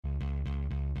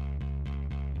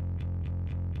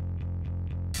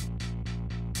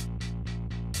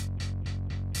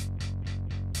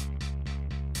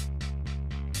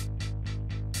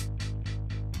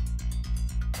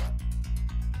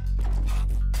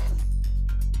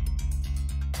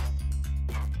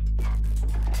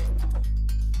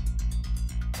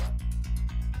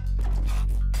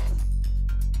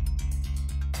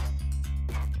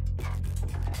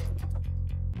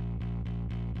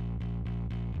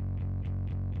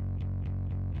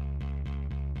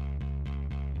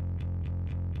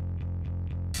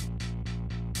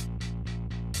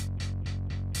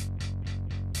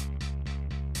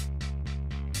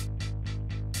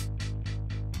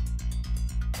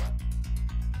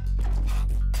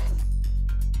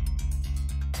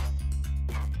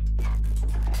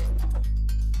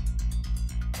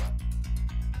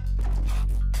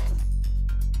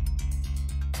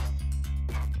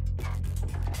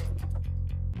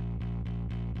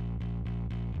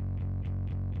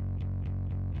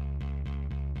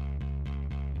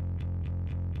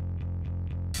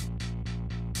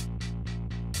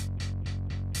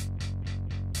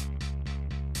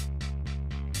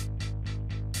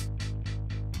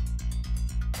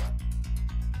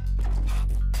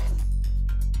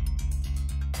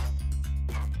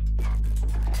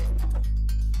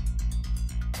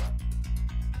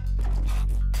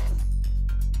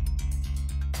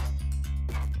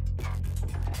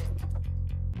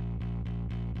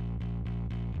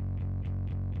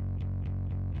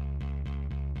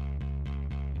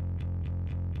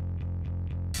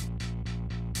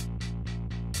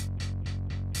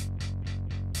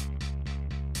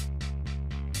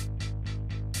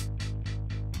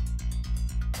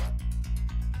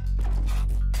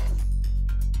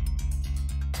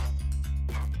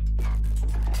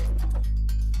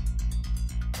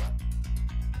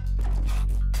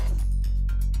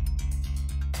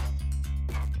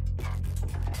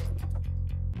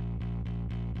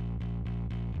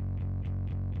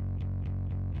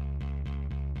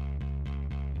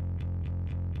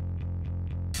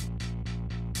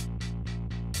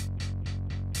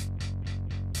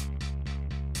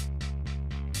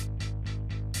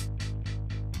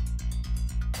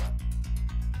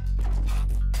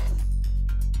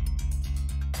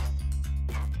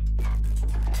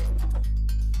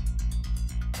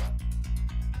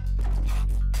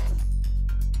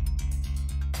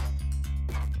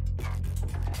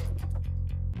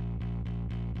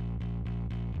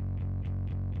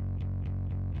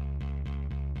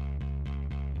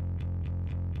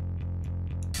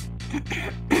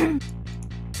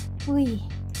Oi.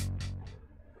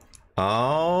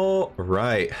 All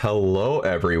right, hello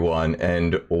everyone,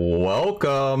 and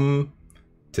welcome.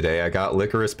 Today I got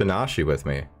Lycoris Banashi with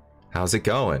me. How's it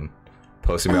going?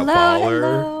 Posting about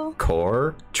Baller,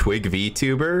 Core, Twig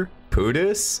VTuber,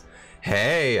 Pudis.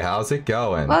 Hey, how's it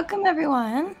going? Welcome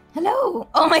everyone. Hello.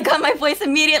 Oh my god, my voice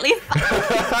immediately.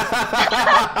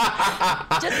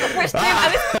 Just the first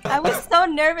time, I was so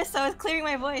nervous, so I was clearing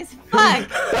my voice. Fuck.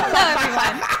 Hello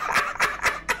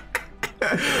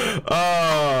everyone.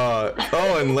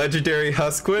 Oh, and Legendary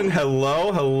Husquin,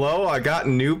 hello. I got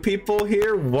new people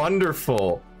here.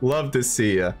 Wonderful. Love to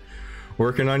see ya.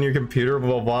 Working on your computer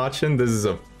while watching. This is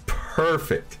a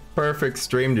perfect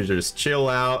stream to just chill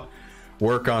out,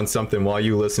 work on something while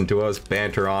you listen to us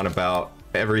banter on about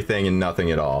everything and nothing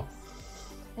at all.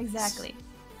 Exactly.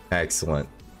 Excellent.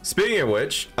 Speaking of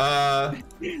which,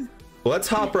 let's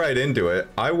hop right into it.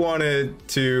 I wanted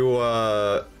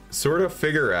to sort of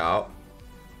figure out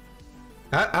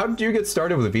how did you get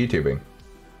started with VTubing?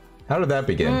 How did that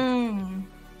begin?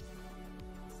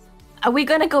 Are we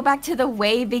gonna go back to the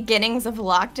way beginnings of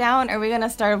lockdown, or are we gonna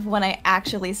start with when I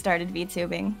actually started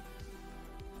VTubing?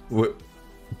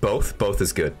 Both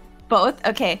is good. Both?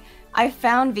 Okay. I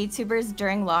found VTubers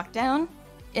during lockdown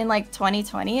in like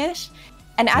 2020-ish.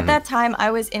 And at that time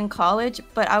I was in college,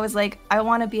 but I was like, I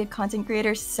want to be a content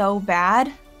creator so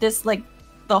bad, this like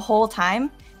the whole time.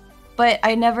 But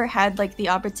I never had like the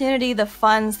opportunity, the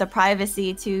funds, the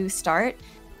privacy to start.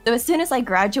 So as soon as I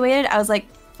graduated, I was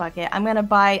like, fuck it. I'm going to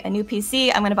buy a new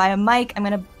PC. I'm going to buy a mic. I'm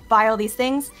going to buy all these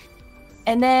things.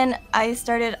 And then I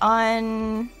started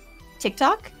on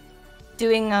TikTok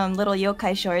doing little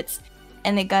yokai shorts,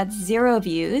 and they got 0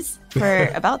 views for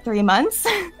about 3 months.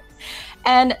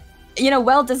 And, you know,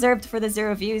 well deserved for the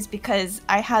 0 views because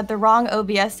I had the wrong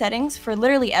OBS settings for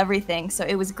literally everything. So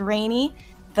it was grainy,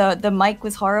 the mic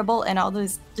was horrible, and all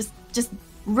those just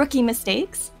rookie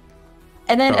mistakes.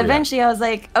 And then eventually I was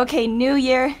like, okay, new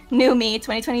year, new me,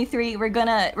 2023, we're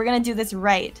gonna do this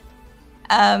right.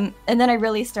 And then I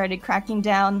really started cracking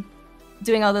down,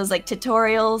 doing all those like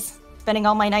tutorials, spending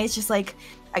all my nights just like,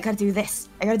 I gotta do this,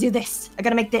 I gotta do this, I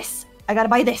gotta make this, I gotta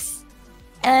buy this.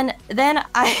 And then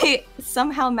I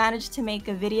somehow managed to make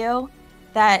a video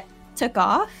that took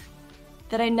off,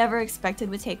 that I never expected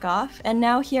would take off, and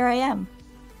now here I am.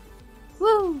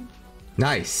 Woo!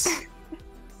 Nice.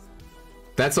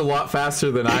 That's a lot faster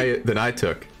than I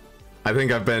took. I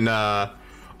think I've been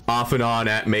off and on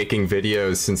at making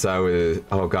videos since I was,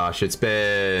 oh gosh, it's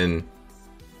been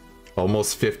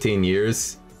almost 15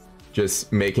 years.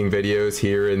 Just making videos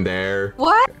here and there.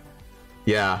 What?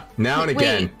 Yeah, now and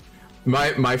again.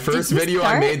 My first video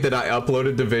I made that I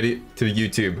uploaded to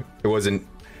YouTube, it was an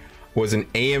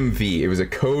AMV. It was a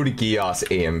Code Geass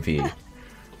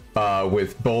AMV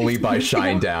with Bully by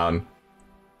Shinedown.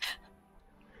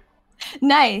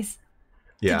 Nice.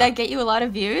 Yeah. Did that get you a lot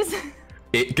of views?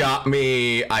 It got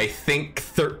me, I think,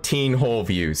 13 whole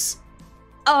views.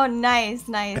 Oh, nice.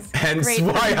 Hence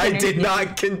why I did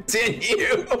not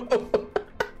continue.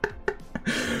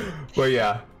 But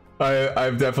yeah,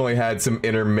 I've definitely had some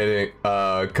intermittent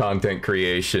content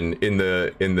creation in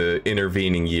the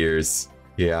intervening years.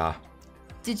 Yeah.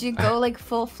 Did you go like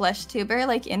full flesh tuber,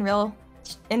 like in real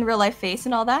life face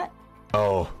and all that?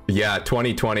 Oh yeah,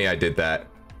 2020 I did that.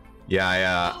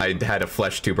 Yeah, I had a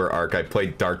flesh tuber arc. I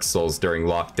played Dark Souls during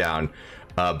lockdown.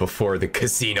 Before the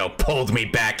casino pulled me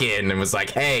back in and was like,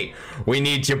 hey, we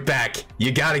need you back.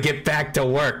 You gotta get back to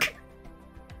work.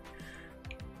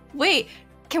 Wait,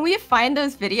 can we find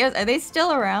those videos? Are they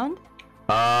still around?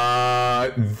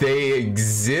 They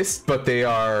exist, but they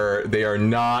are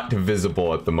not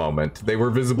visible at the moment. They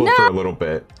were visible for a little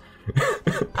bit.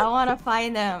 I want to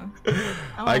find them.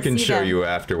 I can show you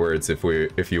afterwards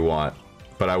if you want,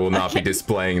 but I will not be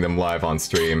displaying them live on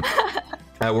stream.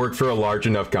 I work for a large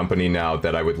enough company now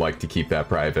that I would like to keep that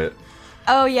private.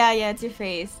 Oh yeah, it's your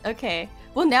face. Okay.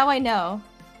 Well, now I know,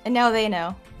 and now they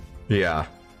know. Yeah,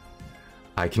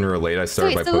 I can relate. I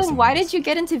started by posting. So why did you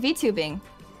get into VTubing?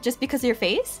 Just because of your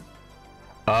face?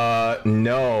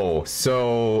 No.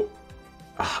 So,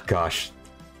 oh gosh,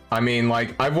 I mean,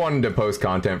 like, I've wanted to post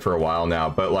content for a while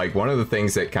now, but like one of the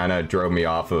things that kind of drove me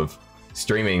off of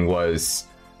streaming was,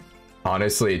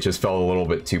 honestly, it just felt a little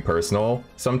bit too personal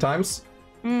sometimes.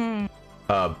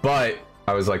 But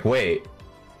I was like, wait,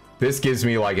 this gives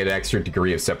me like an extra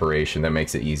degree of separation that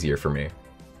makes it easier for me.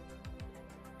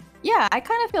 Yeah, I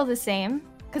kind of feel the same.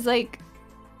 Because like,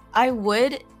 I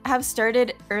would have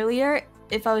started earlier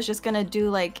if I was just gonna do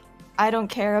like, I don't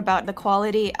care about the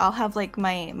quality. I'll have like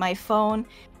my phone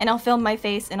and I'll film my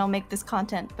face and I'll make this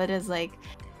content. But it's like,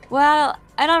 well,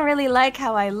 I don't really like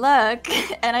how I look,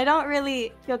 and I don't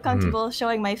really feel comfortable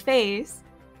showing my face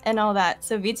and all that.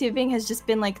 So VTubing has just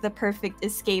been like the perfect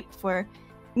escape for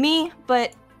me,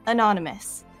 but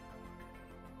anonymous.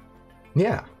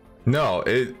 Yeah. No,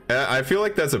 I feel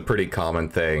like that's a pretty common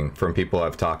thing from people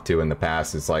I've talked to in the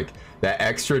past. It's like that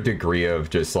extra degree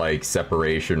of just like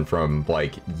separation from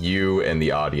like you and the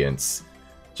audience.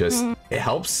 Just it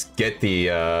helps get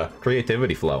the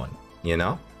creativity flowing, you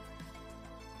know?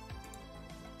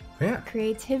 Yeah.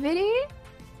 Creativity?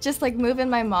 Just like moving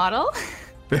my model?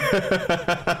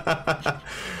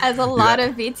 As a lot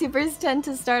of VTubers tend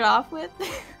to start off with.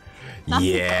 Not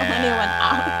to call anyone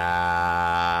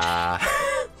out.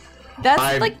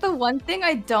 That's like the one thing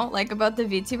I don't like about the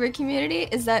VTuber community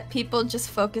is that people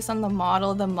just focus on the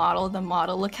model, the model, the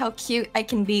model. Look how cute I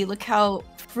can be. Look how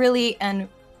frilly and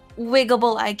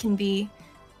wiggable I can be.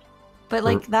 But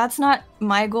like, that's not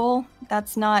my goal.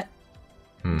 That's not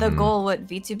the goal what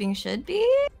VTubing should be.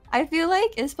 I feel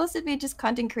like it's supposed to be just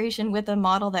content creation with a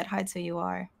model that hides who you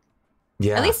are.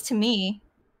 Yeah. At least to me.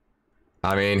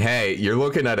 I mean, hey, you're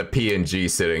looking at a PNG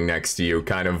sitting next to you,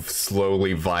 kind of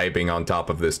slowly vibing on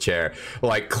top of this chair.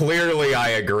 Like, clearly I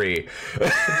agree.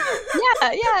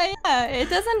 Yeah. It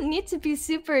doesn't need to be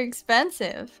super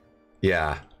expensive.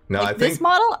 Yeah. No, like, I think... This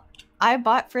model I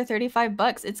bought for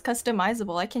 $35. It's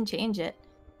customizable. I can change it.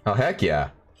 Oh, heck yeah.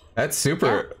 That's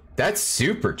super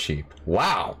cheap.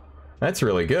 Wow. That's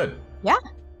really good. Yeah.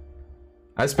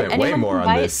 I spent way more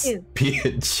on this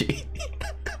PNG.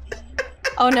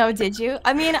 Oh no, did you?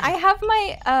 I mean, I have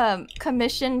my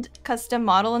commissioned custom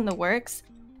model in the works,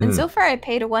 and so far I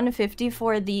paid $150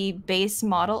 for the base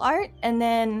model art, and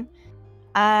then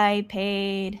I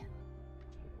paid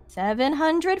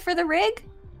 $700 for the rig.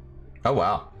 Oh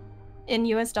wow. In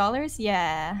US dollars?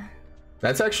 Yeah.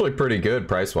 That's actually pretty good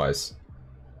price-wise.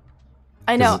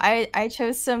 I know. I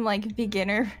chose some like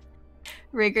beginner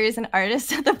riggers and artists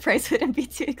so the price wouldn't be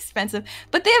too expensive,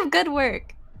 but they have good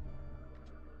work.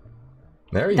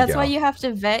 There you go. That's why you have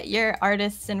to vet your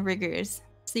artists and riggers,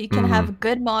 so you can have a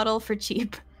good model for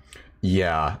cheap.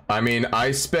 Yeah, I mean,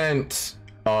 I spent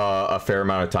a fair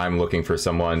amount of time looking for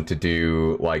someone to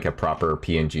do like a proper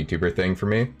PNG tuber thing for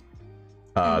me.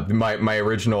 My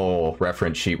original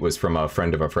reference sheet was from a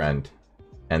friend of a friend,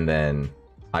 and then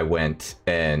I went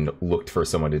and looked for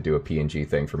someone to do a PNG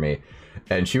thing for me,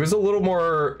 and she was a little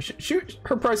more.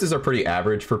 Her prices are pretty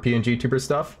average for PNG tuber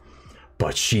stuff.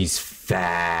 But she's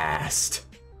fast.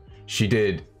 She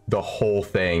did the whole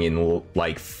thing in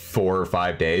like 4 or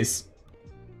 5 days.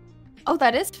 Oh,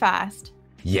 that is fast.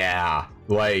 Yeah,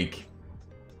 like,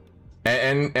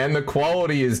 and the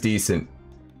quality is decent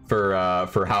for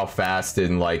how fast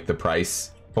and like the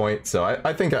price point. So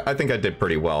I think I did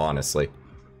pretty well, honestly.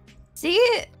 See,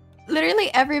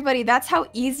 literally everybody, that's how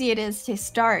easy it is to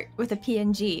start with a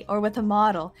PNG or with a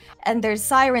model. And there's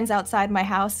sirens outside my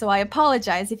house, so I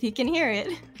apologize if you can hear it.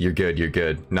 You're good, you're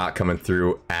good. Not coming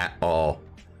through at all.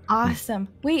 Awesome.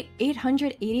 Wait,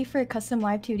 880 for a custom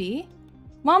live 2D?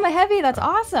 Mama Heavy, that's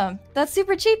awesome. That's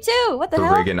super cheap too. What the hell?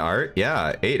 For rig and art?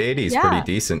 Yeah, 880 is pretty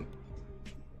decent.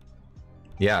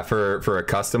 Yeah, for a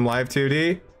custom live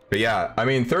 2D? But yeah, I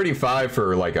mean, 35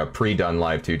 for like a pre-done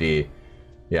live 2D.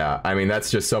 Yeah, I mean,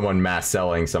 that's just someone mass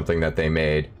selling something that they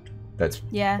made. That's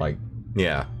like,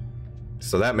 yeah.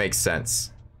 So that makes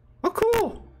sense. Oh,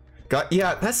 cool.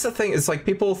 Yeah, that's the thing. It's like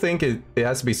people think it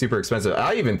has to be super expensive.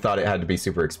 I even thought it had to be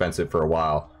super expensive for a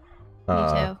while. Me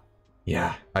too.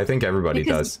 Yeah, I think everybody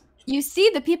does. You see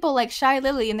the people like Shy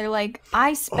Lily and they're like,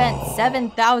 I spent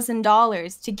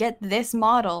 $7,000 to get this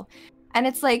model. And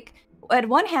it's like, at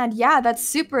one hand, yeah, that's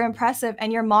super impressive,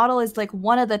 and your model is like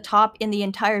one of the top in the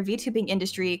entire VTubing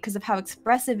industry because of how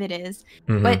expressive it is.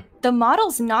 But the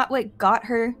model's not what got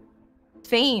her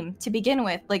fame to begin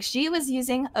with. Like, she was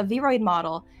using a Vroid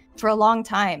model for a long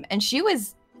time, and she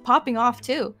was popping off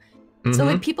too. So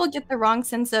like, people get the wrong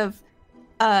sense of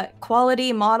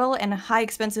quality model and a high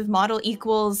expensive model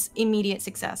equals immediate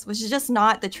success, which is just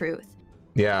not the truth.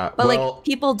 Yeah, but like,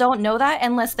 people don't know that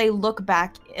unless they look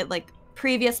back at like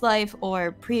previous life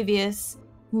or previous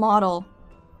model,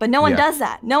 but no one does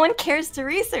that. No one cares to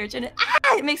research, and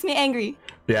it makes me angry.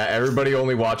 Yeah, everybody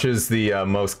only watches the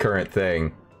most current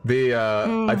thing.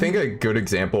 I think a good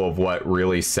example of what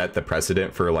really set the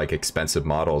precedent for like expensive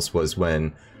models was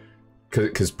when,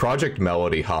 because Project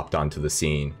Melody hopped onto the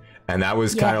scene, and that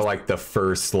was kind of like the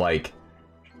first like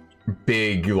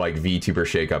big like VTuber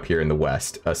shakeup here in the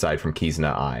West, aside from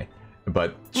Kizuna Ai.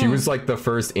 But she was like the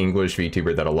first English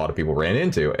VTuber that a lot of people ran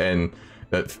into, and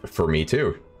for me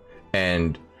too.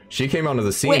 And she came onto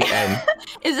the scene. Wait, and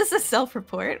is this a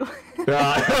self-report?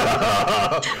 No.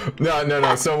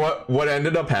 So what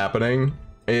ended up happening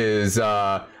is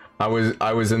I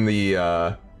was in the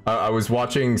I was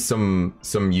watching some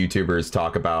YouTubers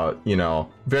talk about, you know,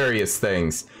 various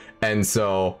things, and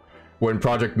so when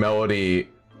Project Melody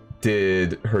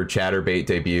did her Chatterbait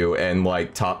debut and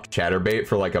like topped Chatterbait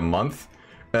for like a month,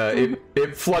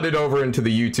 it flooded over into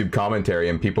the YouTube commentary,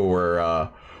 and people were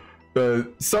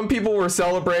some people were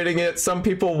celebrating it, some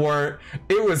people weren't.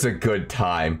 It was a good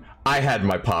time. I had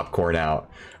my popcorn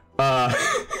out.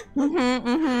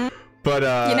 But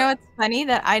you know, it's funny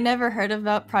that I never heard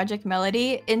about Project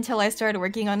Melody until I started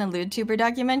working on a YouTuber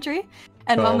documentary,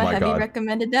 and Mama Heavy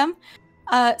recommended them.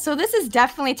 So this is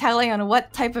definitely telling on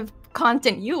what type of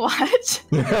content you watch.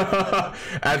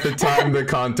 At the time, the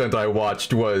content I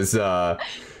watched was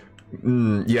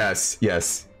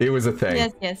yes, it was a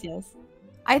thing. Yes.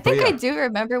 I think I do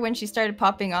remember when she started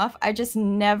popping off. I just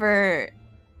never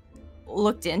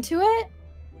looked into it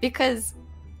because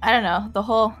I don't know, the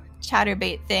whole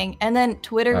Chatterbait thing, and then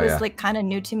Twitter was like kind of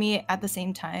new to me at the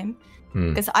same time,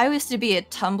 because I used to be a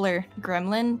Tumblr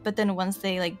gremlin, but then once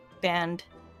they like banned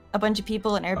a bunch of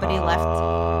people and everybody left,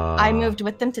 I moved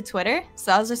with them to Twitter,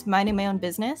 so I was just minding my own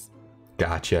business.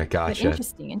 Gotcha. But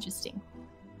interesting.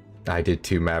 I did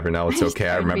too, Mavernell. It's okay.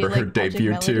 I remember her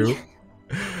debut too.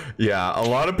 Yeah, a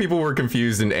lot of people were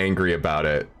confused and angry about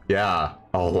it. Yeah,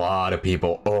 a lot of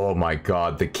people. Oh my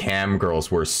god, the cam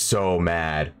girls were so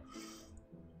mad.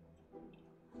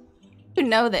 You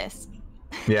know this.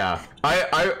 Yeah,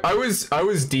 I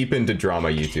was deep into drama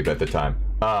YouTube at the time.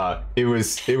 It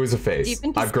was a phase. Deep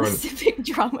into specific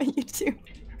drama YouTube.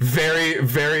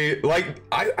 Very like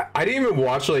I didn't even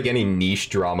watch like any niche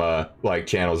drama like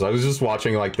channels. I was just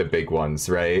watching like the big ones,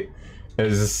 right? It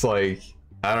was just like,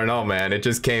 I don't know, man. It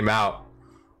just came out.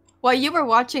 While you were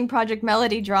watching Project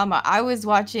Melody drama, I was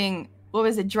watching, what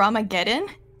was it, Dramageddon?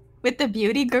 With the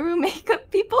beauty guru makeup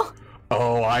people?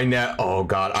 Oh, oh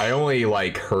god, I only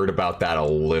like heard about that a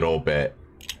little bit.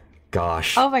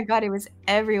 Gosh. Oh my god, it was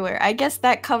everywhere. I guess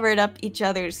that covered up each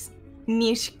other's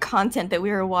niche content that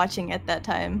we were watching at that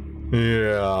time.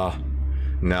 Yeah.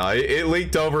 No, it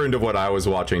leaked over into what I was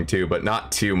watching too, but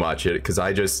not too much, because I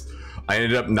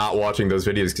ended up not watching those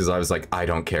videos because I was like, I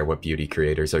don't care what beauty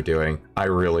creators are doing. I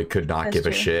really could not give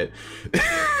a shit.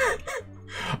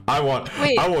 I want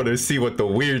to see what the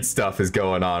weird stuff is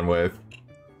going on with.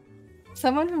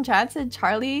 Someone from chat said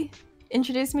Charlie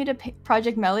introduced me to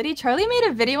Project Melody. Charlie made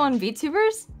a video on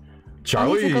VTubers.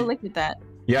 Charlie, I need to go look at that.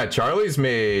 Yeah, Charlie's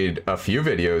made a few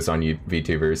videos on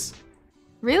VTubers.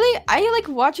 Really? I like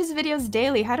watch his videos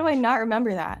daily. How do I not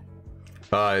remember that?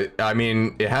 I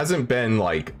mean, it hasn't been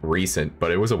like recent, but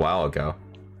it was a while ago.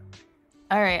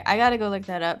 All right, I gotta go look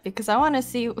that up because I want to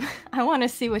see. I want to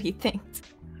see what he thinks.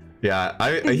 Yeah,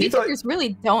 VTubers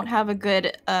really don't have a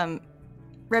good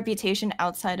reputation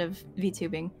outside of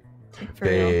VTubing.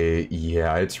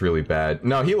 Yeah, it's really bad.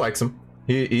 No, he likes him.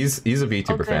 He's a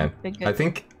VTuber fan. Good. I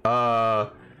think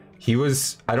he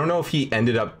was. I don't know if he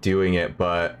ended up doing it,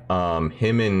 but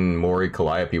him and Maury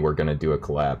Calliope were gonna do a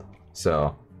collab.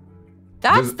 So.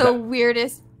 That's the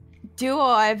weirdest duo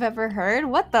I've ever heard.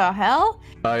 What the hell?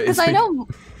 Because I know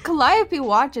Calliope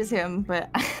watches him,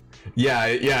 but... yeah,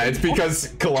 it's because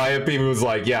Calliope was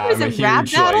like, yeah, I'm a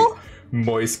huge, like,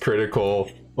 Moist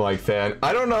Critical, like, fan.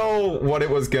 I don't know what it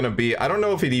was gonna be. I don't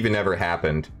know if it even ever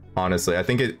happened, honestly. I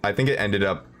think it ended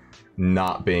up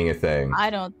not being a thing.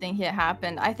 I don't think it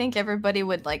happened. I think everybody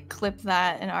would, like, clip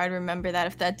that, and I'd remember that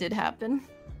if that did happen.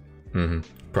 Mm-hmm.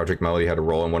 Project Melody had a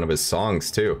role in one of his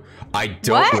songs too. I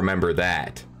don't remember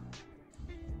that.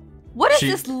 What is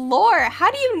this lore? How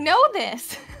do you know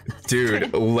this?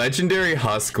 Dude, Legendary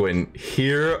Husquin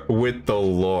here with the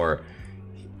lore.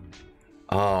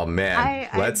 Oh man,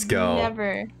 let's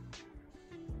go.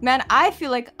 Man, I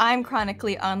feel like I'm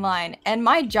chronically online and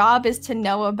my job is to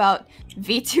know about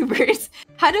VTubers.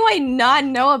 How do I not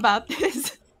know about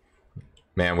this?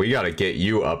 Man, we gotta get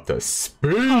you up to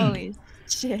speed. Holy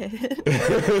shit.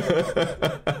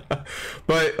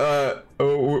 But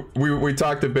we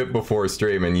talked a bit before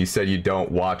stream and you said you don't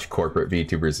watch corporate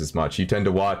VTubers as much. You tend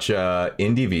to watch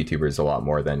indie VTubers a lot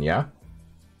more then, yeah?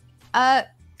 Kind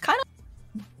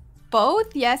of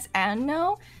both, yes and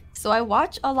no. So I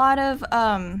watch a lot of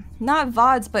not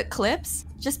VODs but clips,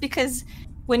 just because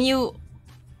when you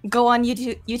go on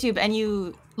YouTube and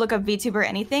you look up VTuber or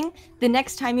anything, the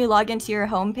next time you log into your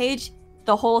homepage,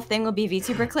 the whole thing will be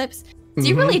VTuber clips. So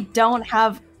you really don't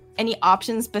have any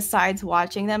options besides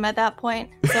watching them at that point.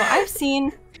 So I've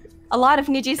seen a lot of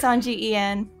Niji-san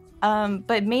GEN,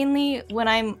 but mainly when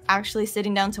I'm actually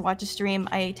sitting down to watch a stream,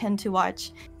 I tend to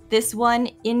watch this one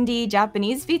indie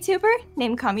Japanese VTuber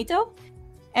named Kamito.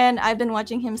 And I've been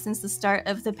watching him since the start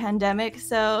of the pandemic,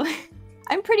 so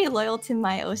I'm pretty loyal to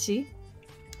my Oshi.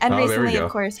 And recently, of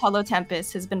course, Hollow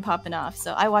Tempest has been popping off,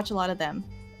 so I watch a lot of them.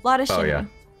 A lot of Shinri. Oh, yeah.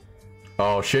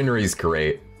 Oh, Shinri's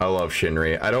great. I love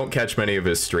Shinri. I don't catch many of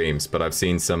his streams, but I've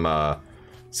seen some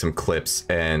clips,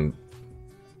 and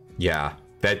yeah,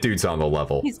 that dude's on the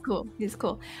level. He's cool. He's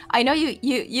cool. I know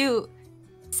you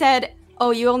said,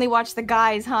 oh, you only watch the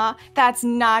guys, huh? That's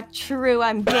not true.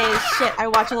 I'm gay as shit. I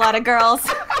watch a lot of girls.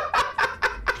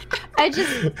 I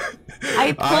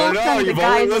don't know. You've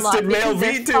only listed male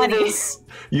VTubers.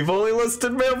 You've only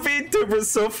listed male VTubers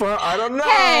so far. I don't know.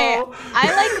 Hey,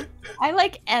 I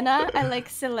like Enna. I like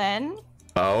Selene.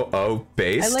 Oh,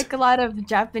 based. I like a lot of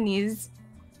Japanese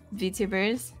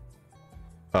VTubers.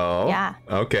 Oh, yeah.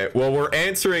 Okay. Well, we're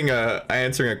answering a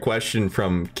question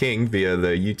from King via the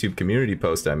YouTube community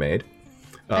post I made.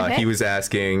 Okay. He was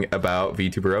asking about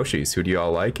VTuber Oshis. Who do you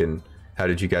all like, and how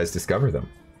did you guys discover them?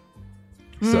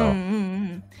 So.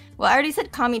 Well, I already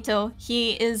said Kamito.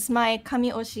 He is my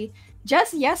Kami Oshi.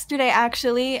 Just yesterday,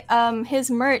 actually,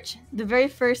 his merch, the very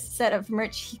first set of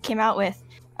merch he came out with,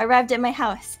 arrived at my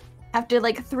house after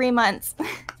like 3 months.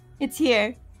 It's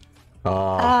here.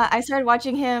 I started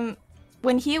watching him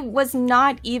when he was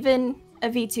not even a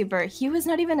VTuber. He was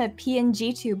not even a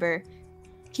PNG tuber.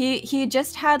 He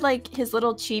just had like his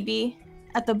little chibi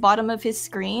at the bottom of his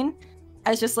screen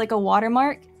as just like a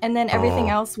watermark, and then everything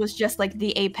else was just like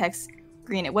the apex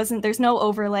screen. There's no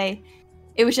overlay.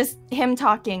 It was just him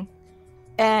talking.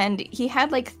 And he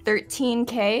had like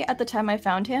 13K at the time I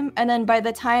found him. And then by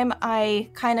the time I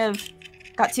kind of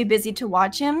got too busy to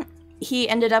watch him, he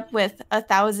ended up with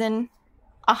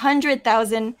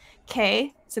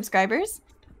 100,000K subscribers.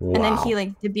 Wow. And then he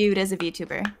like debuted as a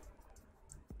VTuber.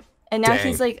 And now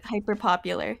he's like hyper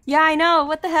popular. Yeah, I know.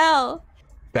 What the hell?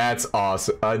 That's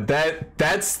awesome.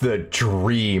 That's the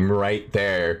dream right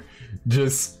there.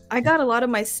 I got a lot of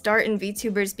my start in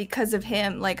VTubers because of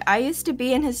him. Like, I used to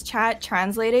be in his chat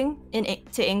translating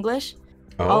to English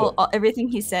everything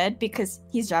he said because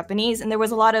he's Japanese, and there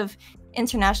was a lot of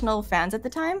international fans at the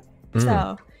time.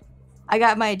 So I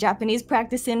got my Japanese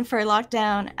practice in for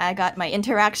lockdown. I got my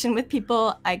interaction with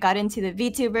people. I got into the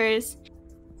VTubers.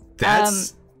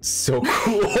 That's so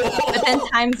cool. But then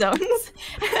time zones.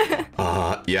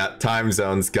 Yeah, time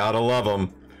zones. Gotta love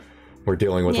them. We're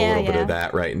dealing with a little bit of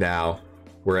that right now.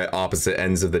 We're at opposite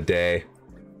ends of the day.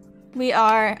 We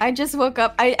are. I just woke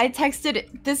up. I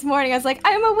texted this morning. I was like,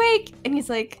 I'm awake. And he's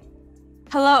like,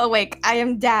 hello, awake. I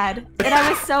am dad. And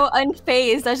I was so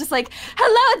unfazed. I was just like,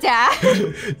 hello,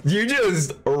 dad. You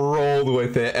just rolled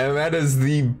with it. And that is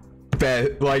the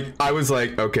best. Like, I was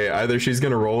like, okay, either she's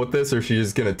going to roll with this or she's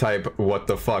just going to type, what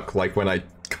the fuck? Like when I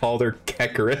called her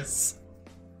Kekaris.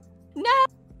 No.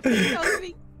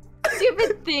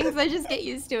 Stupid things. I just get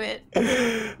used to it. You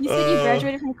said you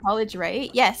graduated from college, right?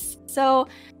 Yes. So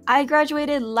I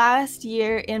graduated last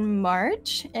year in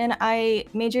March, and I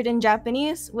majored in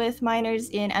Japanese with minors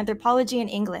in anthropology and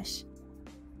English.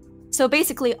 So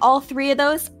basically, all three of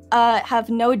those have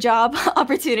no job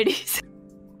opportunities.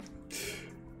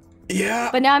 Yeah.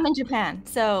 But now I'm in Japan,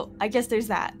 so I guess there's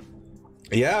that.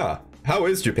 Yeah. How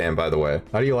is Japan, by the way?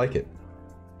 How do you like it?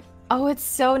 Oh, it's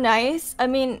so nice. I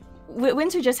mean,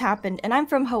 winter just happened, and I'm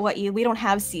from Hawaii. We don't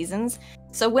have seasons,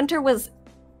 so winter was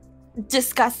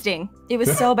disgusting. It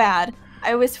was so bad.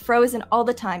 I was frozen all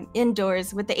the time,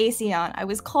 indoors with the AC on. I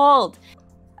was cold.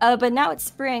 But now it's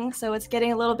spring, so it's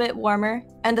getting a little bit warmer.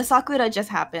 And the sakura just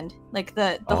happened. Like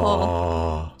the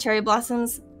whole cherry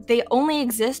blossoms, they only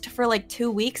exist for like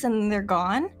 2 weeks and then they're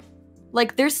gone.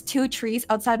 Like there's 2 trees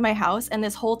outside my house, and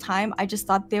this whole time I just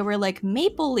thought they were like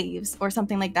maple leaves or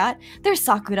something like that. They're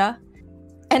sakura.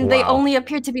 And they only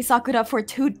appeared to be sakura for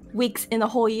 2 weeks in the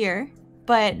whole year.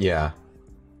 But yeah,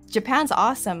 Japan's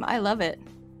awesome. I love it.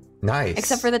 Nice.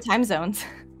 Except for the time zones.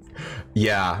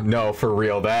 Yeah, no, for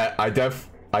real. I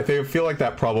feel like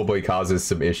that probably causes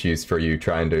some issues for you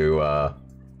trying to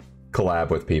collab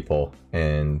with people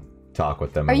and talk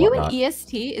with them. Are you an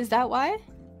EST? Is that why?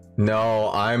 No,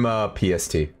 I'm a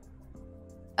PST.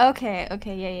 Okay,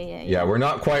 yeah. Yeah, we're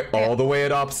not quite all the way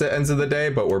at opposite ends of the day,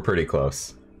 but we're pretty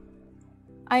close.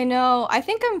 I know. I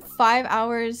think I'm 5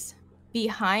 hours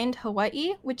behind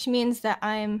Hawaii, which means that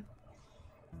I'm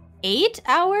 8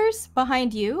 hours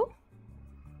behind you?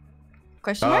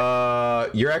 Question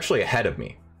mark? You're actually ahead of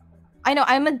me. I know.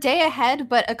 I'm a day ahead,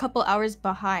 but a couple hours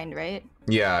behind, right?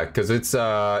 Yeah, because it's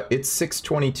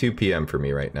 6:22 p.m. for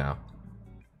me right now.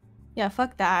 Yeah,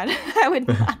 fuck that. I would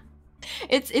not.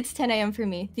 It's 10 a.m. for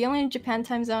me. The only Japan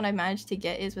time zone I managed to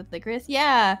get is with Lycoris.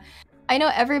 Yeah. I know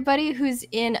everybody who's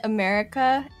in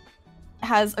America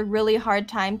has a really hard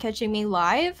time catching me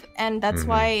live, and that's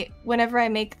why whenever I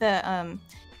make the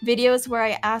videos where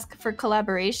I ask for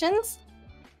collaborations.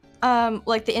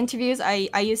 Like the interviews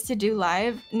I used to do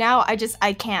live. Now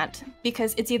I can't,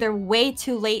 because it's either way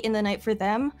too late in the night for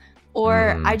them,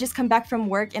 or I just come back from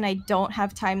work and I don't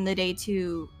have time in the day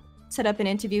to set up an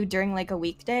interview during like a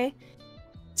weekday.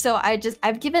 So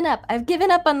I've given up. I've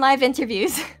given up on live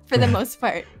interviews for the most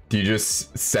part. Do you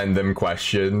just send them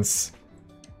questions?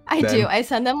 I do. I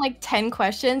send them like 10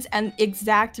 questions and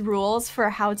exact rules for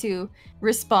how to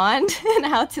respond and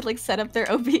how to like set up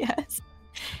their OBS.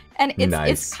 And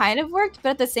it's kind of worked, but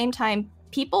at the same time,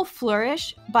 people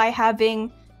flourish by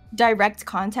having direct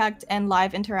contact and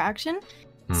live interaction.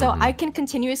 So I can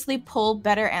continuously pull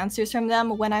better answers from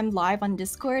them when I'm live on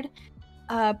Discord.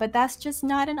 But that's just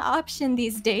not an option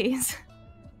these days.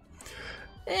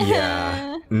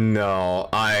 Yeah. No,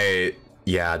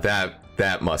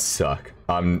 that must suck.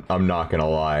 I'm not gonna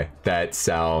lie. That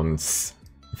sounds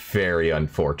very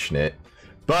unfortunate.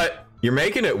 But you're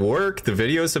making it work. The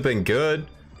videos have been good.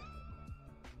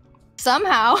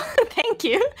 Somehow. Thank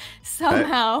you.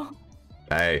 Somehow.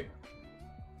 Hey.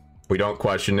 We don't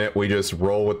question it. We just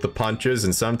roll with the punches,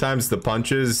 and sometimes the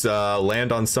punches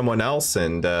land on someone else,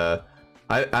 and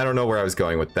I don't know where I was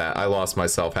going with that. I lost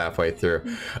myself halfway through.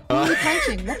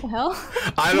 Punching, what the hell?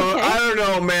 I don't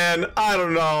know, man. I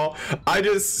don't know.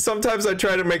 Sometimes I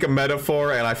try to make a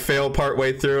metaphor and I fail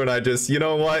partway through, and I just, you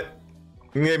know what?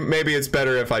 Maybe it's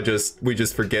better if we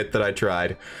just forget that I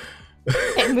tried.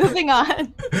 Okay, moving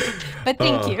on. But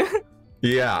thank you.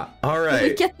 Yeah, all right.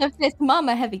 We get the fist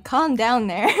mama heavy. Calm down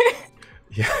there.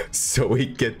 Yeah, so we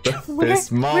get the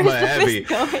fist mama heavy. Where's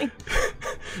the fist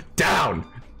going? Down.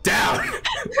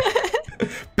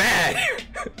 Bad.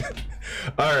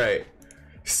 All right.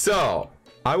 So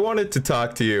I wanted to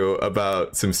talk to you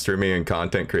about some streaming and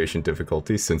content creation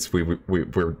difficulties, since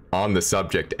we're on the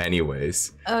subject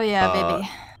anyways. Oh yeah, baby.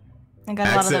 I got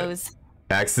a lot of those.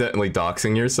 Accidentally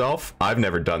doxing yourself? I've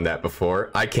never done that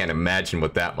before. I can't imagine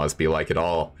what that must be like at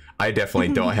all. I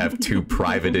definitely don't have 2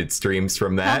 privated streams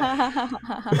from that.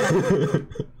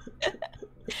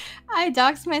 I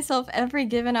dox myself every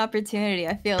given opportunity,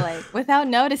 I feel like, without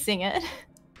noticing it.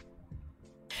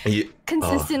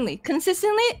 Consistently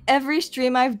every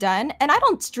stream I've done, and I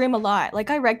don't stream a lot. Like,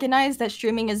 I recognize that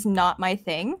streaming is not my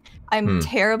thing. I'm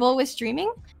terrible with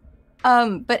streaming.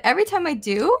 But every time I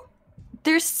do,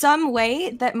 there's some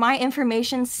way that my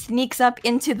information sneaks up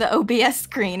into the OBS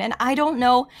screen, and I don't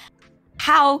know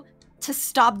how to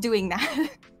stop doing that.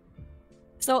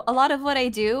 So a lot of what I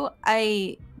do,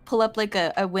 I pull up like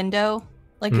a window,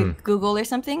 like a Google or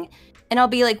something, and I'll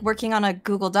be like working on a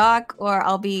Google Doc, or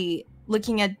I'll be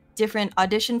looking at different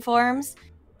audition forms.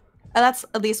 That's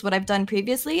at least what I've done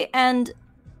previously, and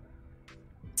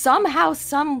somehow,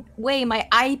 some way, my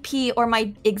IP or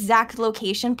my exact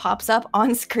location pops up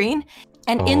on screen,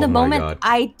 and in the moment,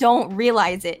 I don't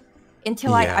realize it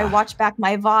until I watch back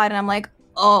my VOD, and I'm like,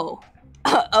 oh,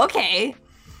 okay,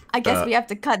 I guess we have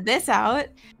to cut this out.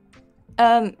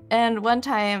 And one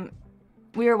time,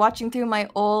 we were watching through my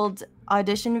old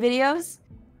audition videos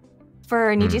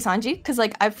for Niji Sanji, because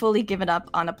like I've fully given up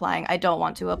on applying. I don't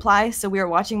want to apply, so we were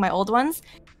watching my old ones,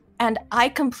 and I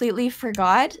completely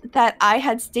forgot that I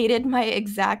had stated my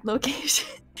exact location,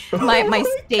 my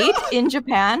state in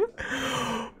Japan,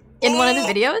 in one of the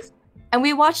videos, and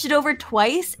we watched it over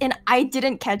twice, and I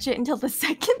didn't catch it until the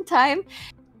second time.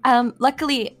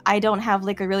 Luckily, I don't have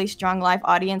like a really strong live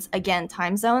audience, again,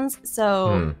 time zones,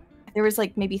 so there was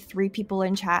like maybe 3 people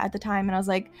in chat at the time, and I was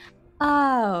like,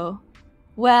 oh,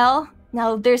 well,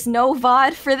 now there's no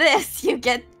VOD for this. You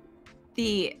get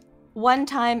the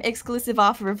one-time exclusive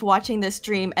offer of watching this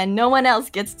stream, and no one else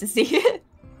gets to see it.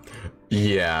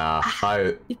 Yeah,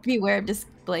 beware of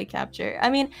display capture. I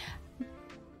mean,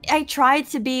 I tried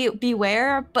to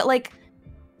beware, but like,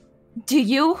 do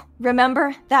you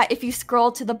remember that if you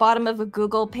scroll to the bottom of a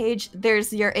Google page,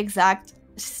 there's your exact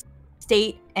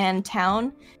state and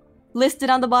town listed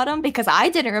on the bottom? Because I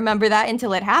didn't remember that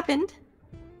until it happened.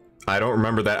 I don't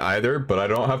remember that either, but I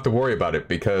don't have to worry about it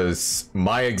because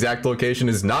my exact location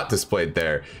is not displayed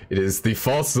there. It is the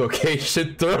false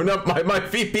location thrown up by my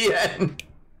VPN.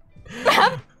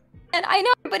 And I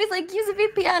know, but it's like, use a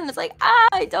VPN. It's like,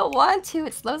 I don't want to.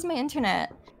 It slows my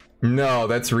internet. No,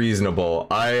 that's reasonable.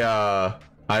 I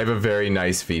have a very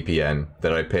nice VPN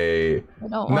that I pay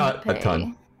not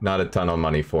a ton of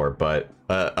money for, but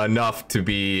enough to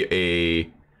be a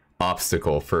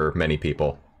obstacle for many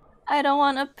people. I don't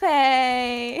want to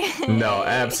pay. No,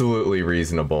 absolutely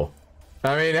reasonable.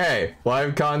 I mean, hey,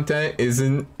 live content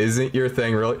isn't your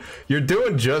thing, really. You're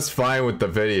doing just fine with the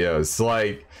videos.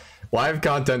 Like, live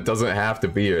content doesn't have to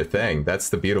be your thing. That's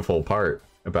the beautiful part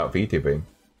about VTubing.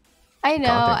 I know.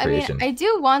 Content I mean, creation. I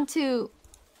do want to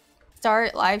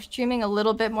start live streaming a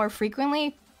little bit more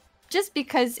frequently, just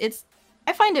because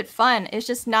I find it fun. It's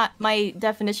just not my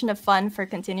definition of fun for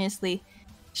continuously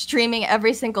streaming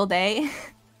every single day.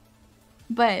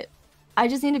 But I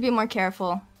just need to be more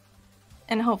careful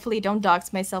and hopefully don't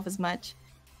dox myself as much.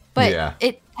 But Yeah.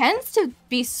 it tends to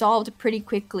be solved pretty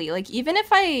quickly. Like, even if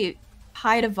I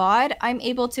hide a VOD, I'm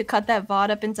able to cut that VOD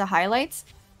up into highlights.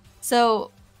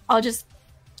 So I'll just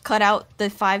cut out the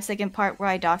 5-second part where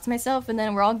I dox myself and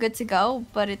then we're all good to go.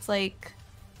 But it's like,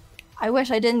 I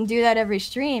wish I didn't do that every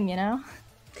stream, you know?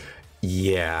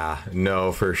 Yeah,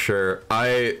 no, for sure.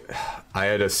 I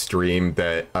had a stream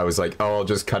that I was like, oh, I'll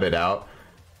just cut it out.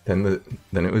 Then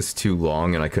it was too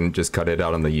long and I couldn't just cut it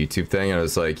out on the YouTube thing. And I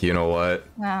was like, you know what?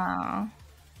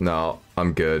 No,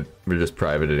 I'm good. We're just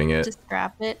privating it. Just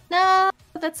scrap it. No,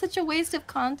 that's such a waste of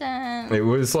content. It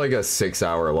was like a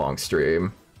 6-hour long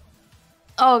stream.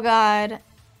 Oh god.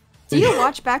 Do you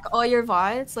watch back all your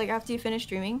VODs like after you finish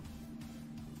streaming?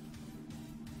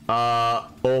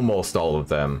 Almost all of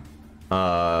them.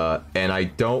 And I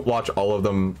don't watch all of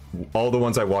them. All the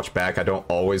ones I watch back, I don't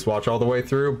always watch all the way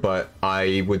through, but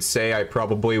I would say I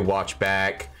probably watch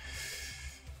back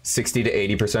 60 to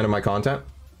 80% of my content.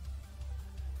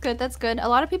 Good, that's good. A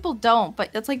lot of people don't,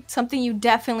 but that's like something you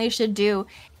definitely should do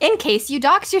in case you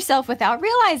dox yourself without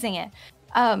realizing it.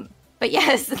 But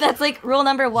yes, that's like rule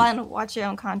number 1, watch your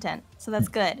own content. So that's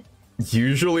good.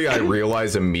 Usually I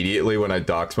realize immediately when I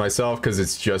dox myself because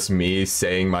it's just me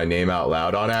saying my name out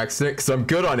loud on accident, because I'm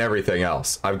good on everything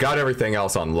else. I've got everything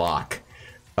else on lock.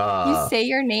 You say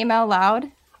your name out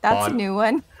loud? That's a new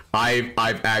one. I've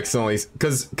accidentally,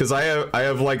 because I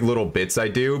have like little bits I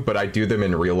do, but I do them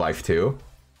in real life too.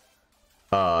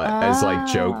 As like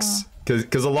jokes.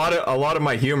 Because a lot of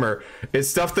my humor is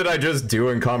stuff that I just do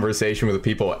in conversation with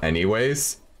people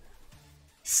anyways.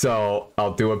 So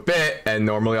I'll do a bit, and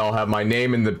normally I'll have my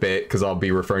name in the bit because I'll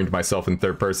be referring to myself in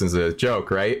third person as a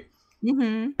joke, right? Mm-hmm.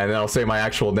 And then I'll say my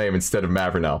actual name instead of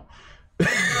Mavernell.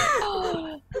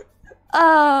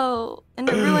 Oh, and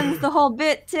it ruins the whole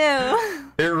bit too.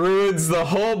 It ruins the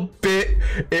whole bit.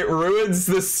 It ruins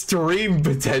the stream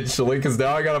potentially, because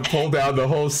now I gotta pull down the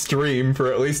whole stream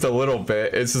for at least a little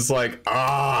bit. It's just like,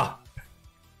 ah.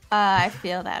 I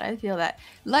feel that. I feel that.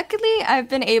 Luckily, I've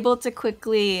been able to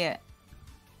quickly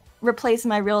replace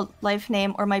my real life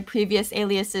name or my previous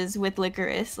aliases with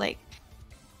Lycoris. Like,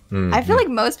 I feel like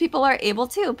most people are able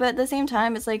to, but at the same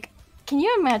time, it's like, can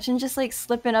you imagine just like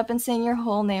slipping up and saying your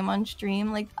whole name on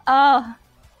stream? Like, oh,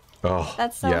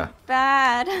 that's so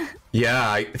bad.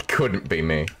 Yeah, it couldn't be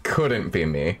me. Couldn't be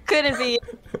me. Couldn't be.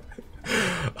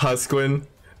 Husquin,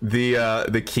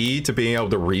 the key to being able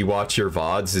to rewatch your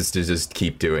VODs is to just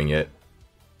keep doing it.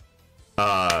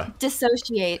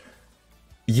 Dissociate.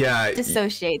 Yeah.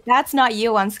 Dissociate. That's not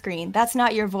you on screen. That's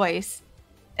not your voice.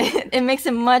 It makes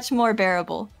it much more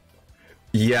bearable.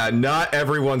 Yeah, not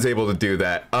everyone's able to do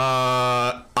that.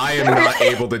 I am not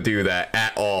able to do that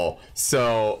at all.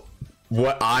 So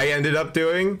what I ended up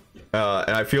doing,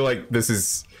 and I feel like this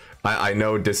is, I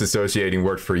know disassociating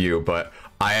worked for you, but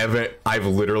I've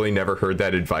literally never heard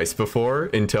that advice before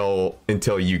until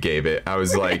you gave it. I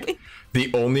was like, the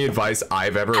only advice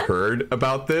I've ever heard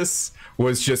about this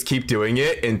was just keep doing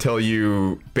it until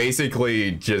you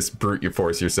basically just brute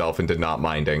force yourself into not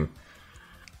minding.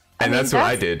 And that's what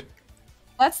I did.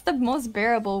 That's the most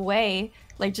bearable way.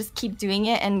 Like, just keep doing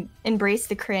it and embrace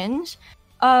the cringe.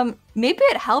 Maybe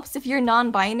it helps if you're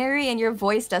non-binary and your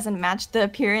voice doesn't match the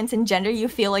appearance and gender you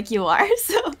feel like you are.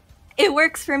 So it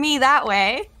works for me that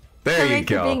way. There you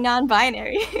go. For being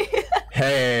non-binary.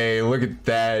 Hey, look at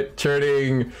that.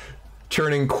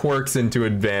 Turning quirks into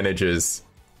advantages.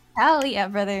 Hell yeah,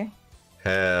 brother.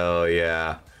 Hell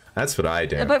yeah. That's what I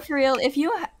do. But for real, if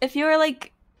you are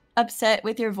like upset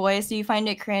with your voice, you find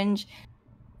it cringe,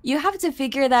 you have to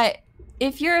figure that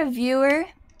if you're a viewer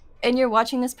and you're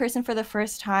watching this person for the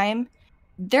first time,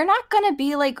 they're not gonna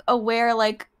be like aware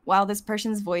like, wow, this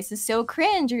person's voice is so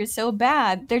cringe or so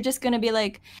bad. They're just gonna be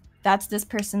like, that's this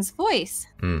person's voice.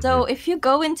 Mm-hmm. So if you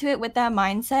go into it with that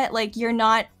mindset, like you're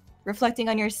not reflecting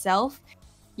on yourself,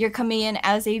 you're coming in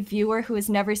as a viewer who has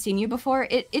never seen you before,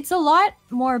 it's a lot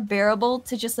more bearable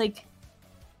to just like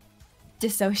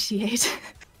dissociate.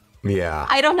 Yeah.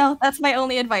 I don't know. That's my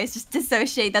only advice. Just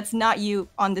dissociate. That's not you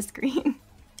on the screen.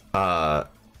 Yeah,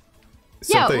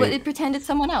 pretend it's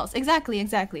someone else.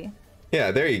 Exactly.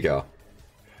 Yeah, there you go.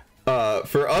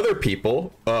 For other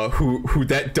people who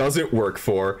that doesn't work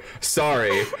for,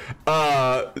 sorry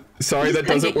that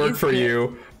doesn't work for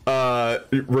you.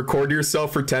 Record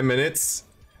yourself for 10 minutes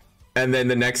and then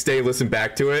the next day listen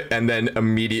back to it, and then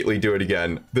immediately do it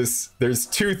again. There's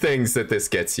two things that this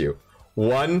gets you.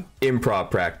 One,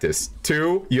 improv practice.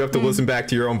 Two, you have to listen back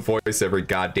to your own voice every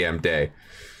goddamn day.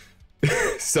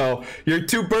 So you're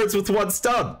two birds with one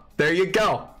stone. There you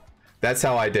go. That's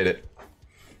how I did it.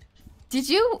 Did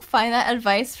you find that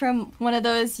advice from one of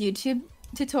those YouTube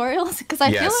tutorials? Because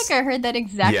I feel like I heard that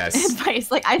exact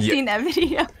advice. Like, I've seen that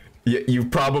video. Yeah, you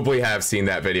probably have seen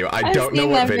that video. I don't know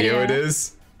what video it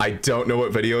is. I don't know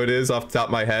what video it is off the top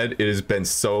of my head. It has been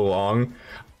so long.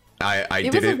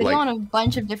 It was a video on a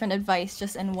bunch of different advice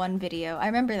just in one video. I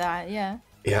remember that, yeah.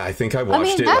 Yeah, I think I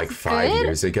watched it like 5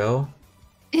 years ago.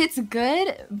 It's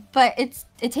good, but it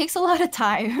takes a lot of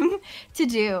time to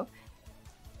do.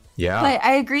 Yeah. But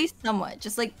I agree somewhat.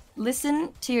 Just like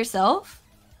listen to yourself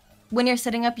when you're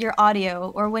setting up your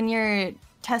audio or when you're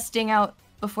testing out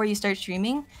before you start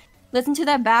streaming. Listen to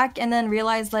that back and then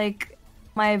realize like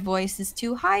my voice is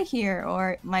too high here,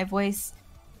 or my voice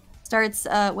starts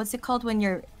what's it called when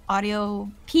your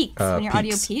audio peaks, when your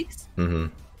audio peaks? Mm-hmm.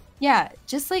 Yeah,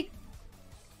 just like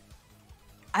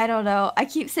I don't know. I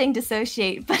keep saying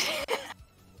dissociate, but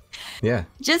yeah.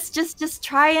 Just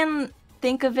try and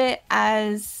think of it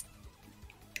as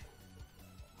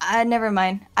never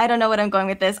mind. I don't know what I'm going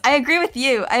with this. I agree with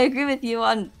you. I agree with you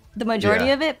on the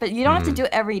majority of it, but you don't have to do it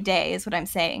every day is what I'm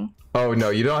saying. Oh no,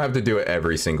 you don't have to do it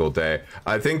every single day.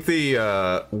 I think the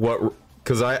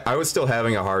because I was still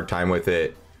having a hard time with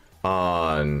it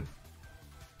on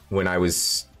when I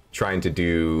was trying to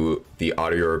do the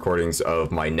audio recordings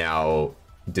of my now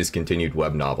discontinued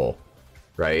web novel,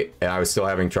 right? And I was still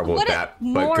having trouble with that.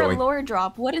 More lore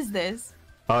drop. What is this?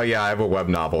 Oh yeah, I have a web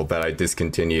novel that I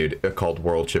discontinued called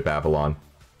World Ship Avalon.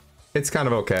 It's kind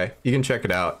of okay. You can check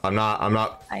it out. I'm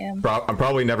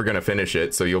probably never gonna finish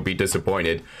it, so you'll be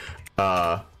disappointed.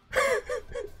 Oh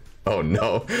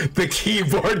no, the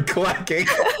keyboard clacking.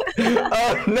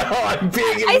 Oh no, I'm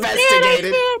being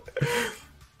investigated. I see it.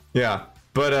 Yeah,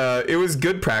 but it was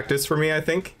good practice for me, I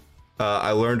think.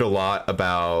 I learned a lot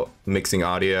about mixing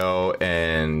audio,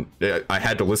 and I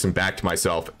had to listen back to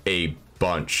myself a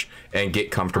bunch and get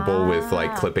comfortable with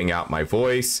like clipping out my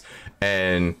voice,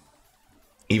 and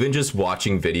even just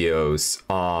watching videos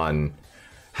on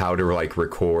how to like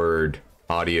record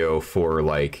audio for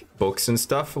like books and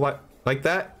stuff like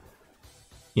that.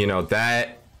 You know,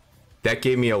 that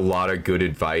gave me a lot of good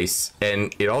advice,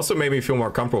 and it also made me feel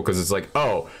more comfortable because it's like,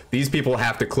 oh, these people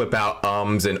have to clip out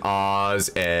ums and ahs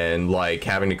and like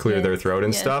having to clear their throat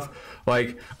and stuff.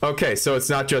 Like, okay, so it's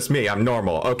not just me. I'm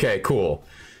normal. Okay, cool.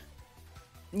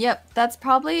 Yep, that's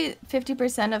probably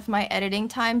 50% of my editing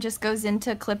time just goes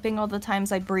into clipping all the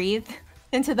times I breathe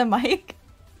into the mic.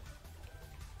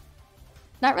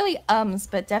 Not really ums,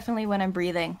 but definitely when I'm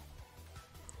breathing.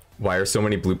 Why are so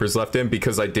many bloopers left in?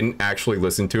 Because I didn't actually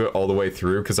listen to it all the way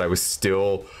through because I was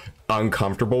still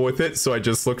uncomfortable with it. So I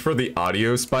just looked for the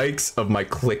audio spikes of my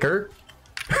clicker.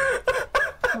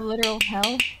 Literal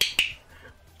hell.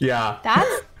 Yeah.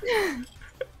 That's...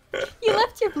 You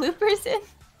left your bloopers in?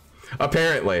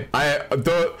 Apparently.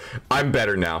 I'm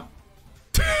better now.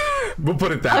 We'll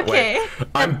put it that way.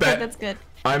 That's good.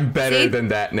 I'm better than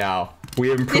that now. We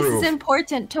improved. This is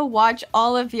important to watch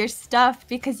all of your stuff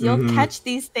because you'll catch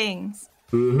these things.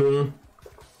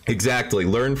 Exactly.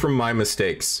 Learn from my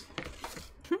mistakes.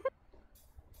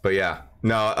 But yeah.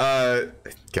 No,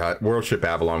 God, World Ship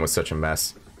Avalon was such a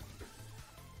mess.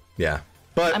 Yeah.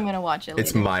 But I'm gonna watch it later.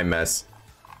 It's my mess.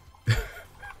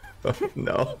 Oh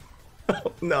no.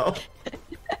 Oh no.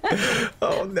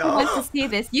 Oh no. I want to see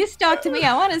this. You stalked me,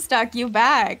 I want to stalk you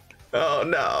back. Oh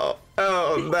no.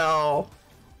 Oh no.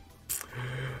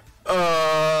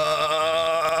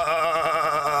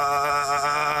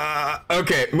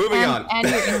 Okay, moving on. And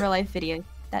your in real life videos,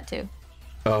 that too.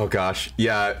 Oh gosh,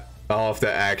 yeah, I'll have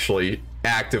to actually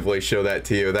actively show that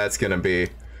to you. That's gonna be.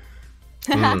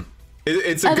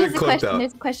 It's a good clip though.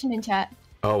 There's a question in chat.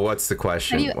 Oh, what's the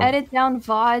question? How do you edit down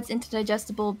VODs into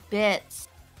digestible bits?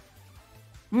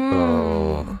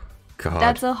 Oh God.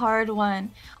 That's a hard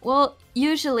one. Well,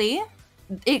 usually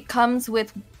it comes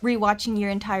with rewatching your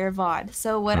entire VOD.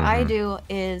 So what I do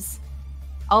is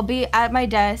I'll be at my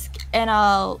desk and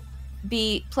I'll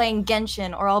be playing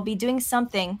Genshin, or I'll be doing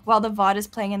something while the VOD is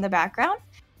playing in the background,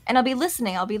 and I'll be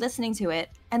listening to it.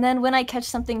 And then when I catch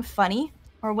something funny,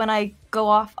 or when I go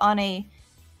off on a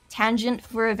tangent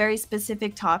for a very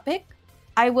specific topic,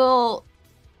 I will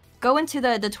go into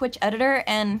the Twitch editor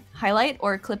and highlight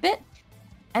or clip it.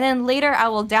 And then later I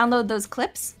will download those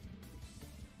clips.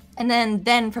 And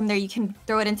then from there you can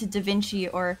throw it into DaVinci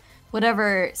or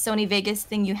whatever Sony Vegas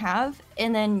thing you have,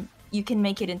 and then you can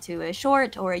make it into a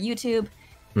short or a YouTube.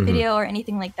 video or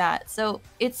anything like that. So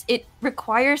it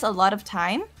requires a lot of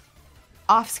time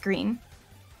off screen.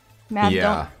 Mav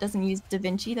doesn't use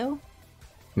DaVinci though.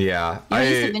 Yeah, you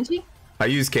use DaVinci? I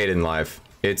use Kdenlive.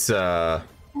 It's What the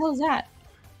hell is that?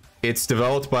 It's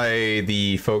developed by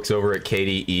the folks over at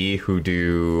KDE who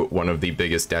do one of the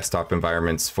biggest desktop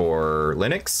environments for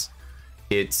Linux.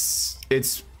 It's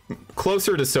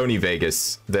closer to Sony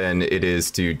Vegas than it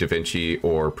is to DaVinci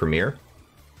or Premiere.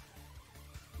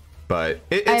 But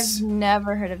I've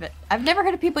never heard of it. I've never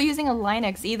heard of people using a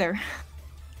Linux either.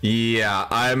 Yeah,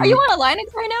 Are you on a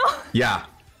Linux right now? Yeah.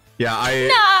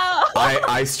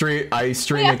 I stream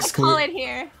call it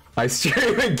here. I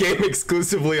stream a game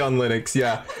exclusively on Linux.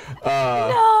 Yeah.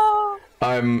 No.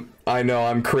 I know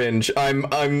I'm cringe.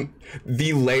 I'm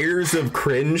the layers of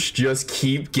cringe just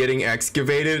keep getting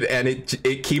excavated, and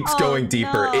it keeps going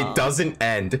deeper. No. It doesn't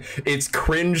end. It's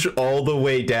cringe all the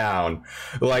way down.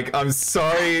 Like, I'm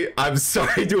sorry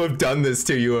to have done this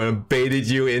to you and baited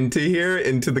you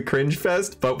into the cringe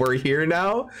fest, but we're here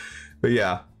now. But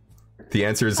yeah, the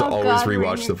answer is always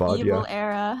rewatch the VOD. Evil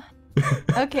era.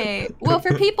 Okay, well,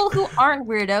 for people who aren't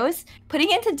weirdos, putting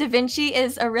into DaVinci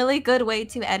is a really good way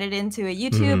to edit into a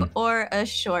YouTube or a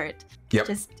short. Yep.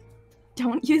 Just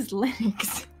don't use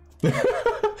Linux.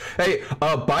 Hey,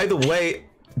 by the way,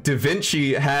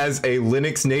 DaVinci has a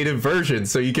Linux native version,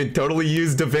 so you can totally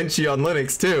use DaVinci on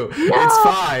Linux too. No! It's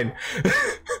fine.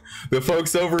 The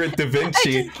folks over at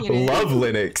DaVinci love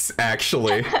Linux,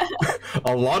 actually.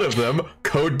 A lot of them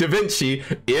code DaVinci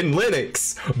in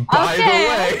Linux, by the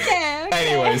way. Okay.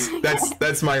 Anyways,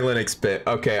 that's my Linux bit.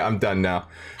 Okay, I'm done now.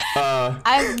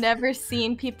 I've never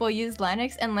seen people use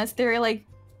Linux unless they're like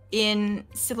in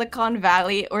Silicon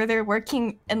Valley or they're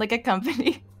working in like a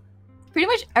company. Pretty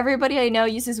much everybody I know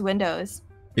uses Windows.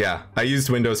 Yeah, I used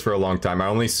Windows for a long time. I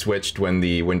only switched when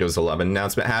the Windows 11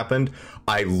 announcement happened.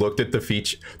 I looked at the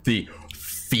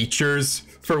features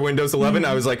for Windows 11.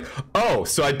 I was like, oh,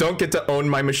 so I don't get to own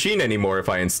my machine anymore if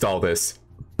I install this.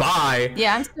 Bye.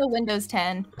 Yeah, I'm still Windows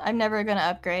 10. I'm never gonna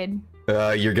upgrade.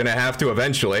 You're gonna have to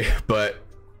eventually, but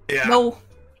yeah. No.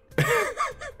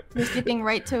 We're skipping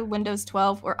right to Windows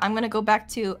 12, or I'm gonna go back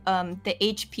to the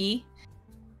HP.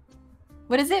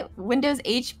 What is it? Windows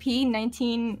HP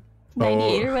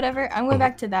 1998 or whatever? I'm going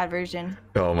back to that version.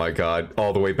 Oh my god.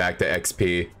 All the way back to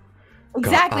XP.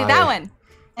 Exactly, that one.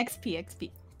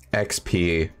 XP.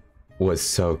 XP was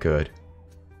so good.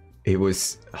 It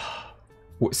was...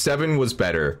 7 was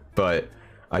better, but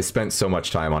I spent so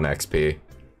much time on XP.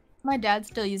 My dad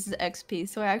still uses XP,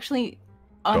 so I actually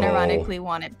unironically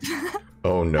want it.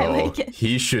 Oh no,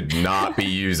 he should not be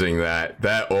using that.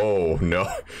 Oh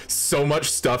no. So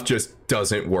much stuff just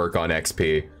doesn't work on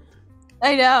XP.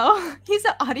 I know. He's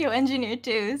an audio engineer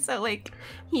too, so like,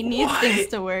 he needs things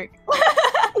to work.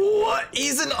 What?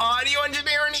 He's an audio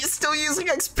engineer and he's still using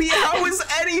XP? How is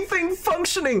anything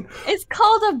functioning? It's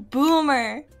called a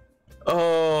boomer.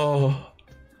 Oh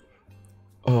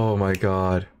my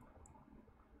god.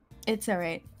 It's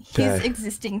alright. He's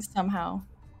existing somehow.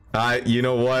 You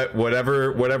know what?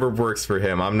 Whatever works for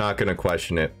him. I'm not gonna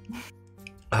question it.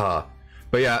 But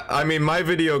yeah, I mean, my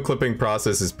video clipping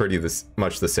process is pretty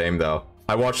much the same though.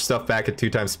 I watch stuff back at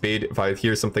 2x speed. If I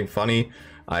hear something funny,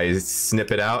 I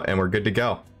snip it out and we're good to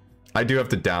go. I do have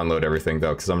to download everything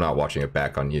though, because I'm not watching it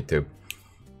back on YouTube.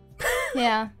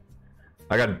 Yeah.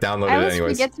 I gotta download it anyways. I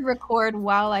always forget to record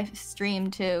while I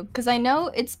stream too, because I know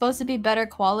it's supposed to be better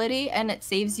quality and it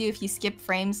saves you if you skip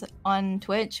frames on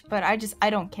Twitch, but I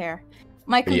don't care.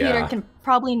 My computer can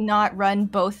probably not run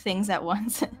both things at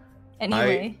once.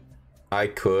 Anyway. I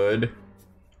could,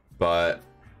 but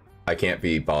I can't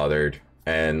be bothered.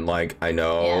 And like, I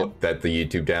know that the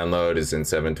YouTube download is in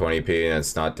 720p and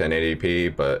it's not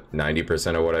 1080p, but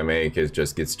 90% of what I make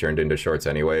just gets turned into shorts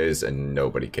anyways, and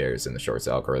nobody cares in the shorts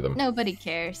algorithm. Nobody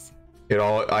cares.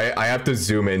 I have to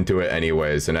zoom into it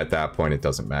anyways, and at that point it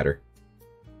doesn't matter.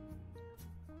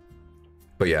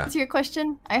 But yeah. That's your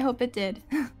question? I hope it did.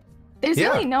 There's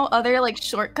really no other like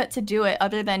shortcut to do it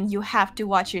other than you have to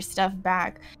watch your stuff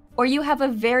back. Or you have a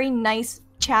very nice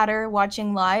chatter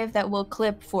watching live that will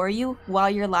clip for you while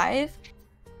you're live.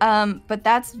 But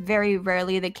that's very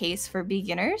rarely the case for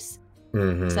beginners.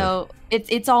 So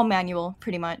it's all manual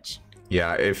pretty much.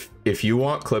 Yeah, if you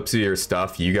want clips of your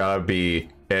stuff, you gotta be,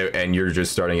 and you're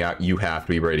just starting out, you have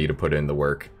to be ready to put in the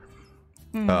work.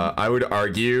 I would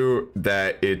argue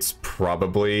that it's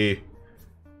probably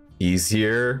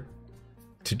easier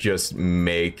to just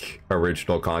make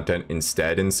original content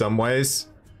instead in some ways.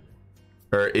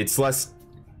 Or it's less,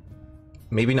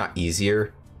 maybe not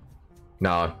easier.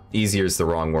 No, easier is the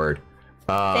wrong word.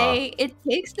 say it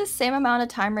takes the same amount of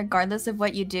time regardless of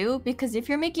what you do, because if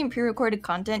you're making pre-recorded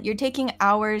content, you're taking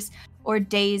hours or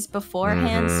days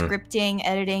beforehand, scripting,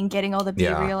 editing, getting all the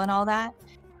B-reel and all that.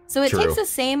 So it takes the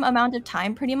same amount of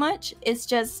time pretty much. It's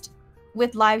just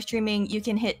with live streaming, you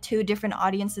can hit 2 different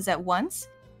audiences at once.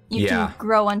 You can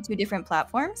grow on 2 different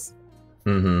platforms.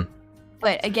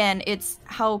 But again, it's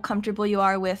how comfortable you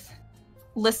are with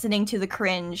listening to the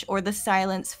cringe or the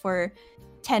silence for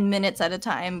 10 minutes at a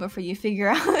time before you figure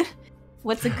out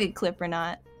what's a good clip or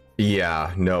not.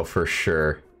 Yeah, no, for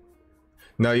sure.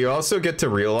 No, you also get to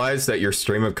realize that your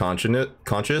stream of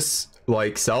conscious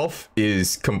like self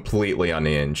is completely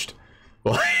unhinged.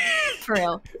 For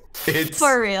real. It's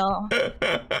for real.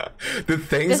 The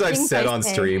things I've said on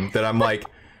stream that I'm like,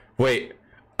 wait,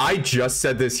 I just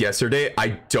said this yesterday. I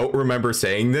don't remember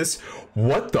saying this.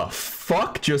 What the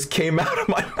fuck just came out of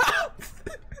my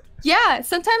mouth? Yeah,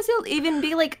 sometimes it'll even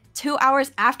be like 2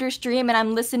 hours after stream and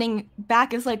I'm listening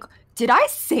back. It's like, did I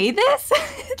say this?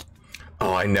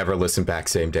 Oh, I never listen back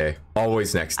same day.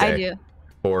 Always next day. I do.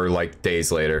 Or like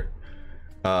days later.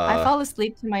 I fall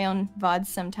asleep to my own VODs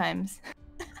sometimes.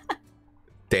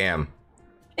 Damn.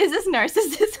 Is this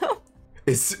narcissism?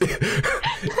 Is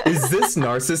this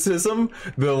narcissism?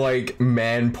 The like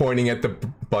man pointing at the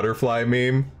butterfly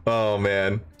meme? Oh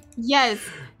man. Yes.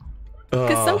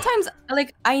 Because sometimes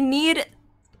like I need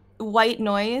white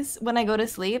noise when I go to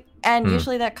sleep, and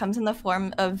usually that comes in the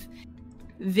form of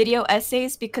video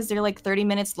essays because they're like 30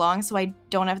 minutes long, so I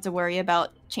don't have to worry about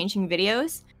changing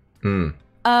videos.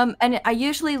 And I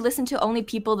usually listen to only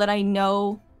people that I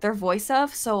know their voice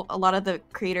of, so a lot of the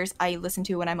creators I listen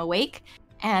to when I'm awake,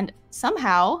 and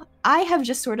somehow I have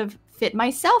just sort of fit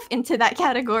myself into that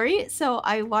category, so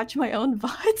I watch my own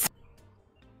VODs.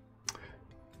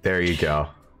 There you go.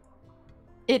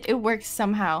 It works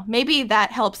somehow. Maybe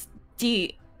that helps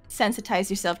desensitize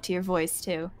yourself to your voice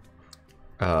too.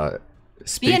 Be a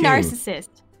narcissist.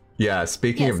 Yeah,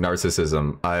 speaking of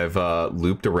narcissism, I've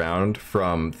looped around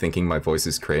from thinking my voice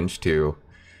is cringe to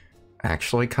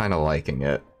actually kind of liking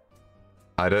it.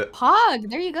 Pog,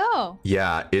 there you go.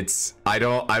 Yeah, it's I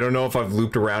don't know if I've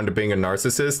looped around to being a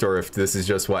narcissist or if this is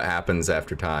just what happens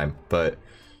after time, but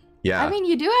yeah. I mean,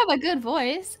 you do have a good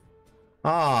voice.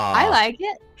 Ah, I like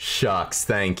it. Shucks,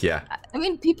 thank you. I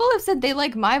mean, people have said they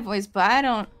like my voice, but I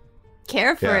don't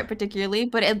care for it particularly.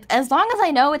 But as long as I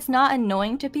know it's not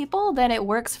annoying to people, then it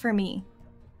works for me.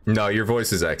 No, your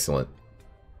voice is excellent.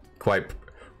 Quite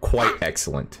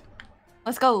excellent.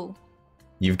 Let's go.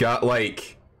 You've got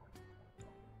like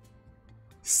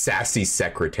sassy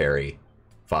secretary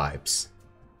vibes.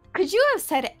 Could you have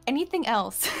said anything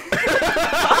else?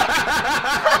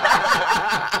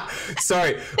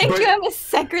 Sorry. Thank you, I'm a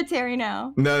secretary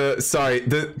now. No, sorry.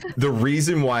 The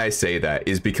reason why I say that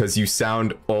is because you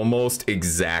sound almost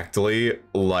exactly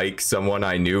like someone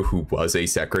I knew who was a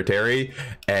secretary,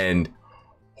 and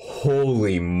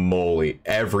holy moly,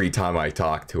 every time I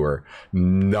talk to her,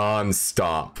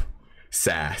 non-stop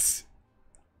sass.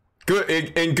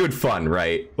 Good and good fun,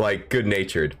 right? Like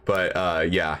good-natured, but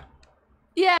yeah.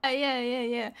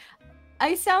 Yeah.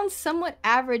 I sound somewhat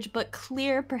average, but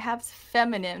clear, perhaps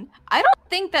feminine. I don't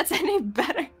think that's any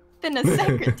better than a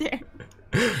secretary.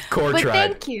 Core but tribe.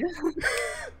 Thank you.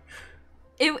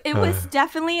 It was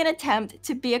definitely an attempt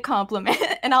to be a compliment,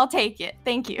 and I'll take it.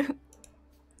 Thank you.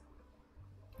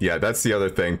 Yeah, that's the other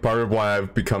thing. Part of why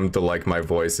I've become to like my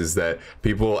voice is that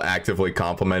people actively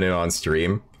compliment it on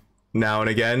stream now and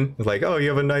again. It's like, oh, you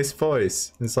have a nice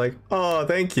voice. It's like, oh,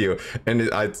 thank you. And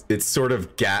it's sort of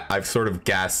I've sort of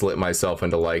gaslit myself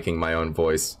into liking my own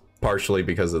voice, partially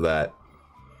because of that.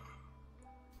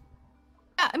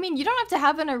 Yeah, I mean, you don't have to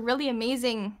have a really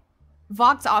amazing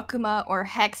Vox Akuma or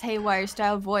Hex Haywire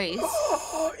style voice.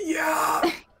 Oh, yeah.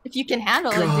 If you can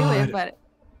handle it, do it. But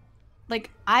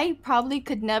like, I probably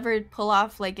could never pull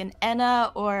off like an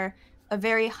Enna or a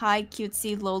very high,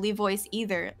 cutesy, lowly voice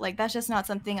either. Like, that's just not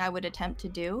something I would attempt to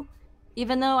do.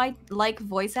 Even though I like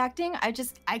voice acting,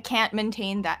 I can't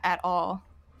maintain that at all.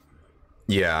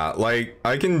 Yeah, like,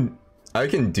 I can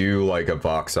do like a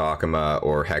Vox Akuma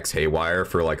or Hex Haywire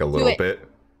for like a little bit.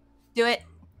 Do it.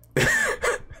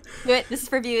 Do it. This is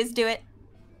for views. Do it.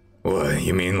 What,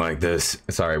 you mean like this?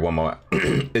 Sorry, one more.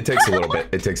 It takes a little bit.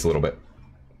 It takes a little bit.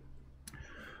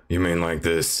 You mean like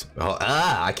this? Oh,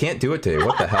 I can't do it today.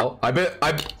 What the hell?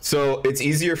 So it's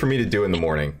easier for me to do in the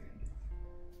morning.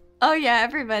 Oh yeah,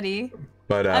 everybody.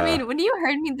 But I mean, when you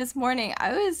heard me this morning,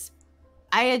 I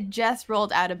had just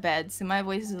rolled out of bed, so my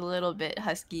voice is a little bit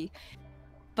husky.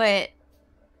 But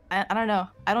I don't know.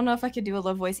 I don't know if I could do a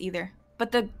low voice either.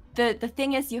 But the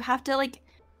thing is, you have to like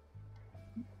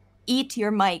eat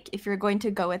your mic if you're going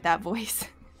to go with that voice.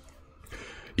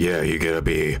 Yeah, you gotta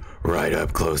be right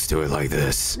up close to it like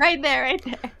this. Right there, right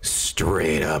there.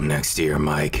 Straight up next to your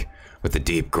mic with a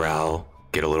deep growl.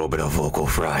 Get a little bit of vocal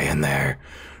fry in there.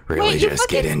 Really just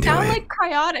get into it. You sound like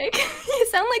cryotic. You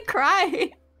sound like Cry.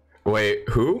 Wait,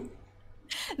 who?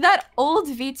 That old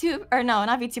VTuber, or no,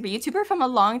 not VTuber, YouTuber from a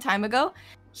long time ago.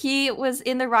 He was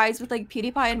in the rise with like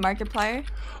PewDiePie and Markiplier.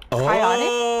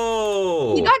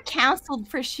 Oh! Cryotic. He got canceled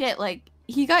for shit. Like,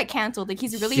 he got canceled. Like,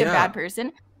 he's really a bad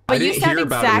person. But you sound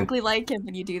exactly like him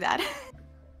when you do that.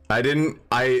 I'm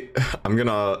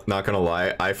not gonna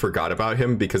lie, I forgot about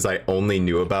him because I only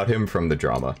knew about him from the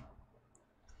drama.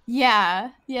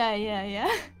 Yeah. The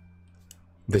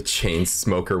chain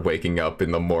smoker waking up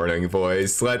in the morning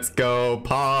voice. Let's go,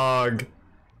 Pog!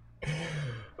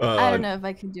 I don't know if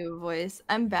I can do a voice.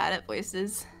 I'm bad at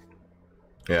voices.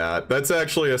 Yeah, that's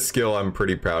actually a skill I'm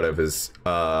pretty proud of, is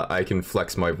I can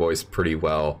flex my voice pretty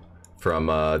well from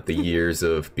the years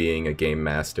of being a game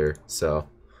master, so...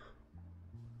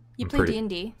 You play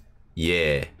D&D?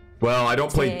 Yeah. Well, I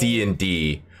don't play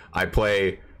D&D. I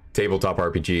play tabletop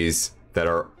RPGs that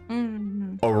are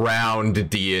around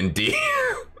D&D.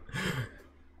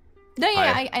 No,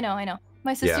 yeah, I know.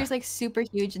 My sister's like super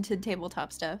huge into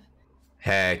tabletop stuff.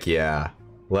 Heck yeah.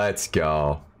 Let's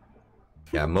go.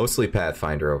 Yeah, mostly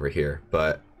Pathfinder over here,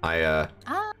 but I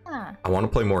want to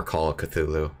play more Call of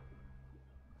Cthulhu.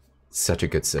 Such a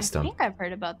good system. I think I've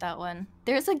heard about that one.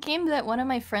 There's a game that one of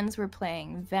my friends were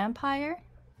playing, Vampire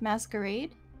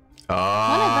Masquerade. One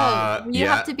of those. You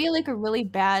have to be like a really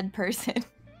bad person.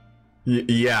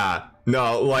 Yeah.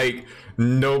 No, like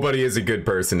nobody is a good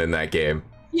person in that game.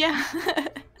 Yeah.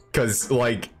 Cuz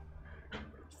like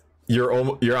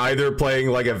you're either playing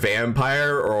like a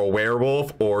vampire or a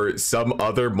werewolf or some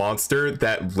other monster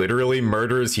that literally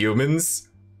murders humans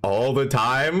all the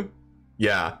time.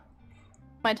 Yeah.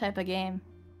 My type of game.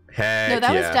 Heck no,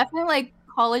 that was definitely like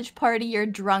college party, you're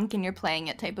drunk and you're playing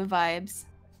it type of vibes.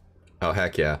 Oh,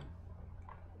 heck yeah.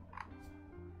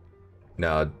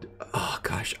 No, oh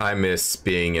gosh, I miss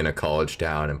being in a college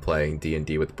town and playing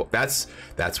D&D with that's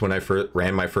when I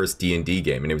ran my first D&D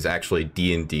game, and it was actually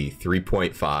D&D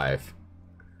 3.5.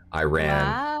 I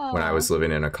ran when I was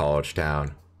living in a college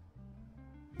town.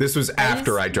 This was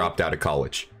after I dropped out of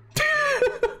college.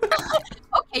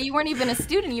 Okay, you weren't even a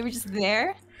student, you were just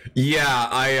there? Yeah,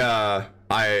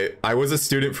 I was a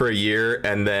student for a year,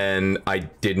 and then I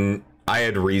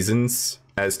had reasons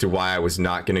as to why I was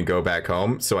not going to go back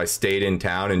home, so I stayed in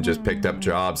town and just picked up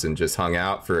jobs and just hung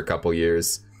out for a couple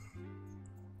years.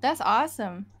 That's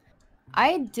awesome.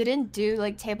 I didn't do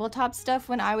like tabletop stuff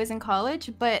when I was in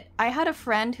college, but I had a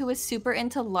friend who was super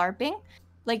into LARPing.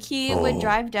 Like, he would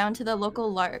drive down to the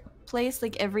local LARP place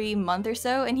like every month or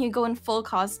so, and he'd go in full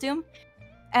costume.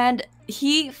 And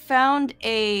he found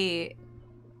a,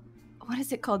 what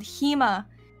is it called? HEMA,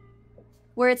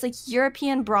 where it's like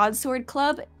European Broadsword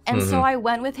Club. And so I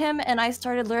went with him and I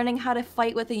started learning how to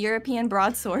fight with a European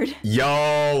broadsword.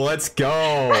 Yo, let's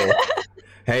go.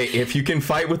 Hey, if you can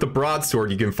fight with a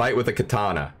broadsword, you can fight with a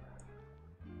katana.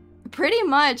 Pretty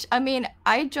much. I mean,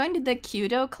 I joined the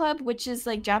Kyudo Club, which is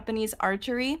like Japanese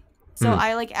archery. So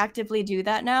I like actively do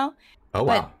that now. Oh,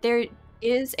 wow. But there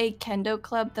is a kendo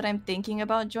club that I'm thinking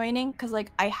about joining because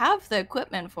like I have the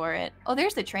equipment for it. Oh,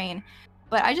 there's the train.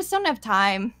 But I just don't have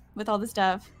time with all the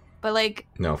stuff. But like,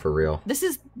 no, for real. This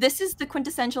is the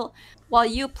quintessential. While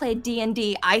you played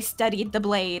D&D, I studied the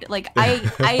blade. Like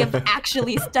I have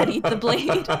actually studied the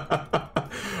blade.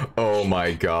 Oh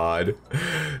my god,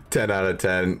 10 out of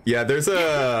 10. Yeah, there's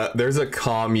a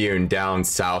commune down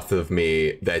south of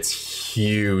me that's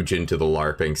huge into the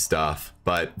LARPing stuff,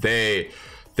 but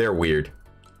they're weird.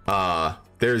 I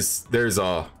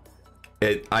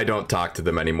don't talk to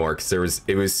them anymore because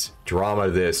it was drama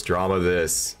this,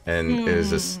 and it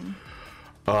was just,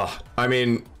 I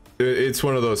mean, it's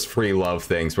one of those free love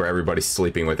things where everybody's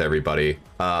sleeping with everybody.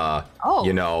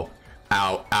 You know,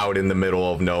 out in the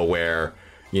middle of nowhere,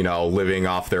 you know, living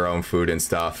off their own food and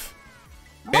stuff,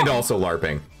 and also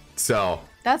LARPing. So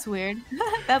that's weird.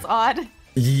 That's odd.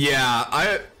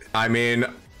 Yeah, I mean.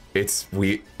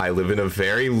 I live in a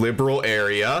very liberal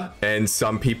area, and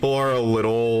some people are a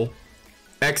little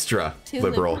extra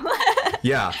liberal.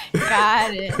 Yeah.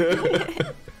 Got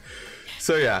it.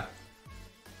 So yeah.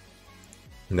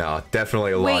 No,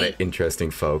 definitely a lot of interesting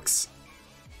folks.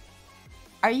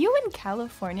 Are you in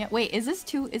California? Wait, is this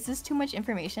too much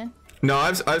information? No,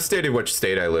 I've stated which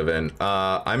state I live in.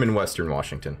 I'm in Western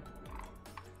Washington.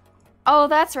 Oh,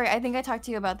 that's right. I think I talked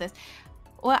to you about this.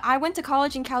 Well, I went to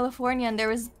college in California, and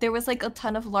there was like a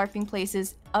ton of LARPing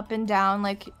places up and down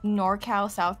like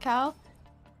NorCal, SoCal.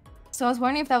 So I was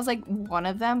wondering if that was like one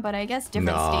of them, but I guess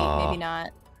different state, maybe not.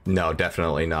 No,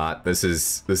 definitely not.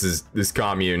 This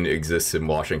commune exists in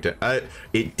Washington.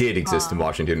 It did exist in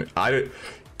Washington.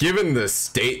 Given the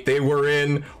state they were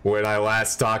in when I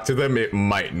last talked to them, it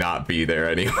might not be there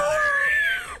anymore.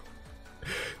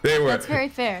 That's very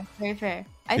fair. Very fair.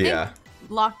 I think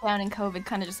lockdown and COVID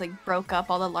kind of just like broke up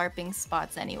all the LARPing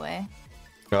spots anyway.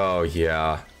 Oh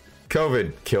yeah,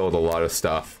 COVID killed a lot of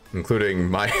stuff, including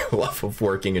my love of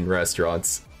working in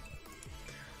restaurants.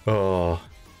 Oh,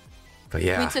 but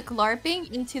yeah. We took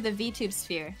LARPing into the VTube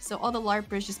sphere, so all the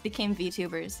LARPers just became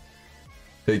VTubers.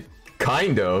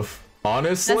 Kind of,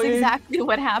 honestly. That's exactly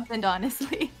what happened,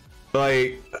 honestly.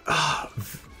 Like,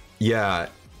 yeah,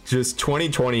 just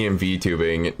 2020 and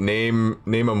VTubing.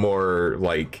 Name a more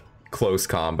like close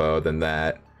combo than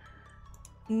that.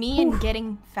 Me and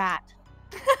getting fat.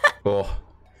 Oh,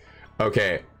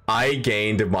 okay. I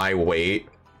gained my weight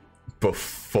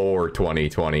before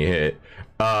 2020 hit.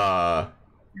 But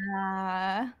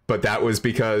that was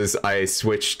because I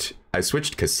switched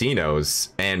casinos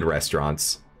and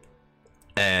restaurants,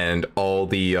 and all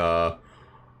the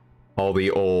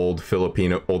older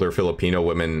Filipino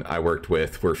women I worked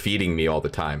with were feeding me all the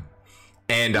time,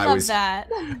 and I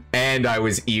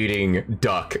was eating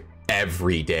duck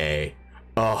every day.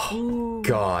 Oh, ooh.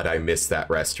 God, I miss that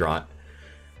restaurant.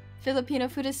 Filipino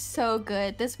food is so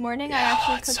good. This morning I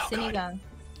actually cooked sinigang.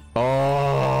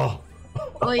 Oh.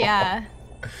 Oh yeah,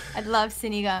 I love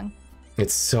sinigang.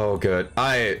 It's so good.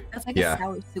 It's like a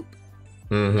sour soup.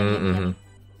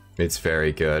 It's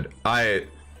very good. Oh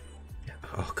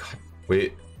God.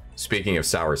 Speaking of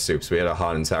sour soups, we had a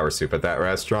hot and sour soup at that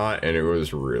restaurant, and it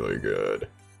was really good.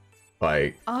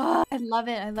 Like, oh, I love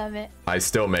it. I love it. I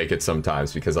still make it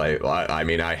sometimes because I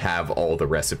mean, I have all the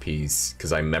recipes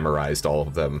because I memorized all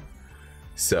of them.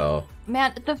 So,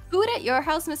 man, the food at your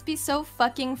house must be so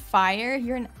fucking fire.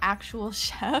 You're an actual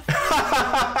chef.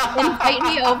 Invite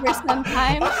me over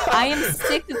sometime. I am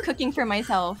sick of cooking for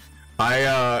myself.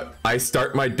 I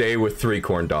start my day with 3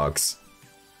 corn dogs.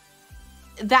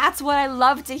 That's what I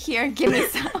love to hear. Give me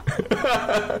some.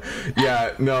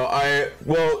 Yeah, no,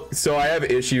 so I have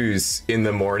issues in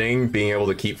the morning being able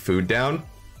to keep food down.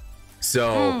 So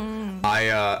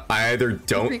I either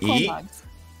don't eat,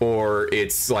 or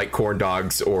it's like corn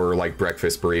dogs or like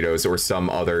breakfast burritos or some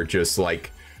other just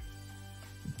like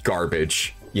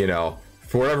garbage, you know.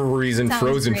 For whatever reason,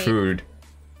 frozen food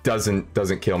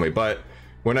doesn't kill me, but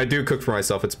when I do cook for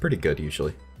myself, it's pretty good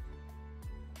usually.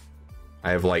 I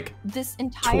have like this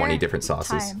entire 20 different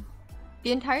sauces.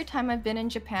 The entire time I've been in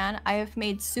Japan, I have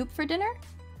made soup for dinner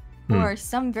or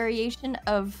some variation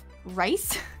of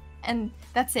rice, and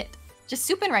that's it. Just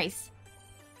soup and rice.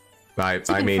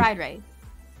 I mean, fried rice.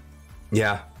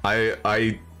 Yeah,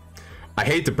 I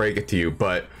hate to break it to you,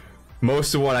 but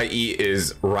most of what I eat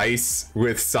is rice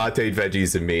with sauteed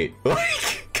veggies and meat.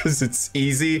 Like, because it's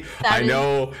easy. I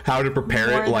know how to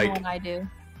prepare it. Like, I do.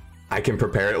 I can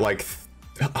prepare it like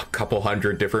a couple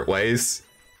hundred different ways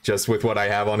just with what I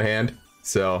have on hand.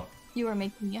 So you are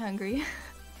making me hungry.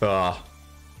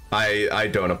 I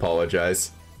don't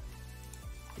apologize.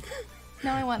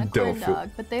 Now I want a corn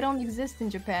dog, but they don't exist in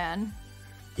Japan.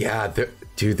 Yeah,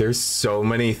 dude, there's so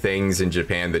many things in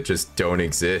Japan that just don't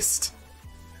exist.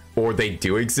 Or they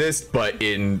do exist, but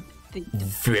in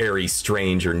very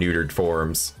strange or neutered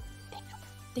forms.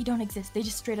 They don't exist. They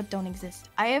just straight up don't exist.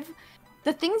 I have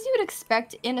the things you would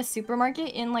expect in a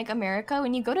supermarket in like America.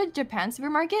 When you go to Japan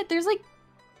supermarket, there's like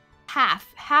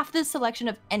half the selection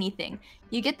of anything.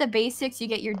 You get the basics, you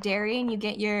get your dairy, and you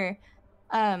get your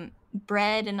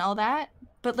bread and all that.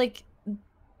 But like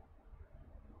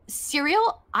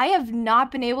cereal, I have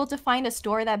not been able to find a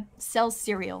store that sells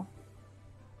cereal.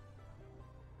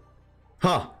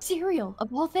 Huh. Cereal,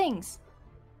 of all things.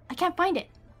 I can't find it.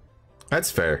 That's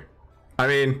fair. I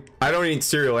mean, I don't eat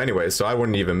cereal anyway, so I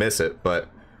wouldn't even miss it, but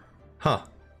huh.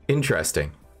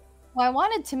 Interesting. Well, I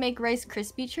wanted to make Rice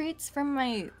Krispie treats from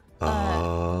my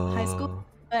high school,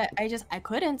 but I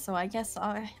couldn't, so I guess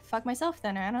I'll fuck myself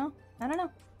then. I don't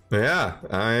know. Yeah,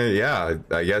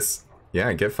 I guess.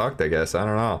 Yeah, get fucked, I guess. I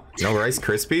don't know. No Rice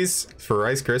Krispies for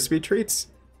Rice Krispie treats?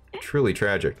 Truly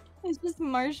tragic. It's just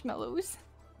marshmallows.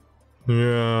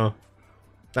 Yeah.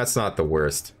 That's not the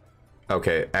worst.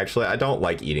 Okay, actually, I don't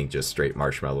like eating just straight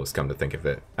marshmallows, come to think of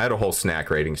it. I had a whole snack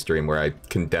rating stream where I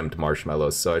condemned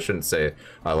marshmallows, so I shouldn't say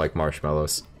I like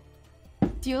marshmallows.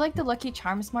 Do you like the Lucky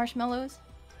Charms marshmallows?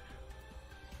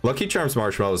 Lucky Charms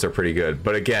marshmallows are pretty good,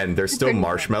 but again, they're still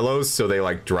marshmallows, so they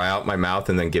like dry out my mouth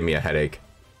and then give me a headache.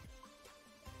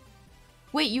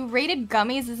 Wait, you rated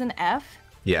gummies as an F?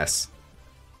 Yes.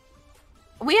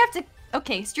 We have to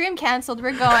Okay, stream canceled.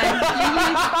 We're going. You used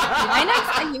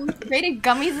Linux and you rated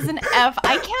gummies as an F.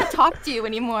 I can't talk to you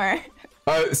anymore.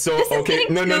 So okay,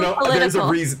 no.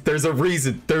 Political. There's a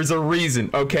reason.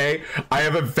 Okay, I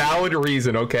have a valid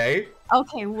reason. Okay.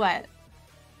 Okay, what?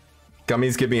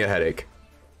 Gummies give me a headache.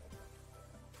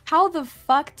 How the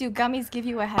fuck do gummies give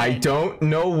you a headache? I don't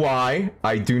know why.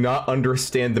 I do not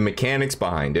understand the mechanics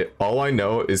behind it. All I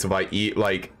know is if I eat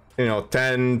like,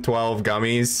 10, 12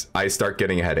 gummies, I start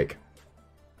getting a headache.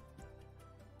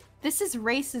 This is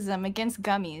racism against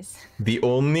gummies. The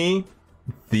only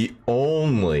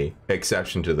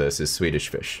exception to this is Swedish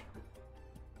fish.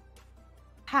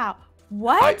 How?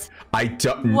 What? I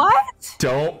don't. What?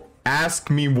 Don't ask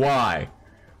me why.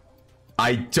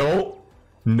 I don't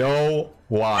know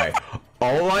why.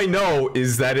 All I know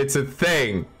is that it's a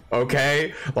thing.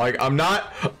 Okay? Like I'm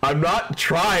not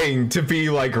trying to be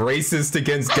like racist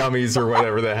against gummies or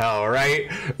whatever the hell, right?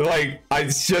 Like I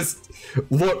just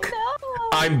look, no.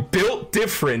 I'm built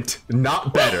different,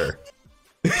 not better.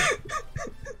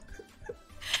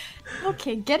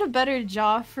 Okay, get a better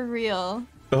jaw for real.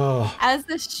 Oh. As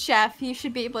the chef, you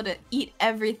should be able to eat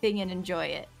everything and enjoy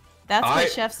it. That's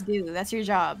what chefs do. That's your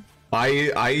job.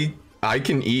 I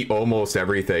can eat almost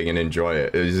everything and enjoy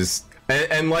it. It's just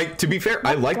and like to be fair,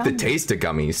 I like the taste of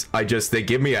gummies. They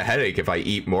give me a headache if I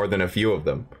eat more than a few of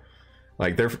them.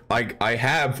 Like they're like I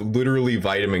have literally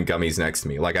vitamin gummies next to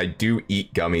me. Like I do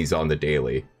eat gummies on the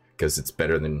daily because it's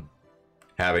better than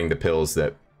having the pills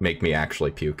that make me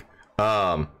actually puke.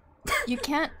 You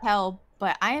can't tell,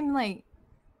 but I am like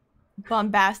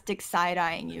bombastic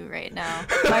side-eyeing you right now.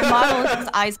 My model has his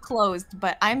eyes closed,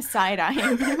 but I'm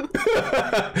side-eyeing you.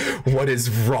 What is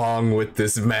wrong with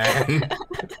this man?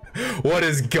 What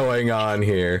is going on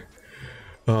here?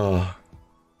 Oh,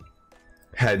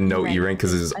 had no E-rank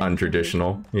because this is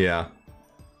untraditional. Yeah.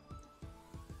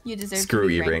 You deserve screw to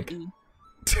be E-rank.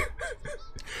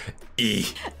 E.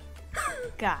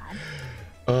 God.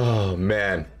 Oh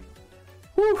man.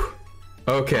 Whew.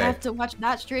 Okay. I have to watch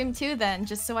that stream too then,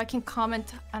 just so I can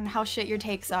comment on how shit your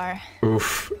takes are.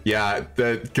 Oof. Yeah,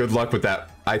 good luck with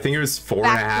that. I think it was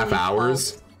 4.5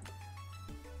 hours.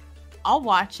 I'll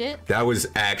watch it. That was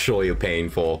actually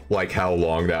painful, like how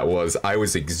long that was. I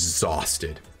was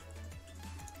exhausted.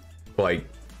 Like...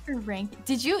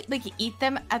 Did you, like, eat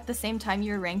them at the same time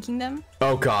you were ranking them?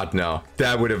 Oh god, no.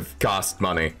 That would have cost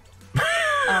money.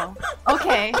 Oh,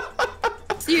 okay.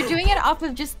 So you're doing it off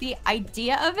of just the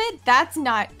idea of it? That's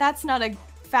not a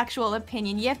factual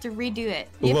opinion. You have to redo it.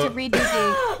 You have to redo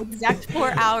the exact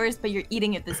 4 hours, but you're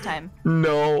eating it this time.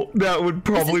 No, that would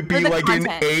probably be like an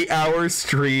 8-hour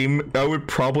stream. That would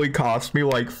probably cost me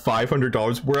like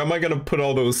 $500. Where am I gonna put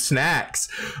all those snacks?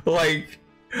 Like,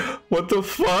 what the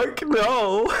fuck?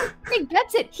 No. He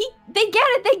gets it. They get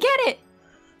it. They get it.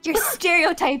 You're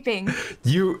stereotyping.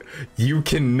 You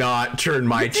cannot turn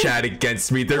my chat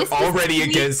against me. They're already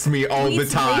against me all the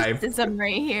time. Racism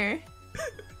right here.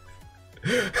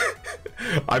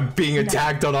 I'm being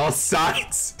attacked on all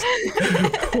sides.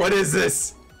 What is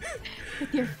this?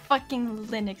 With your fucking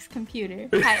Linux computer.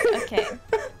 Okay.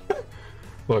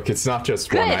 Look, it's not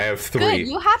just one. I have 3. Good.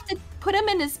 You have to put him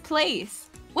in his place.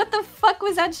 What the fuck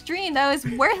was that stream? That was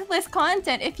worthless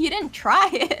content if you didn't try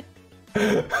it.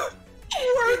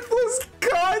 Worthless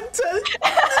content.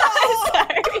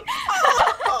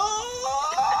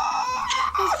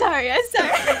 I'm sorry.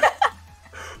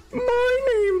 My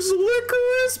name's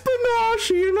Lycoris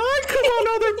Banashi, and I come on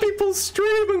other people's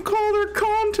stream and call their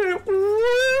content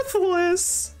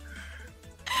worthless.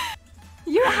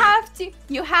 You have to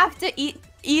eat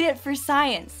it for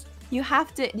science. You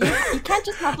have to. You can't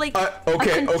just have like a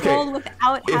control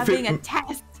without having a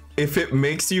test. If it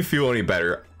makes you feel any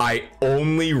better, I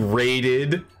only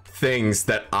rated things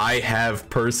that I have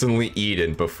personally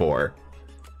eaten before.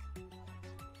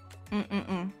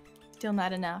 Still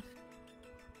not enough.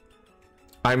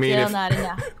 I mean, still not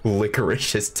enough.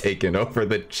 Lycoris has taken over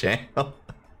the channel.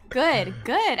 Good,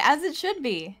 as it should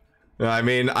be. I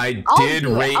mean, I did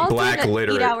rate Black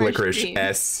Licorice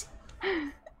S.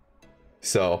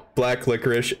 So, Black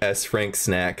Licorice S Frank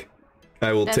snack.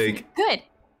 I will take. Good.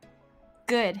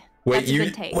 Wait,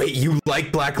 you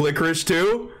like Black Licorice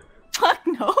too? Fuck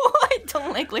no, I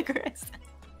don't like licorice.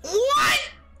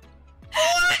 What?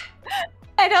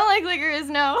 I don't like licorice,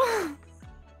 no.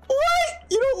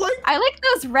 What? You don't like? I like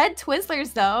those red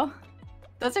Twizzlers though.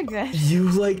 Those are good. You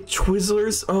like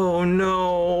Twizzlers? Oh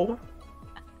no.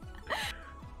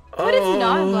 What is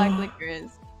non-black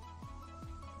licorice?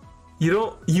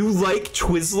 You like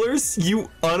Twizzlers? You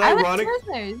unironic. I like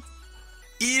Twizzlers.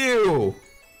 Ew.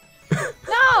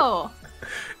 No.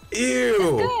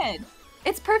 Ew. It's good.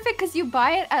 It's perfect because you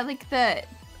buy it at like the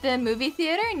the movie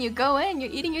theater and you go in,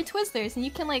 you're eating your Twizzlers, and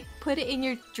you can like put it in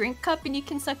your drink cup and you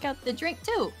can suck out the drink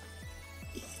too.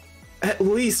 At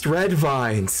least red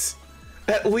vines.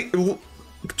 At least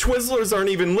Twizzlers aren't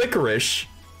even licorice.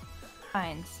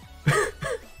 Vines.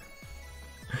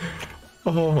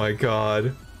 Oh my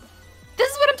god.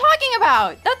 This is what I'm talking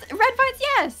about. That's red vines,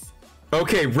 yes.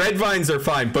 Okay, red vines are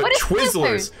fine, but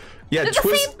Twizzlers. Yeah, they're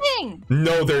the same thing.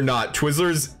 No, they're not.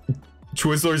 Twizzlers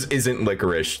isn't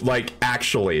licorice. Like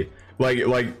actually,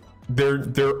 like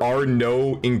there are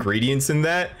no ingredients in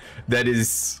that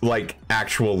is like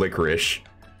actual licorice.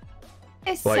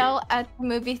 They sell at the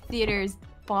movie theaters.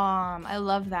 Bomb. I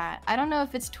love that. I don't know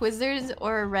if it's Twizzlers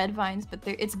or red vines, but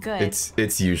it's good.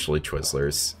 It's usually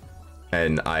Twizzlers,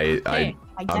 and I guess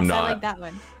I like that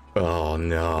one. Oh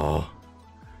no.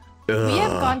 Ugh. We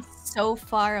have gone so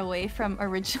far away from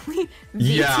originally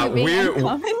VTubing and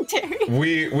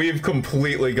commentary. We've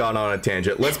completely gone on a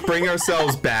tangent. Let's bring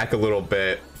ourselves back a little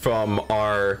bit from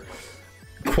our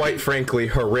quite frankly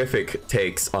horrific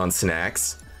takes on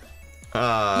snacks.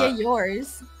 Yeah,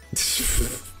 yours.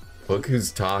 Look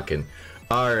who's talking.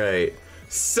 All right,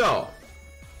 so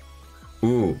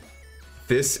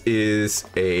this is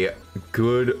a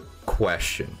good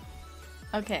question.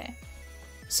 Okay.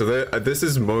 So this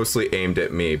is mostly aimed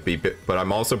at me, but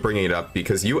I'm also bringing it up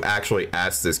because you actually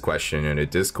asked this question in a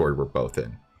Discord we're both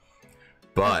in.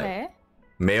 But okay.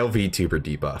 Male VTuber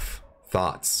debuff,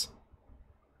 thoughts?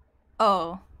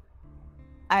 Oh,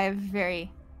 I have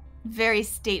very, very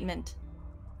statement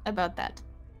about that.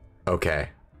 Okay.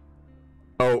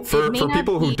 Oh, for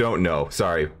people who don't know,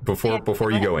 sorry,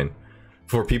 before you go in,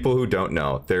 for people who don't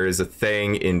know, there is a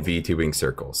thing in VTubing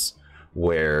circles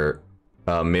where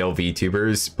male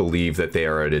VTubers believe that they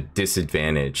are at a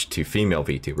disadvantage to female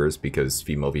VTubers because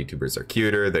female VTubers are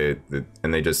cuter,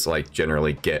 and they just like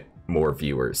generally get more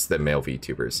viewers than male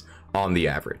VTubers on the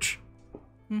average.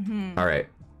 Mm-hmm. All right,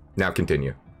 now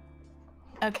continue.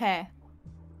 Okay,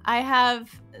 I have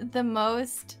the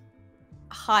most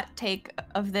hot take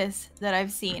of this that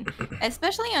I've seen,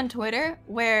 especially on Twitter,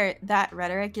 where that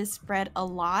rhetoric is spread a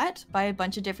lot by a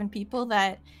bunch of different people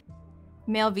that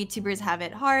male VTubers have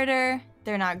it harder,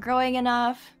 they're not growing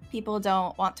enough, people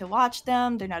don't want to watch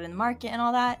them, they're not in the market and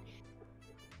all that.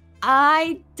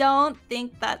 I don't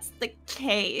think that's the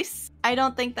case. I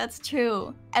don't think that's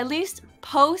true. At least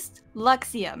post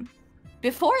Luxium.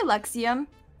 Before Luxium,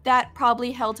 that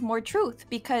probably held more truth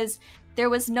because there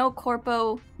was no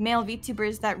corpo male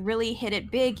VTubers that really hit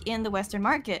it big in the Western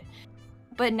market.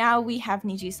 But now we have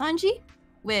Niji Sanji,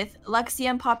 with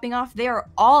Luxium popping off. They are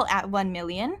all at 1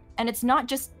 million. And it's not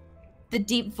just the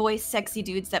deep voice sexy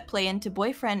dudes that play into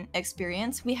boyfriend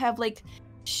experience. We have like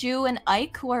Shu and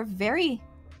Ike who are very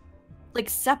like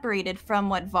separated from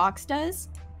what Vox does.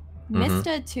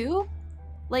 Mista too.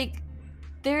 Like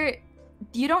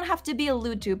you don't have to be a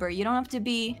LewTuber. You don't have to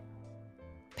be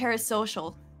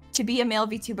parasocial to be a male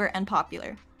VTuber and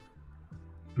popular.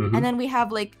 And then we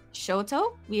have like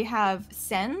Shoto, we have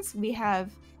Sens, we have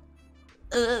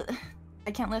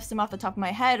I can't list them off the top of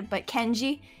my head, but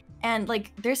Kenji, and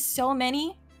like there's so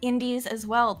many indies as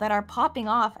well that are popping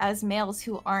off as males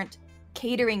who aren't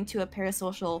catering to a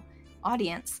parasocial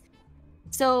audience.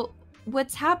 So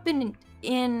what's happened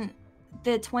in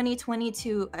the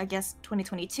 2022, I guess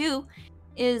 2022,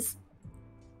 is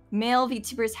male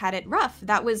VTubers had it rough.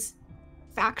 That was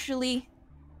factually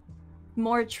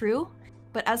more true,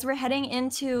 but as we're heading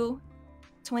into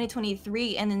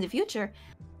 2023 and in the future,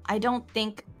 I don't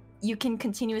think you can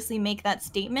continuously make that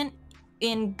statement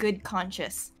in good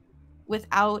conscience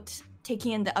without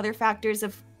taking in the other factors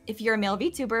of, if you're a male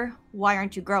VTuber, why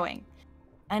aren't you growing?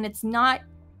 And it's not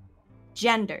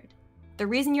gendered. The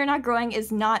reason you're not growing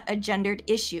is not a gendered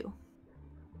issue.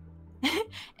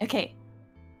 Okay,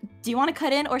 do you want to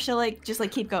cut in or shall I just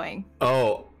like keep going?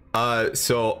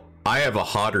 So I have a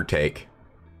hotter take.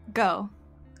 Go.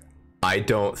 I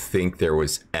don't think there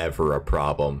was ever a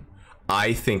problem.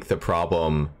 I think the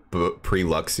problem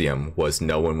pre-Luxium was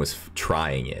no one was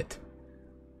trying it.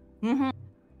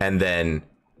 And then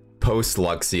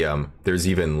post-Luxium, there's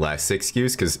even less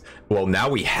excuse because, well, now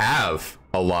we have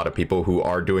a lot of people who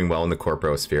are doing well in the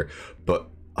corpo sphere, but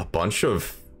a bunch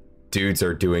of dudes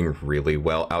are doing really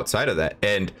well outside of that.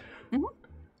 And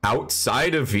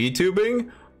outside of VTubing,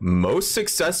 most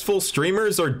successful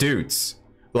streamers are dudes.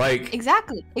 Like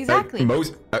exactly.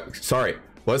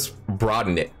 Let's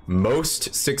broaden it.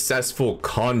 Most successful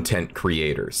content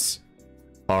creators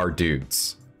are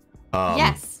dudes.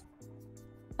 Yes,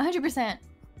 100%.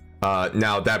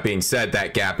 Now that being said,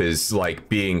 that gap is like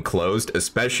being closed,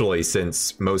 especially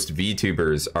since most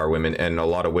VTubers are women, and a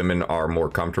lot of women are more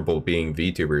comfortable being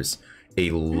VTubers. A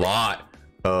lot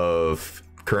of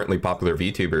currently popular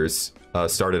VTubers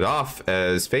started off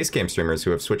as facecam streamers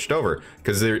who have switched over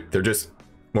because they're just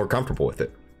more comfortable with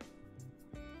it.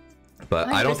 But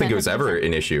I don't think it was ever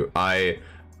an issue. I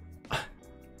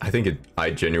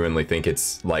genuinely think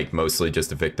it's like mostly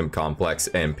just a victim complex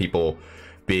and people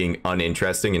being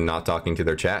uninteresting and not talking to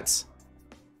their chats.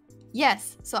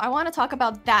 Yes, so I want to talk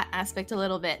about that aspect a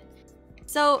little bit.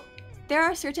 So there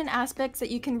are certain aspects that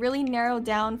you can really narrow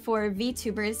down for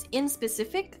VTubers in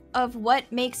specific of what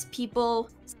makes people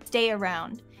stay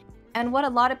around. And what a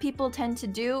lot of people tend to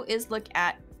do is look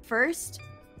at first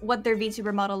what their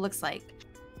VTuber model looks like.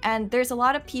 And there's a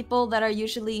lot of people that are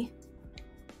usually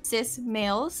cis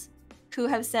males who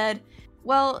have said,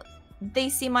 well, they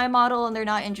see my model and they're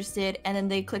not interested, and then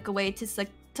they click away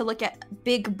to look at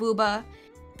big booba,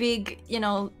 big, you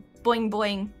know, boing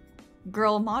boing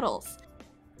girl models.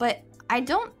 But I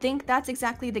don't think that's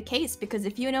exactly the case, because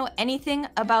if you know anything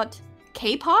about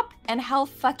K-pop and how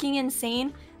fucking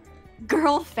insane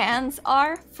girl fans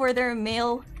are for their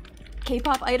male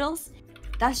K-pop idols,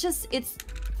 it's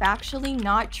factually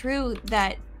not true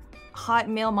that hot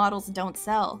male models don't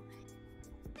sell.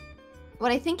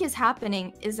 What I think is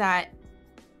happening is that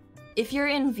if you're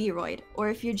in Vroid, or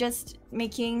if you're just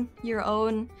making your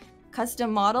own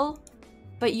custom model,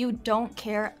 but you don't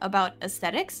care about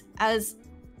aesthetics, as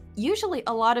usually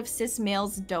a lot of cis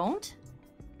males don't,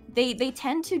 they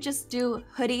tend to just do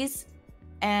hoodies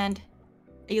and...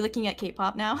 Are you looking at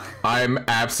K-pop now? I'm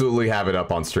absolutely have it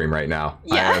up on stream right now.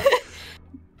 Yeah.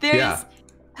 There's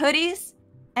hoodies,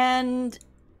 and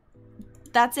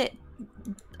that's it.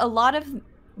 A lot of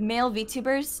male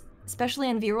VTubers, especially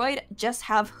in Vroid, just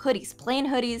have hoodies, plain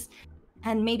hoodies,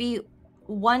 and maybe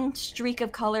one streak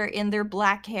of color in their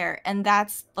black hair, and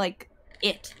that's like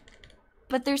it.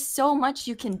 But there's so much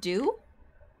you can do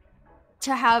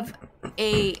to have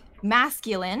a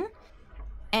masculine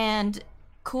and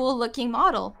cool looking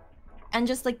model, and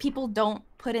just like people don't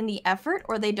put in the effort,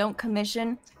 or they don't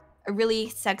commission a really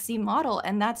sexy model,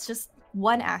 and that's just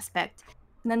one aspect.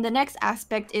 And then the next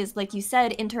aspect is, like you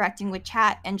said, interacting with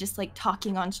chat and just like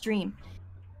talking on stream.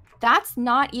 That's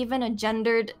not even a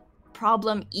gendered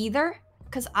problem either,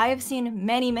 because I have seen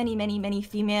many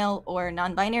female or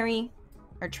non-binary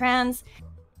or trans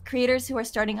creators who are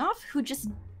starting off who just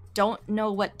don't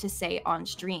know what to say on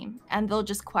stream, and they'll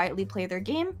just quietly play their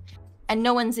game, and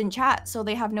no one's in chat, so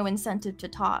they have no incentive to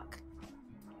talk,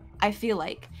 I feel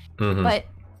like. But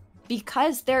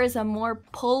because there is a more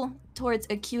pull towards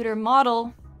a cuter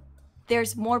model,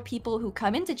 there's more people who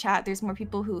come into chat, there's more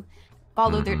people who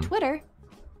follow their Twitter,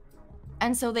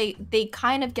 and so they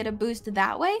kind of get a boost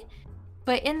that way.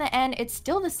 But in the end, it's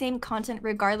still the same content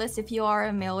regardless if you are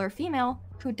a male or female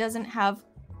who doesn't have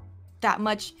that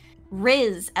much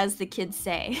riz, as the kids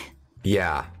say.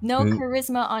 Yeah. No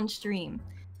charisma on stream.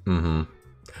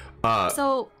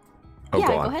 So yeah,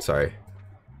 go ahead. Sorry.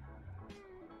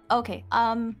 Okay,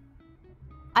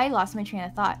 I lost my train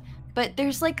of thought. But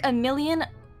there's like a million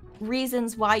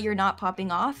reasons why you're not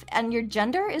popping off, and your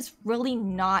gender is really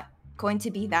not going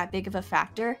to be that big of a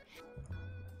factor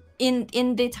in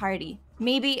the entirety.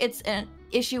 Maybe it's an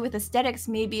issue with aesthetics,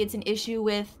 maybe it's an issue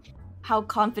with how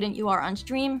confident you are on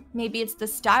stream, maybe it's the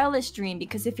style of stream,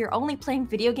 because if you're only playing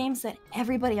video games that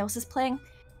everybody else is playing,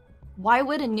 why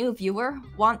would a new viewer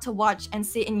want to watch and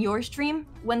sit in your stream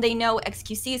when they know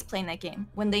XQC is playing that game,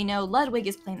 when they know Ludwig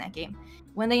is playing that game,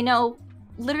 when they know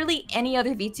literally any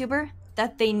other VTuber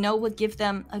that they know would give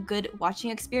them a good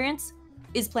watching experience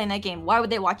is playing that game? Why would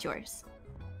they watch yours?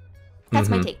 That's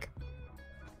my take.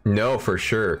 No, for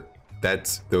sure.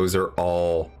 Those are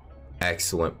all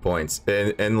excellent points.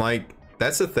 And like,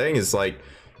 that's the thing, is like,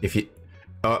 if you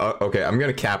okay, I'm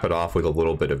gonna cap it off with a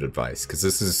little bit of advice, because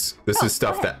this is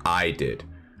stuff that I did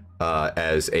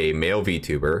as a male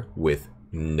VTuber with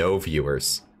no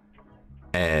viewers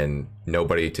and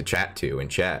nobody to chat to in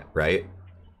chat, right?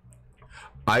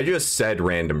 I just said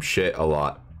random shit a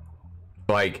lot,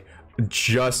 like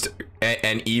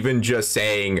and even just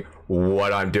saying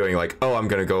what I'm doing, like, oh, I'm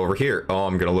gonna go over here, oh,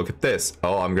 I'm gonna look at this,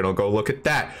 oh, I'm gonna go look at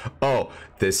that, oh,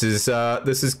 this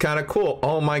is kind of cool,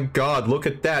 oh my god, look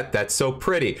at that, that's so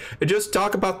pretty, and just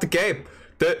talk about the game.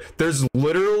 There's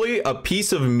literally a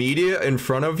piece of media in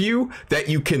front of you that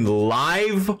you can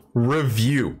live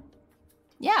review.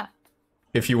 Yeah.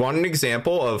 If you want an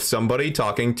example of somebody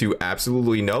talking to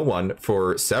absolutely no one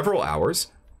for several hours,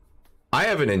 I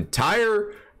have an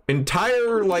entire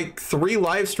like 3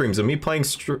 live streams of me playing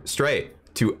Stray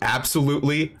to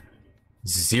absolutely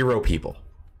 0 people.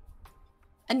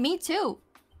 And me too.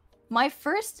 My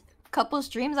first couple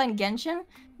streams on Genshin,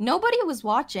 nobody was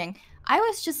watching. I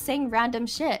was just saying random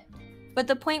shit. But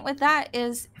the point with that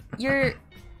is you're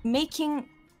making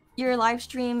your live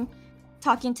stream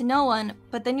talking to no one,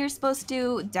 but then you're supposed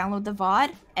to download the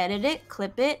VOD, edit it,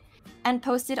 clip it, and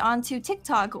post it onto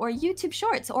TikTok or YouTube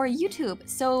Shorts or YouTube.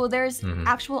 So there's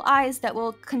actual eyes that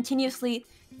will continuously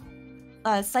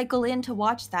cycle in to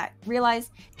watch that. Realize,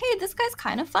 hey, this guy's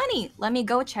kind of funny. Let me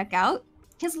go check out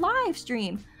his live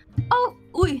stream. Oh,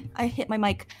 ooh, I hit my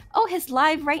mic. Oh, his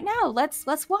live right now. Let's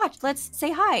watch. Let's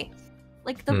say hi.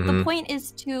 Like the point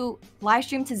is to live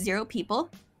stream to 0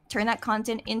 people, turn that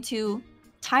content into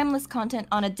timeless content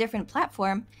on a different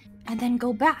platform, and then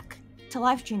go back to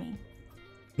live streaming.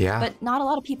 Yeah. But not a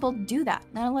lot of people do that.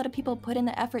 Not a lot of people put in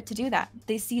the effort to do that.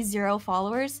 They see 0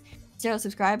 followers, 0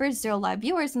 subscribers, 0 live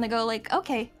viewers, and they go like,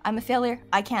 okay, I'm a failure.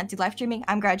 I can't do live streaming.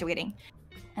 I'm graduating.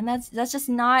 And that's just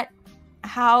not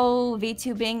how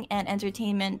VTubing and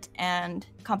entertainment and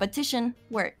competition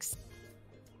works.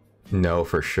 No,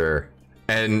 for sure.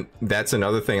 And that's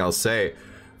another thing I'll say.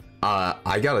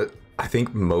 I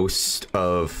think most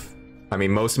of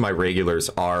my regulars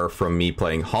are from me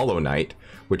playing Hollow Knight,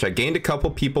 which I gained a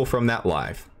couple people from that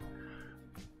live.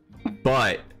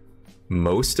 But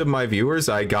most of my viewers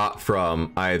I got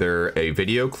from either a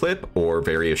video clip or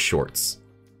various shorts.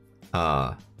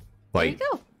 Like there you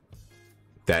go.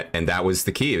 That was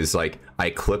the key. Is like I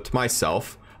clipped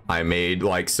myself. I made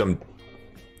like some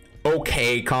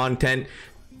okay content.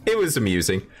 It was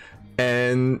amusing.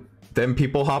 And then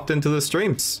people hopped into the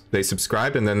streams. They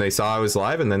subscribed and then they saw I was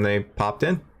live and then they popped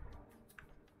in.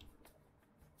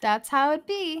 That's how it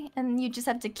be. And you just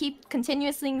have to keep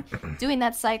continuously doing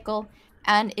that cycle.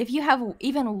 And if you have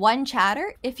even one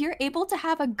chatter, if you're able to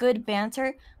have a good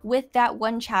banter with that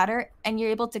one chatter and you're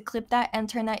able to clip that and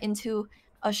turn that into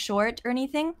a short or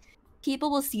anything, people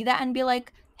will see that and be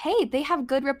like, hey, they have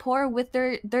good rapport with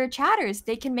their chatters.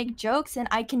 They can make jokes and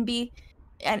I can be,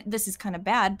 and this is kind of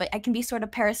bad, but I can be sort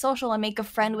of parasocial and make a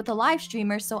friend with a live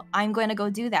streamer, so I'm going to go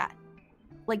do that.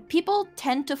 Like, people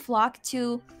tend to flock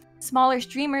to smaller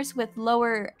streamers with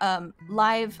lower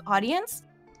live audience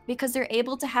because they're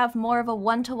able to have more of a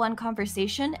one-to-one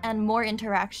conversation and more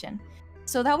interaction.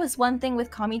 So that was one thing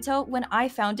with Kamito. When I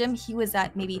found him, he was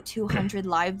at maybe 200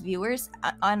 live viewers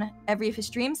on every of his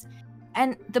streams.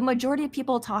 And the majority of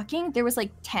people talking, there was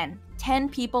like 10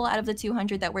 people out of the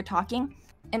 200 that were talking.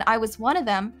 And I was one of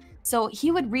them. So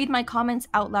he would read my comments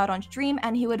out loud on stream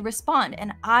and he would respond.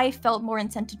 And I felt more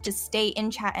incentive to stay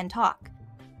in chat and talk.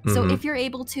 So if you're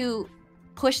able to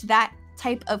push that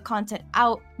type of content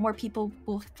out, more people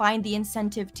will find the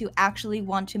incentive to actually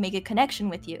want to make a connection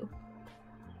with you.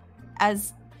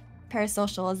 As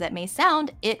parasocial as that may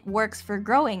sound, it works for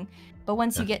growing. But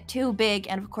once you get too big,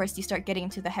 and of course you start getting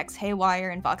to the Hex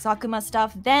Haywire and Vox Akuma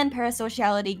stuff, then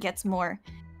parasociality gets more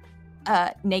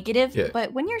negative. Yeah.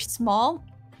 But when you're small,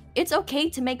 it's okay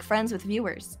to make friends with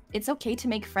viewers. It's okay to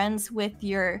make friends with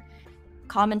your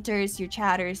commenters, your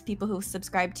chatters, people who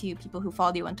subscribe to you, people who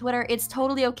follow you on Twitter. It's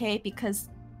totally okay because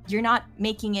you're not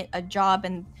making it a job,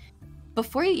 and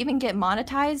before you even get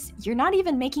monetized, you're not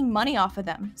even making money off of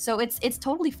them. So it's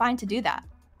totally fine to do that.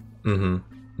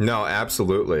 No,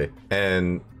 absolutely.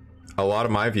 And a lot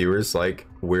of my viewers, like,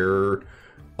 we're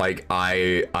like,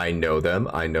 I know them.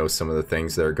 I know some of the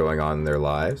things that are going on in their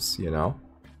lives, you know?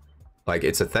 Like,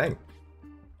 it's a thing.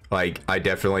 Like,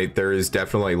 there is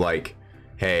definitely like,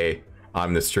 hey,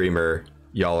 I'm the streamer,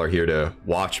 y'all are here to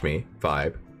watch me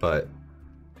vibe. But,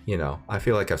 you know, I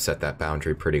feel like I've set that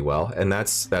boundary pretty well. And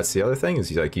that's the other thing, is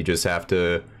like, you just have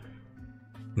to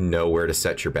know where to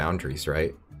set your boundaries,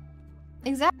 right?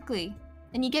 Exactly.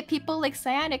 And you get people like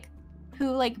Cyanic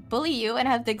who like bully you and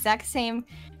have the exact same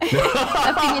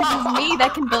opinions as me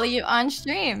that can bully you on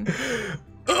stream. It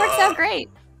works out great.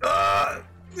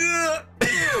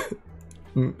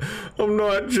 I'm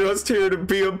not just here to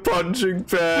be a punching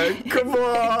bag. Come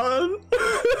on.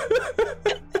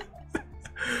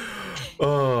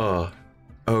 Oh,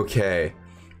 okay.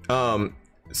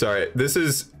 Sorry.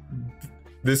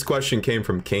 This question came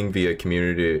from King via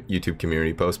YouTube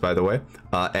community post, by the way.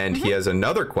 And he has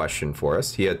another question for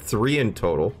us. He had 3 in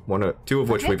total, two of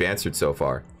which we've answered so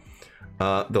far.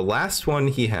 The last one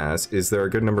he has is, there are a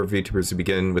good number of VTubers who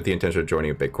begin with the intention of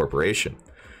joining a big corporation.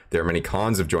 There are many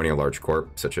cons of joining a large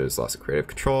corp, such as loss of creative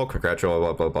control, contractual,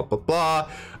 blah, blah, blah, blah,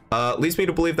 blah. Leads me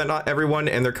to believe that not everyone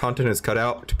and their content is cut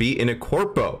out to be in a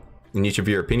corpo. In each of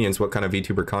your opinions, what kind of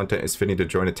VTuber content is fitting to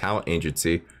join a talent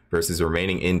agency versus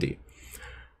remaining indie?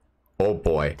 Oh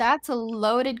boy. That's a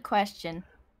loaded question.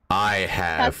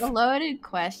 That's a loaded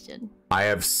question. I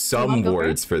have some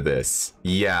words for this.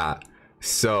 Yeah.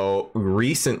 So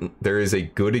there is a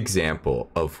good example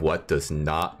of what does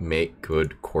not make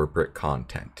good corporate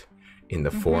content in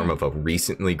the form of a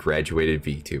recently graduated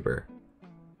VTuber.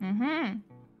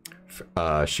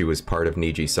 She was part of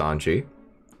Niji Sanji.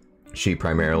 She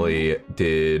primarily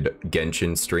did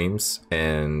Genshin streams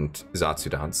and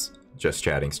Zatsudans, just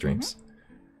chatting streams.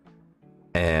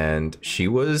 And she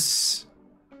was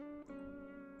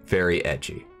very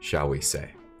edgy, shall we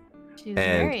say. She's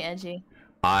very edgy.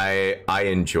 I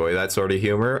enjoy that sort of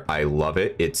humor. I love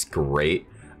it. It's great.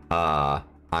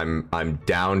 I'm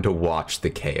down to watch the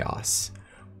chaos.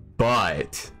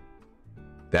 But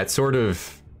that sort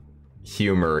of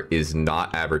humor is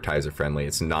not advertiser friendly.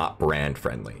 It's not brand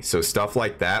friendly. So stuff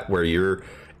like that where you're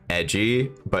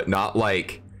edgy, but not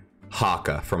like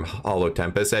Haka from Hollow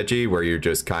Tempest edgy, where you're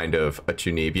just kind of a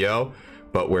Chunibyo,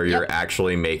 but where you're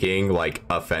actually making like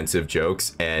offensive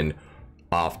jokes and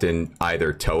often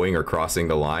either towing or crossing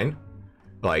the line.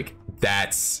 Like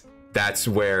that's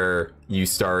where you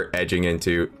start edging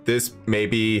into this.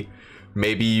 Maybe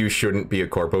you shouldn't be a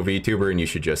corpo VTuber and you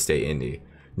should just stay indie.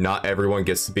 Not everyone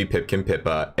gets to be Pipkin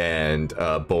Pippa and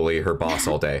bully her boss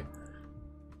all day.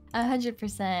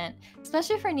 100%.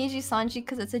 Especially for Niji Sanji,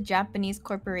 because it's a Japanese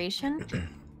corporation.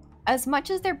 As much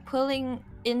as they're pulling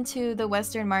into the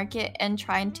Western market and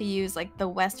trying to use like the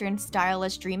Western style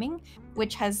of streaming,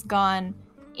 which has gone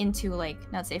into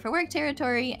like not safe for work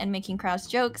territory and making cross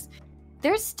jokes,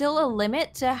 there's still a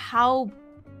limit to how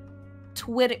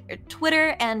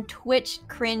Twitter and Twitch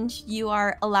cringe you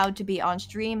are allowed to be on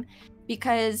stream,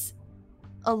 because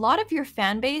a lot of your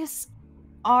fan base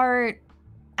are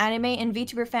anime and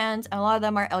VTuber fans, and a lot of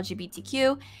them are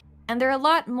LGBTQ, and they're a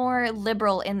lot more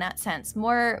liberal in that sense,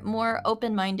 more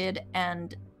open-minded,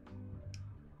 and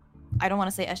I don't want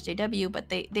to say SJW, but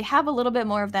they have a little bit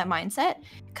more of that mindset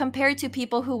compared to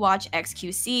people who watch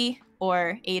XQC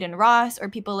or Aiden Ross or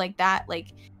people like that. Like,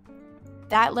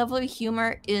 that level of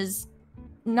humor is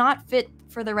not fit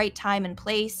for the right time and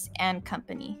place and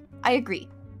company. I agree.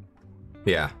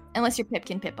 Yeah. Unless you're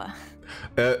Pipkin Pippa.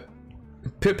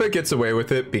 Pippa gets away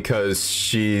with it because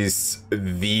she's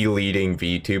the leading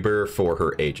VTuber for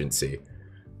her agency.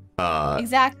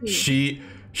 Exactly.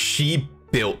 She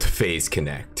built FaZe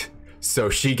Connect, so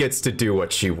she gets to do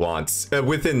what she wants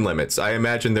within limits. I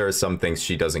imagine there are some things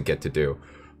she doesn't get to do,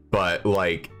 but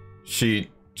like she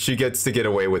gets to get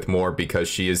away with more because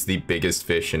she is the biggest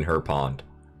fish in her pond.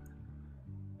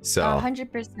 So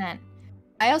 100%.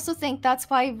 I also think that's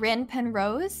why Rin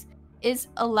Penrose is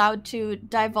allowed to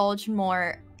divulge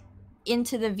more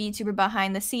into the VTuber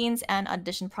behind the scenes and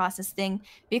audition process thing,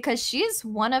 because she's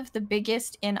one of the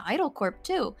biggest in Idol Corp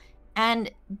too.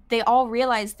 And they all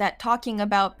realize that talking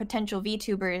about potential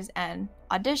VTubers and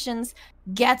auditions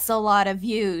gets a lot of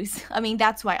views. I mean,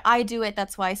 that's why I do it.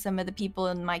 That's why some of the people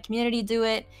in my community do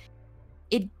it.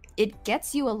 It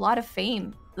gets you a lot of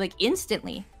fame, like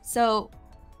instantly. So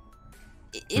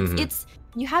it's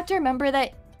you have to remember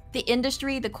that the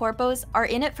industry, the corpos, are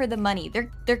in it for the money.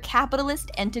 They're capitalist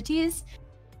entities.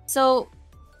 So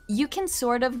you can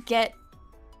sort of get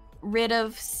rid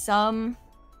of some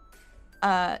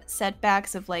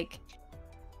setbacks of like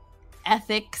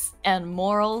ethics and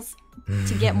morals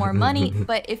to get more money.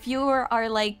 But if you are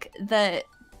like the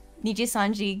Niji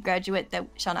Sanji graduate that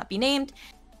shall not be named,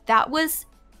 that was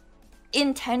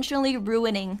intentionally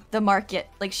ruining the market.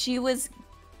 Like, she was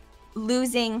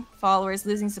losing followers,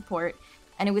 losing support,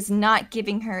 and it was not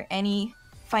giving her any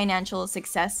financial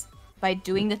success by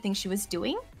doing the things she was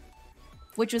doing,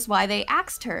 which was why they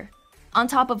axed her on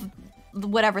top of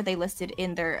whatever they listed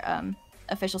in their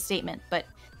official statement. But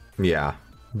yeah,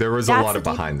 there was a lot of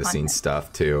behind the scenes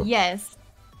stuff too. Yes.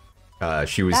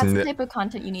 That's the type of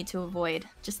content you need to avoid.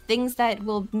 Just things that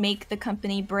will make the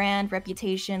company brand,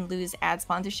 reputation, lose ad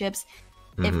sponsorships.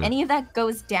 If any of that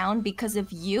goes down because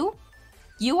of you,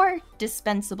 you are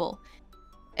dispensable.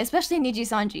 Especially Niji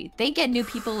Sanji. They get new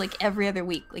people like every other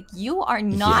week. Like, you are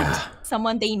not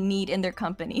someone they need in their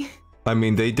company. I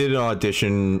mean, they did an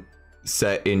audition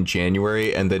set in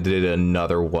January and then did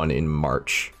another one in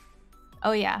March.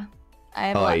 Oh yeah. I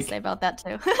have a lot to say about that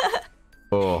too.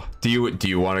 Oh, do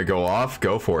you want to go off?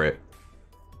 Go for it.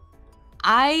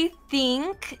 I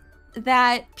think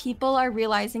that people are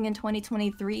realizing in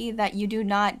 2023 that you do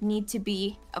not need to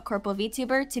be a corpo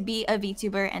VTuber to be a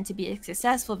VTuber and to be a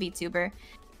successful VTuber.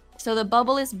 So the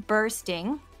bubble is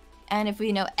bursting, and if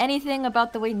we know anything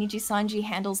about the way Niji Sanji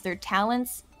handles their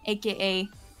talents, aka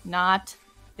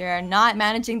they're not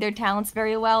managing their talents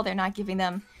very well, they're not giving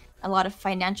them a lot of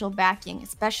financial backing,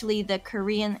 especially the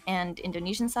Korean and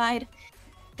Indonesian side.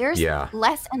 There's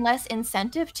less and less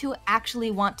incentive to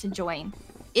actually want to join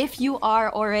if you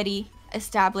are already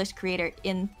established creator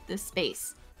in the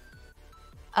space.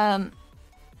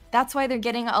 That's why they're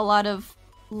getting a lot of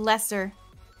lesser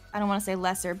I don't want to say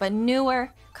lesser, but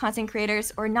newer content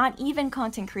creators or not even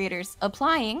content creators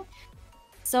applying.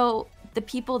 So the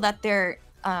people that they're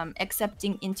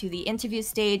accepting into the interview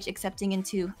stage, accepting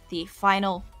into the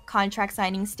final contract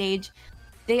signing stage,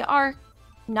 they are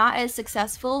not as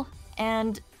successful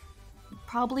and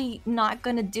probably not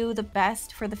going to do the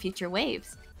best for the future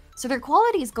waves. So their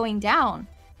quality is going down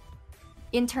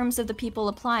in terms of the people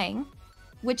applying,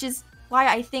 which is why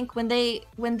I think when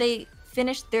they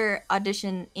finished their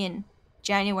audition in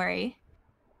January,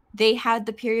 they had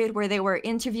the period where they were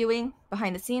interviewing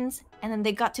behind the scenes, and then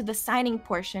they got to the signing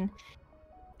portion,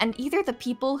 and either the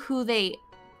people who they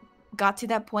got to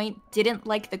that point didn't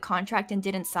like the contract and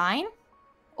didn't sign,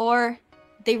 or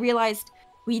they realized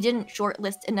we didn't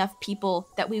shortlist enough people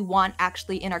that we want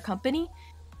actually in our company,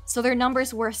 so their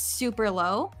numbers were super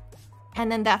low. And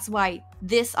then that's why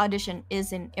this audition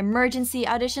is an emergency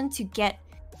audition to get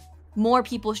more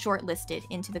people shortlisted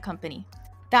into the company.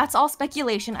 That's all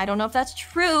speculation. I don't know if that's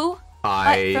true,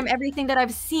 but from everything that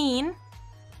I've seen,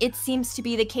 it seems to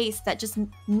be the case that just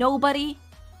nobody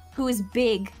who is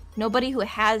big, nobody who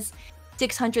has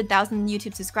 600,000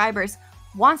 YouTube subscribers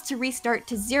wants to restart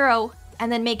to 0 and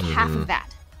then make half of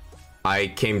that. I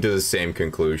came to the same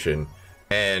conclusion,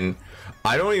 and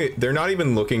they're not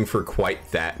even looking for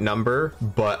quite that number,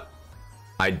 but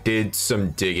I did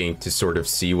some digging to sort of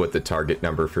see what the target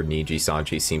number for Niji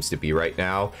Sanji seems to be right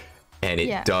now, and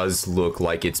it does look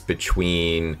like it's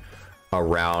between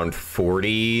around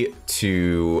 40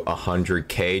 to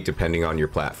 100k depending on your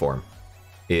platform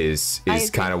is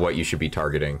kind of what you should be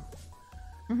targeting.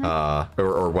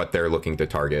 Or what they're looking to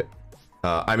target.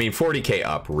 I mean 40k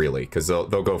up really, because they'll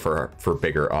go for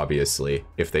bigger obviously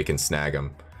if they can snag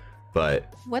them.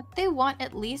 But what they want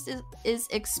at least is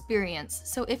experience.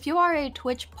 So if you are a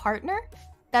Twitch partner,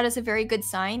 that is a very good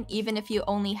sign, even if you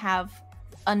only have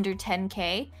under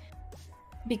 10k,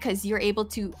 because you're able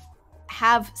to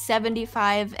have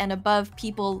 75 and above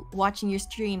people watching your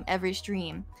stream every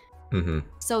stream.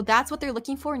 So that's what they're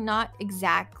looking for, not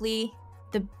exactly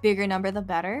the bigger number the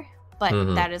better,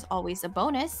 but that is always a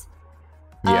bonus.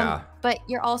 But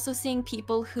you're also seeing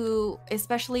people who,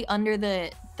 especially under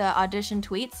the audition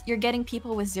tweets, you're getting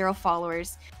people with 0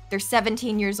 followers. They're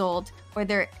 17 years old, or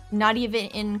they're not even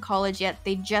in college yet.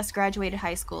 They just graduated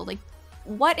high school. Like,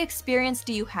 what experience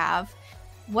do you have?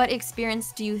 What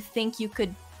experience do you think you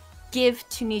could give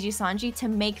to Niji Sanji to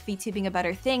make VTubing a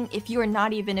better thing if you are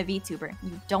not even a VTuber?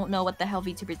 You don't know what the hell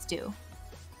VTubers do.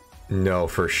 No,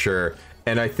 for sure.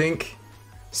 And I think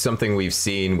something we've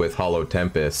seen with Hollow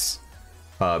Tempest,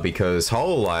 because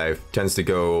Hololive tends to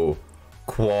go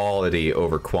quality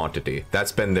over quantity.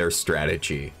 That's been their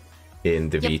strategy in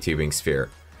the VTubing sphere.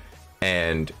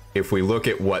 And if we look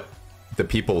at what the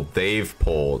people they've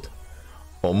pulled,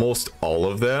 almost all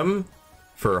of them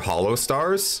for Hollow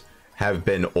Stars have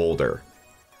been older.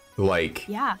 Like,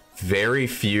 very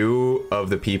few of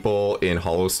the people in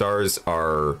Hollow Stars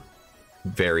are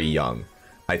very young.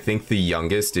 I think the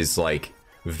youngest is like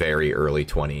very early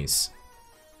 20s.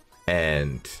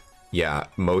 And yeah,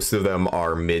 most of them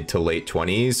are mid to late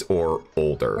 20s or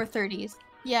older. Or 30s.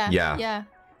 Yeah.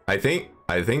 I think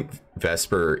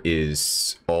Vesper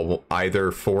is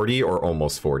either 40 or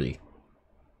almost 40.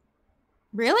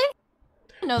 Really?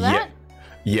 I didn't know that.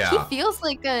 Yeah. He feels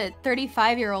like a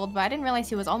 35-year-old, but I didn't realize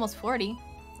he was almost 40.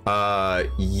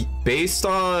 Based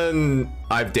on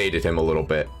I've dated him a little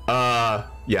bit.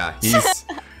 Yeah,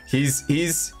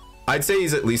 he's I'd say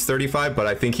he's at least 35, but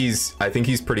I think he's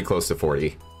pretty close to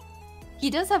 40. He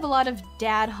does have a lot of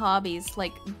dad hobbies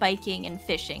like biking and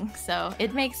fishing, so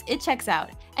it checks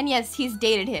out. And yes, he's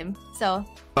dated him, so.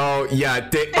 Oh yeah,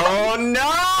 oh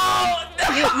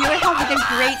no! You were having a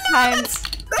great time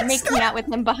making out with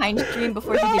him behind stream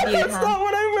before he debuted, That's not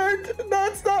what I meant.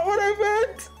 That's not what I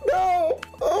meant. No.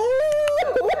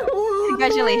 Oh.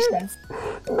 Congratulations.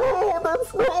 No,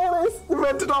 that's not what I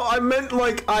meant at all. I meant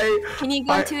like Can you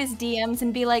go to his DMs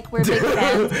and be like, we're big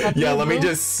fans? Yeah, let me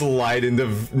just slide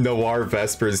into Noir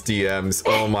Vesper's DMs.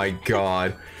 Oh my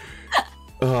god.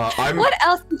 What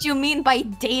else did you mean by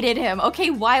dated him? Okay,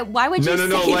 why would you say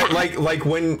that? like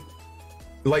when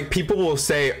people will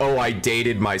say, oh, I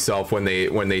dated myself when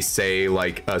they say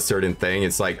like a certain thing.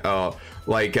 It's like, oh,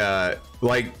 like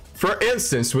for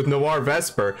instance with Noir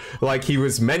Vesper, like he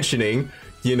was mentioning,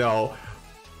 you know,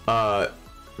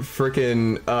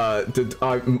 freaking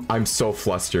I'm so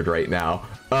flustered right now.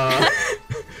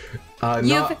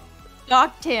 You've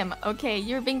stalked him. Okay,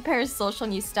 you're being parasocial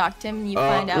and you stalked him and you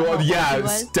find out how old he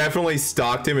was. Definitely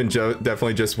stalked him and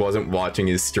definitely just wasn't watching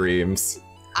his streams.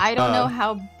 I don't know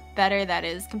how better that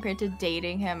is compared to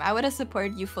dating him. I would have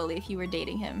supported you fully if you were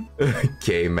dating him.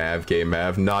 Gay Mav,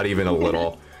 not even a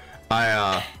little.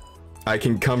 I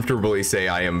can comfortably say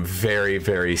I am very,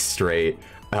 very straight.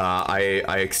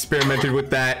 I experimented with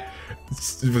that.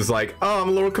 It was like, oh, I'm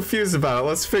a little confused about it.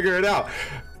 Let's figure it out.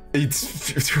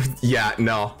 Yeah,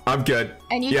 no, I'm good.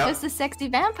 And you chose the sexy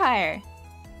vampire.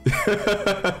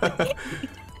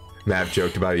 Mav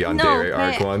joked about a yandere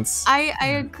arc once. I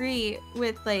agree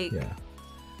with, like,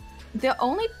 the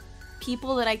only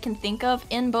people that I can think of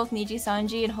in both Niji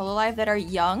Sanji and Hololive that are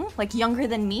young, like younger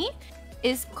than me,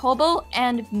 is Kobo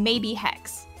and maybe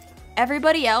Hex.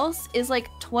 Everybody else is like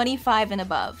 25 and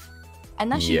above.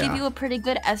 And that should give you a pretty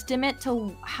good estimate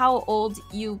to how old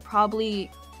you probably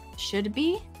should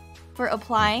be for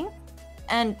applying.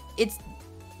 And it's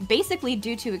basically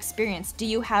due to experience. Do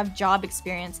you have job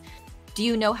experience? Do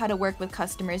you know how to work with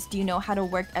customers? Do you know how to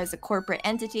work as a corporate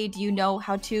entity? Do you know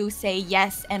how to say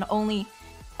yes and only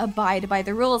abide by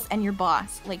the rules and your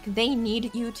boss? Like, they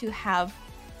need you to have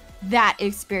that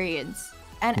experience.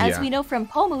 And as we know from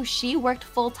Pomu, she worked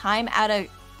full-time at a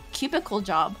cubicle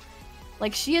job.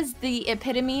 Like, she is the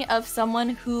epitome of someone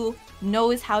who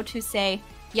knows how to say,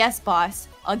 yes, boss,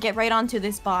 I'll get right onto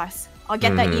this, boss. I'll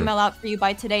get that email out for you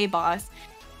by today, boss.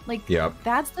 Like,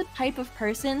 that's the type of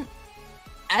person,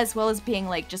 as well as being,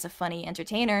 like, just a funny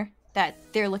entertainer, that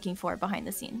they're looking for behind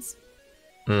the scenes.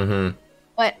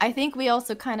 But I think we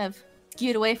also kind of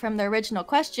skewed away from the original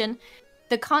question.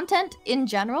 The content in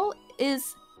general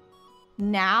is,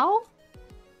 now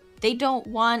they don't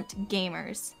want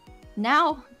gamers.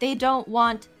 Now they don't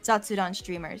want Zatsudan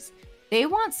streamers. They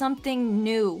want something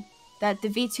new that the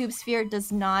VTube sphere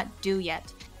does not do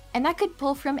yet. And that could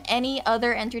pull from any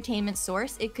other entertainment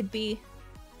source. It could be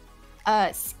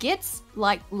skits,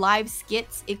 like live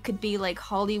skits. It could be like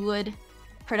Hollywood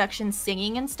production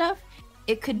singing and stuff.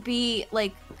 It could be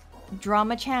like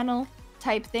drama channel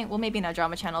type thing. Well, maybe not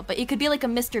drama channel, but it could be like a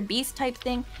Mr. Beast type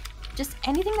thing. Just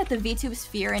anything that the VTube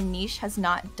sphere and niche has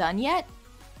not done yet,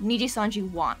 Niji Sanji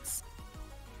wants.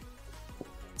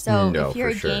 So if you're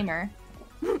a gamer,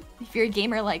 if you're a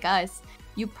gamer like us,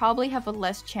 you probably have a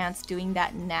less chance doing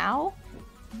that now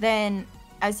than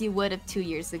as you would have 2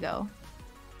 years ago.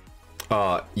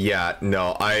 Yeah,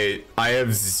 no, I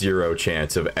have zero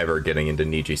chance of ever getting into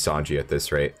Niji Sanji at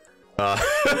this rate. Well,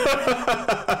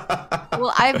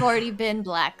 I've already been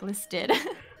blacklisted.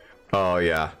 Oh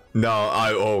yeah.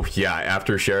 No, yeah,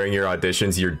 after sharing your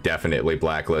auditions, you're definitely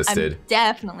blacklisted. I'm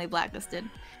definitely blacklisted.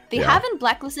 They haven't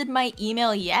blacklisted my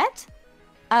email yet,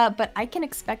 but I can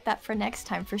expect that for next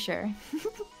time for sure.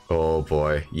 Oh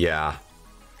boy, yeah.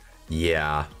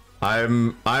 Yeah.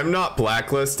 I'm not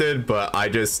blacklisted, but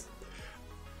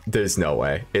there's no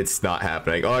way. It's not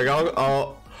happening. Like,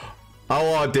 I'll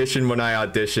audition when I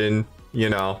audition, you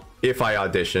know, if I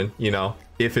audition, you know,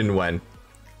 if and when.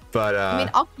 But I mean,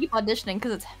 I'll keep auditioning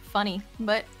because it's funny,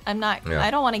 but I'm not.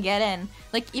 I don't want to get in.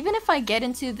 Like, even if I get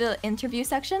into the interview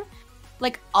section,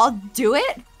 like, I'll do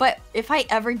it. But if I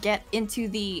ever get into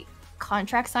the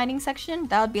contract signing section,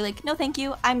 that would be like, no, thank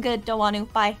you. I'm good. Don't want to.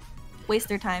 Bye. Waste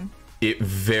their time. It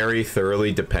very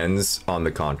thoroughly depends on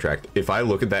the contract. If I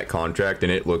look at that contract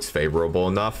and it looks favorable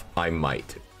enough, I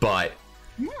might. But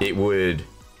it would,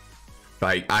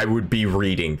 like, I would be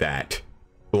reading that,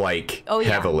 like,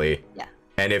 heavily. Yeah.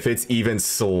 And if it's even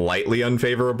slightly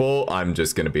unfavorable, I'm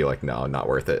just going to be like, no, not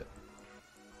worth it.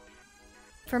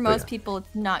 For most people,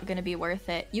 it's not going to be worth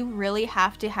it. You really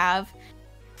have to have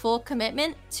full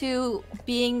commitment to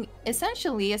being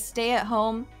essentially a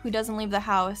stay-at-home who doesn't leave the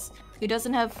house, who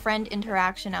doesn't have friend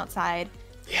interaction outside,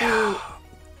 who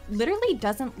literally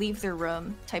doesn't leave their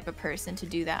room type of person to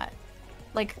do that.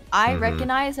 Like, I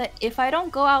recognize that if I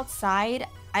don't go outside,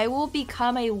 I will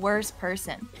become a worse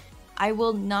person. I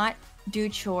will not do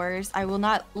chores. I will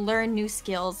not learn new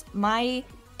skills. My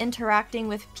interacting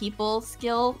with people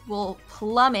skill will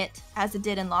plummet as it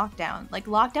did in lockdown. Like,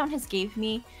 lockdown has gave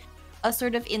me a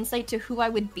sort of insight to who I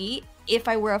would be if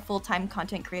I were a full-time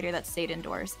content creator that stayed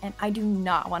indoors, and I do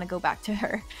not want to go back to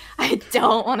her. I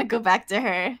don't want to go back to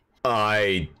her.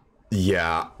 I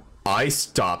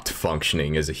stopped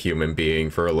functioning as a human being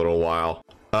for a little while.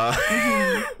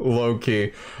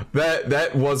 Low-key.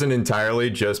 That wasn't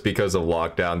entirely just because of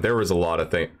lockdown. There was a lot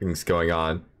of things going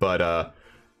on, but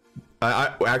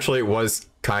I actually, it was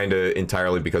kind of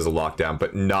entirely because of lockdown,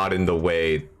 but not in the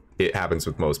way it happens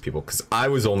with most people, because I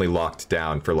was only locked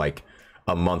down for like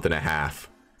a month and a half,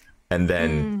 and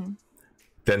then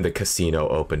the casino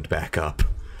opened back up,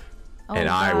 and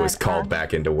I was called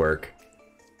back into work.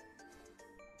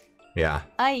 Yeah.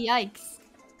 Yikes.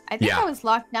 I think I was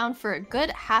locked down for a good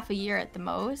half a year at the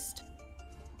most.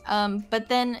 But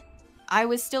then I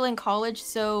was still in college,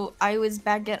 so I was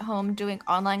back at home doing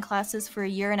online classes for a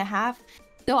year and a half.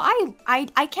 So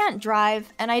I can't drive,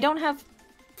 and I don't have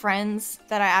friends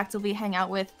that I actively hang out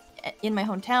with in my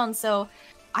hometown. So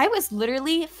I was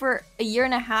literally for a year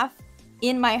and a half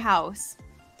in my house.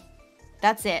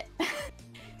 That's it.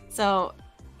 So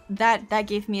that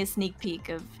gave me a sneak peek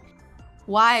of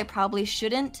why I probably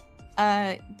shouldn't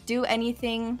do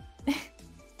anything.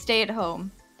 Stay at home.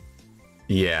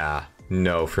 Yeah,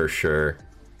 no, for sure.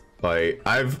 Like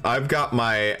I've got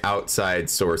my outside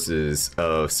sources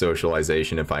of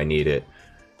socialization if I need it,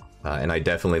 and I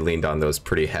definitely leaned on those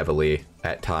pretty heavily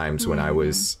at times when I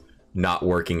was not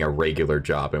working a regular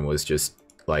job and was just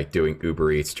like doing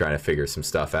Uber Eats, trying to figure some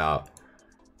stuff out.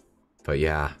 But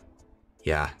yeah,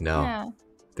 no. Yeah.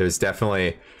 There's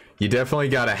definitely, you definitely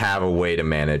got to have a way to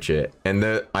manage it. And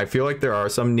I feel like there are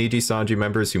some Niji Sanji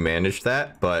members who manage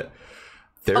that, but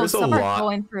there's a lot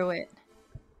going through it.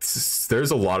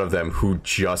 There's a lot of them who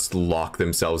just lock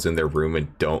themselves in their room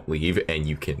and don't leave, and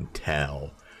you can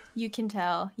tell. You can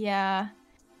tell, yeah.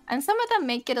 And some of them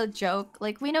make it a joke.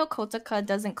 Like, we know Kotaka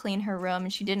doesn't clean her room,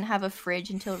 and she didn't have a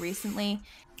fridge until recently.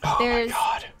 Oh There's my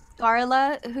god.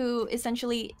 Darla, who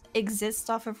essentially exists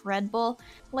off of Red Bull.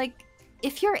 Like,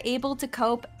 if you're able to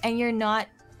cope and you're not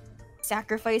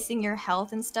sacrificing your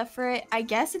health and stuff for it, I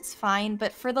guess it's fine.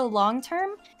 But for the long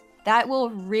term, that will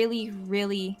really,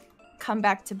 really come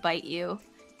back to bite you.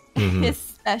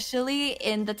 Especially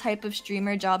in the type of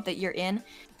streamer job that you're in.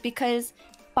 Because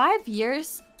 5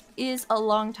 years is a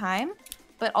long time,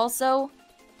 but also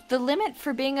the limit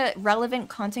for being a relevant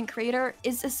content creator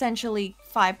is essentially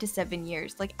 5 to 7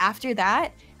 years. Like, after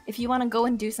that, if you want to go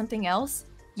and do something else,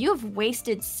 you've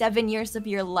wasted 7 years of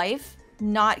your life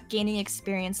not gaining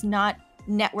experience, not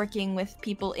networking with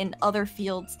people in other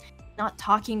fields, not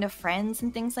talking to friends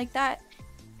and things like that.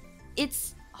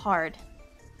 It's hard.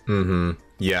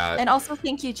 Yeah. And also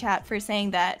thank you, chat, for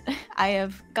saying that I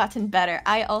have gotten better.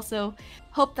 I also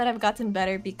hope that I've gotten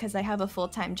better because I have a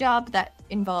full-time job that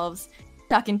involves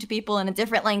talking to people in a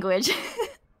different language.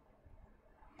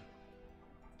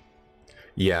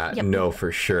 Yeah, Yep. no,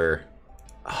 for sure.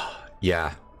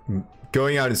 Yeah.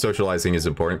 Going out and socializing is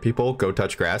important, people. Go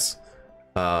touch grass.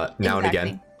 Now and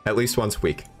again. At least once a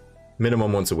week.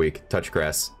 Minimum once a week. Touch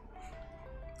grass.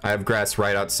 I have grass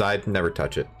right outside. Never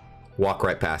touch it. Walk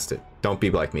right past it. Don't be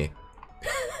like me.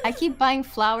 I keep buying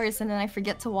flowers and then I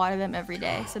forget to water them every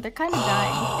day, so they're kind of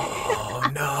dying.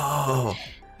 Oh, no.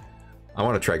 I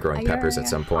want to try growing peppers at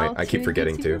some point. I keep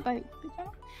forgetting to.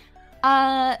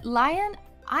 Lion,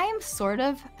 I am sort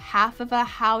of half of a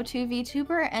how-to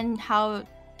VTuber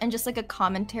and just like a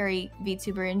commentary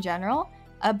VTuber in general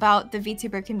about the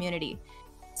VTuber community.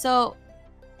 So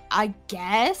I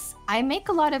guess I make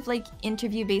a lot of like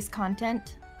interview-based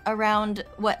content around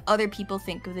what other people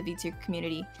think of the VTuber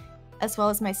community, as well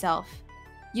as myself.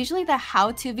 Usually the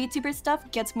how-to VTuber stuff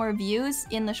gets more views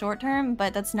in the short term,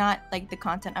 but that's not like the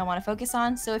content I want to focus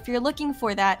on. So if you're looking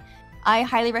for that, I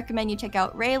highly recommend you check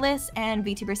out Rayless and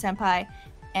VTuber Senpai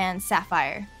and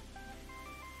Sapphire.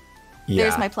 Yeah.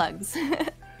 There's my plugs.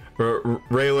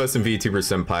 Rayless and VTuber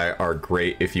Senpai are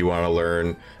great if you want to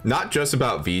learn not just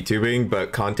about VTubing,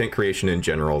 but content creation in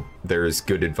general. There's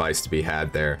good advice to be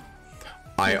had there.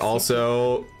 I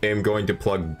also am going to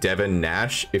plug Devin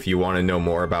Nash if you want to know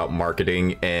more about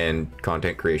marketing and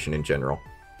content creation in general.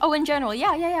 Oh, in general,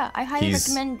 yeah. I highly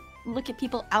recommend look at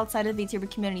people outside of the VTuber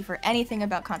community for anything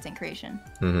about content creation.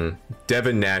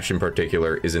 Devin Nash in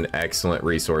particular is an excellent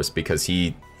resource because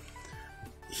he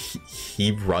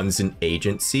runs an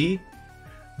agency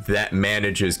that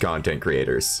manages content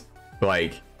creators.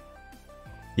 Like,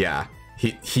 yeah,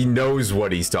 he knows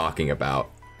what he's talking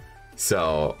about.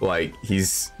 So, like,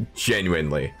 he's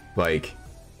genuinely, like,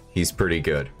 he's pretty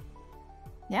good.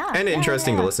 Yeah. And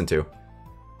interesting to listen to.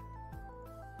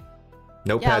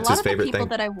 Notepad's his favorite thing. A lot of the people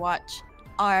that I watch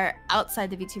are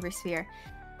outside the VTuber sphere.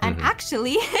 And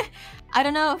actually, I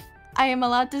don't know if I am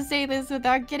allowed to say this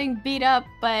without getting beat up,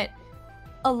 but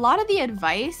a lot of the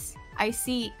advice I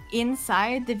see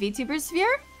inside the VTuber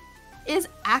sphere is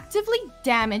actively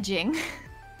damaging.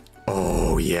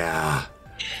 Oh, yeah.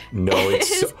 No,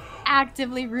 it's so...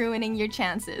 actively ruining your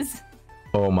chances.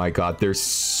 Oh my god, there's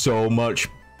so much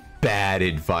bad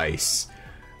advice.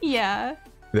 Yeah.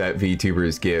 That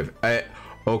VTubers give.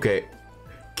 Okay,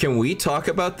 can we talk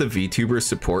about the VTuber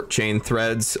support chain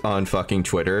threads on fucking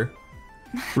Twitter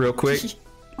real quick?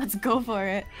 Let's go for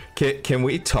it. Can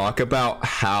we talk about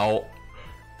how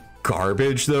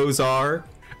garbage those are?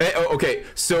 Okay,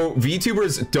 so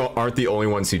VTubers aren't the only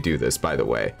ones who do this, by the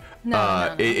way.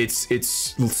 No. It's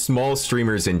small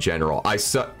streamers in general.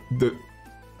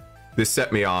 This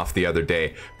set me off the other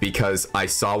day because I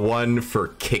saw one for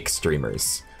kick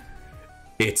streamers.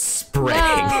 It's spraying.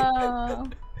 No.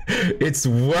 It's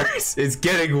worse. It's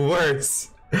getting worse.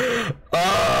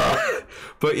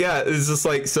 But yeah, it's just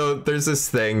like, so there's this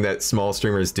thing that small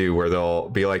streamers do where they'll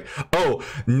be like, oh,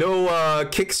 no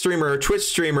Kick streamer or Twitch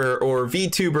streamer or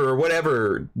VTuber or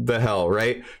whatever the hell,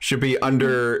 right? Should be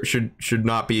under, should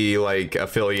not be like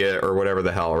affiliate or whatever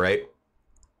the hell, right?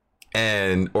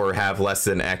 And or have less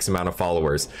than X amount of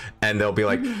followers, and they'll be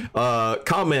like,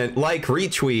 comment, like,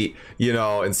 retweet, you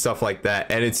know, and stuff like that.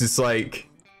 And it's just like,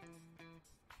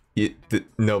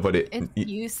 nobody. It's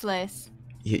useless.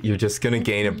 You're just gonna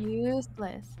gain a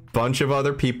bunch of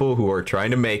other people who are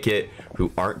trying to make it, who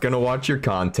aren't gonna watch your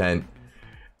content.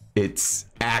 It's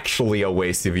actually a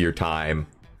waste of your time.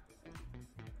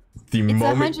 It's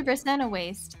 100% a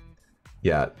waste.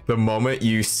 Yeah, the moment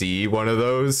you see one of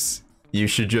those, you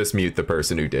should just mute the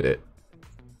person who did it.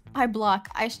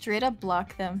 I straight up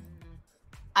block them.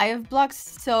 I have blocked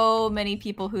so many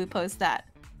people who post that.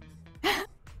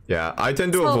 Yeah, I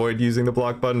tend to avoid using the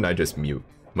block button. I just mute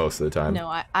most of the time. No,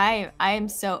 I am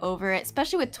so over it,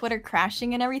 especially with Twitter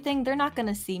crashing and everything. They're not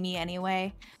gonna see me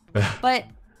anyway. But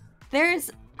there's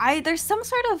some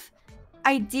sort of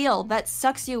ideal that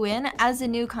sucks you in as a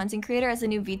new content creator, as a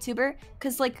new VTuber,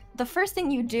 because like the first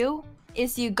thing you do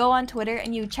is you go on Twitter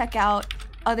and you check out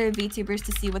other VTubers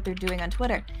to see what they're doing on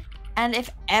Twitter. And if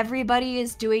everybody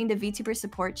is doing the VTuber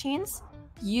support chains,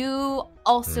 you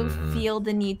also feel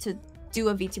the need to do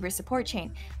a VTuber support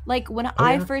chain. Like when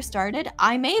I first started,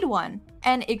 I made one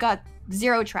and it got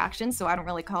 0 traction, so I don't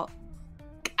really call it.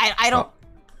 I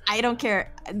don't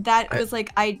care. That was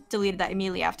like, I deleted that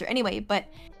immediately after. Anyway, but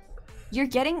you're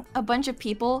getting a bunch of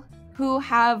people who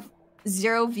have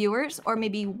 0 viewers or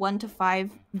maybe 1 to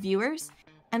 5 viewers,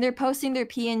 and they're posting their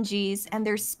PNGs and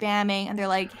they're spamming and they're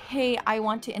like, hey, I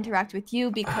want to interact with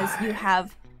you because you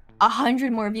have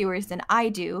 100 more viewers than I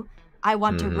do. I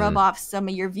want to rub off some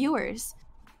of your viewers.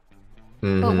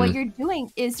 But what you're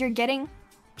doing is you're getting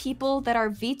people that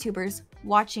are VTubers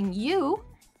watching you,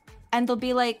 and they'll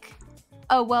be like,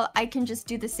 oh, well, I can just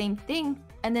do the same thing.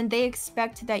 And then they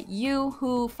expect that you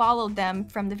who followed them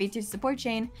from the VTuber support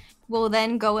chain will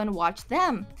then go and watch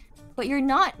them. But you're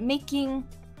not making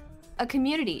a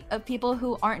community of people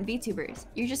who aren't VTubers.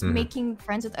 You're just making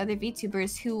friends with other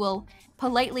VTubers who will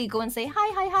politely go and say,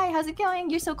 hi, how's it going?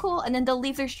 You're so cool. And then they'll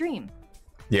leave their stream.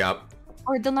 Yep.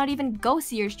 Or they'll not even go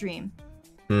see your stream.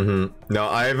 No,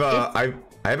 I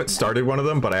haven't started one of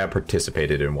them, but I have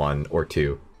participated in 1 or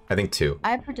 2. I think 2.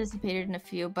 I've participated in a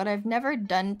few, but I've never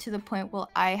done to the point where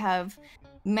I have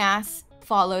mass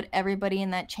followed everybody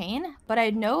in that chain. But I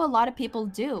know a lot of people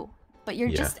do. But you're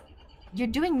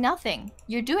doing nothing.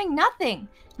 You're doing nothing.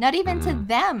 Not even to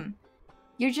them.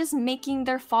 You're just making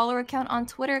their follower account on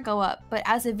Twitter go up. But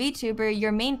as a VTuber,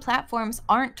 your main platforms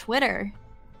aren't Twitter.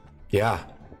 Yeah.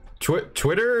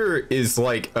 Twitter is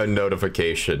like a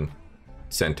notification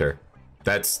center.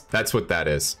 That's what that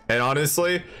is. And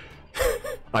honestly,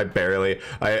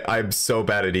 I'm so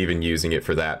bad at even using it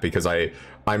for that, because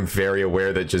I'm very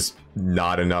aware that just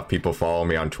not enough people follow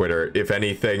me on Twitter. If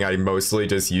anything, I mostly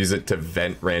just use it to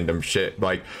vent random shit.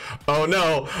 Like, oh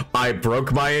no, I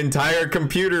broke my entire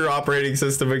computer operating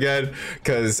system again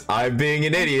because I'm being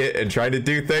an idiot and trying to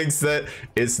do things that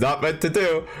it's not meant to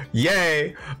do.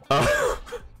 Yay.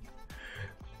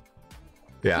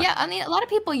 Yeah, I mean, a lot of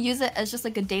people use it as just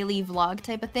like a daily vlog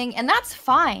type of thing, and that's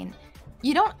fine.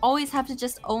 You don't always have to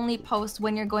just only post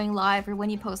when you're going live or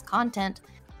when you post content.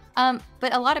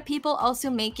 But a lot of people also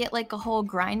make it like a whole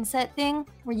grind set thing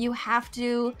where you have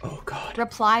to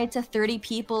reply to 30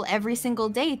 people every single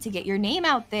day to get your name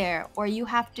out there, or you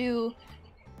have to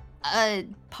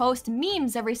post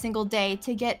memes every single day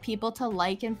to get people to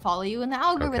like and follow you in the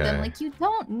algorithm. Like, you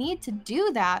don't need to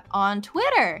do that on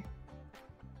Twitter.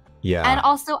 Yeah. And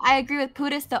also, I agree with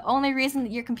Pudis, the only reason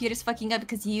that your computer's fucking up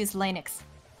because you use Linux.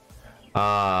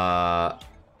 Not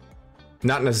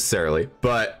necessarily,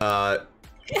 but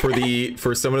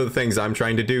for some of the things I'm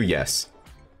trying to do, yes.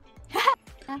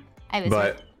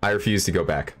 But I refuse to go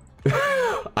back.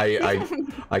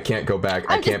 I can't go back.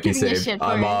 I can't be saved.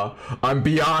 I'm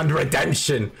beyond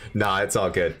redemption. Nah, it's all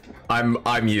good.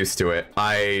 I'm used to it.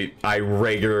 I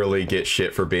regularly get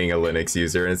shit for being a Linux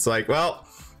user, and it's like, well,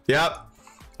 yep.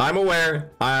 I'm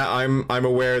aware. I'm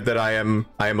aware that I am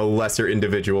a lesser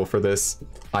individual for this.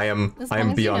 I am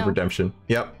beyond redemption.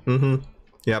 Yep.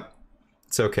 Yep.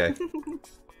 It's okay.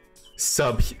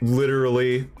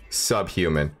 Literally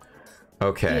subhuman.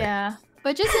 Okay. Yeah.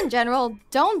 But just in general,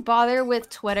 don't bother with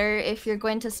Twitter if you're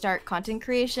going to start content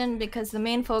creation, because the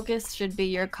main focus should be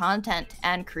your content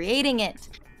and creating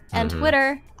it. And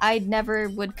Twitter, I never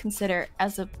would consider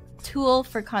as a tool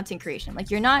for content creation. Like,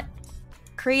 you're not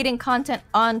creating content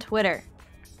on Twitter.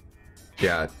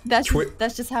 Yeah.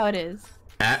 That's just how it is.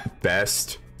 At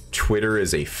best, Twitter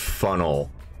is a funnel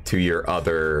to your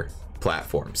other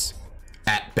platforms.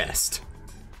 At best.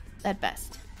 At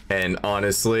best. And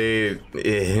honestly,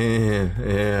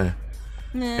 it's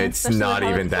not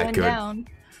even that good. Down.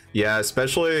 Yeah,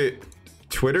 especially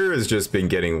Twitter has just been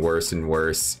getting worse and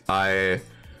worse. I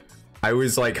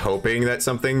was like hoping that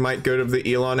something might go to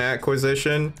the Elon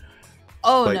acquisition.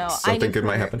 Oh like, no, something good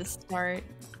might happen. The start.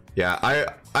 Yeah,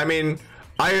 I mean,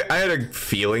 I had a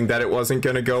feeling that it wasn't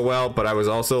gonna go well, but I was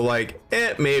also like,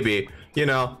 maybe. You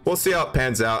know, we'll see how it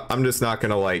pans out. I'm just not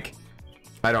gonna like.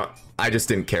 I just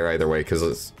didn't care either way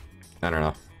because I don't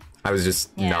know. I was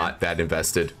just not that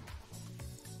invested.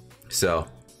 So,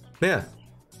 yeah.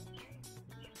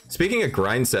 Speaking of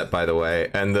grind set, by the way,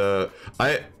 and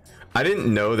I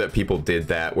didn't know that people did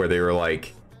that where they were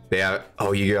like, you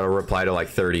gotta reply to like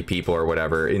 30 people or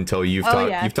whatever until you've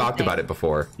talked about it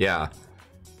before. Yeah.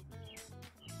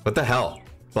 What the hell?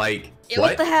 Like,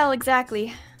 what the hell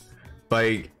exactly?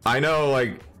 Like, I know,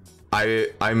 like, I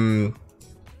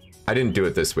didn't do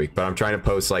it this week, but I'm trying to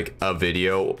post like a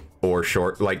video or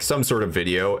short, like some sort of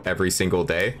video every single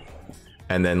day,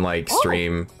 and then like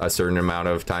stream a certain amount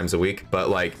of times a week. But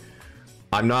like,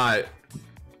 I'm not,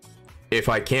 if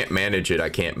I can't manage it, I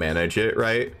can't manage it,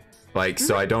 right? Like,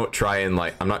 so I don't try and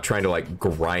like, I'm not trying to like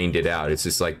grind it out. It's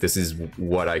just like, this is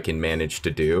what I can manage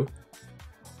to do.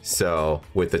 So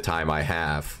with the time I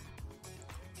have.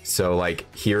 So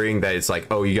like hearing that it's like,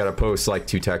 oh, you gotta post like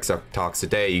 2 tech talks a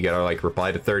day, you gotta like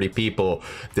reply to 30 people,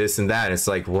 this and that, and it's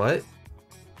like, what?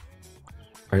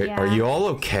 Are you all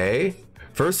okay?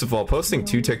 First of all, posting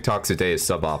 2 TikToks a day is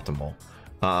suboptimal.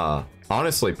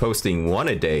 Honestly, posting 1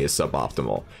 a day is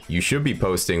suboptimal. You should be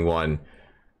posting 1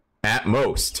 at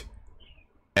most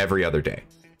every other day.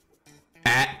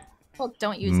 Well,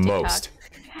 don't use most.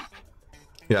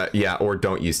 TikTok. Yeah, or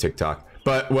don't use TikTok.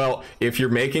 But well, if you're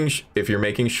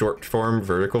making short form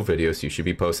vertical videos, you should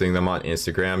be posting them on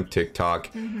Instagram,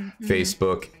 TikTok,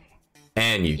 Facebook,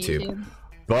 and YouTube.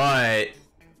 But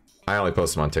I only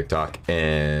post them on TikTok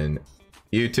and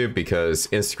YouTube because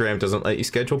Instagram doesn't let you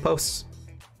schedule posts.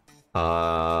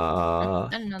 I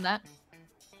didn't know that.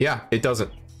 Yeah, it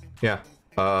doesn't. Yeah.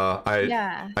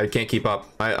 I can't keep up.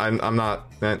 I'm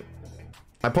not.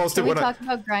 I posted. Can we talk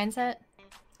about grind set?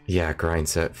 Yeah, grind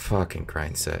set. Fucking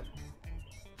grind set.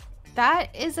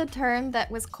 That is a term that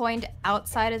was coined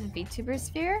outside of the VTuber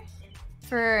sphere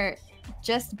for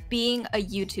just being a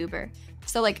YouTuber.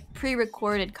 So like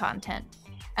pre-recorded content.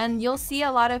 And you'll see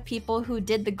a lot of people who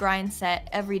did the grind set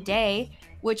every day,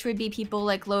 which would be people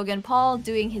like Logan Paul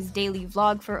doing his daily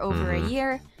vlog for over a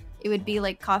year. It would be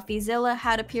like CoffeeZilla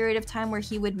had a period of time where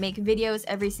he would make videos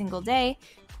every single day.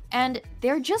 And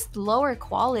they're just lower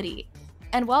quality.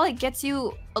 And while it gets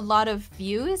you a lot of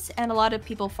views and a lot of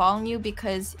people following you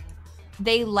because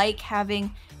they like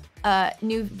having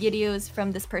new videos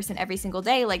from this person every single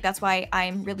day, like that's why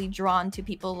I'm really drawn to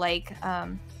people like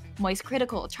Moist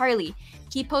Critical, Charlie.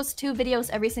 He posts 2 videos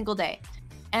every single day.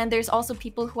 And there's also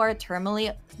people who are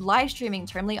terminally live streaming,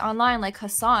 terminally online, like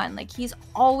Hassan. Like he's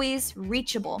always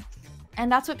reachable.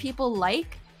 And that's what people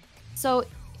like. So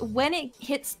when it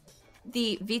hits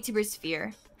the VTuber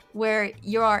sphere, where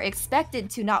you are expected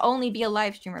to not only be a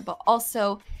live streamer, but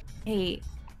also a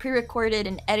pre-recorded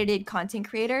and edited content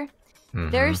creator,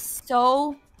 there's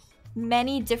so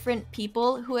many different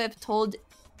people who have told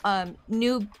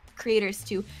new creators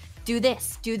to do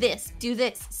this, do this, do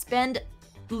this, spend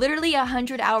literally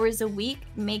 100 hours a week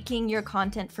making your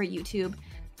content for YouTube,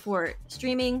 for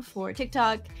streaming, for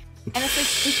TikTok. And it's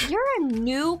like, if you're a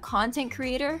new content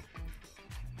creator,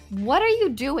 what are you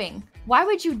doing? Why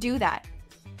would you do that?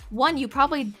 One, you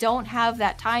probably don't have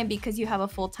that time because you have a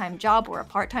full-time job or a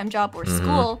part-time job or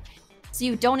school. So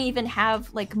you don't even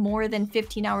have like more than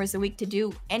 15 hours a week to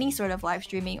do any sort of live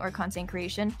streaming or content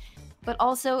creation. But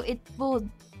also it will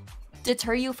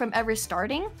deter you from ever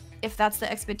starting if that's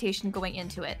the expectation going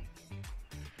into it.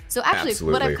 So actually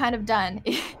what I've kind of done,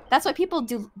 that's why people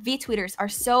do VTweeters are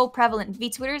so prevalent.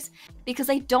 VTweeters, because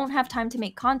they don't have time to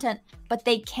make content, but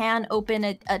they can open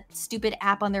a stupid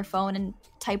app on their phone and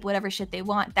type whatever shit they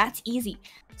want. That's easy.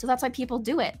 So that's why people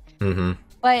do it.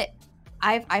 But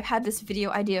I've had this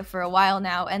video idea for a while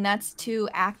now, and that's to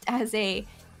act as a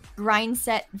grind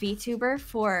set VTuber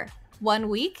for 1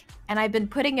 week. And I've been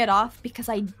putting it off because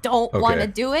I don't want to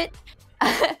do it.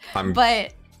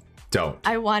 But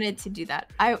I wanted to do that.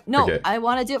 I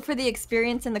want to do it for the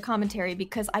experience and the commentary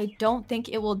because I don't think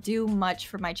it will do much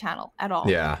for my channel at all.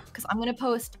 Yeah. Because I'm gonna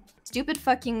post stupid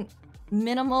fucking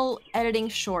minimal editing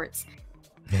shorts,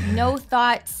 no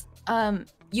thoughts,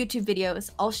 YouTube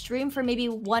videos. I'll stream for maybe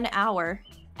 1 hour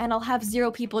and I'll have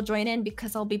 0 people join in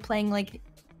because I'll be playing like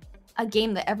a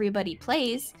game that everybody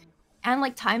plays and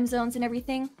like time zones and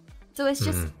everything. So it's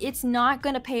just, it's not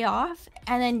gonna pay off,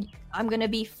 and then I'm gonna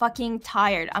be fucking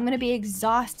tired. I'm gonna be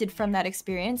exhausted from that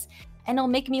experience, and it'll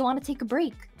make me want to take a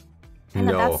break. And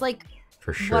that's like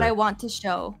for sure what I want to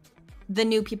show the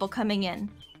new people coming in,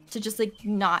 to just like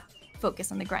not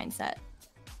focus on the grind set.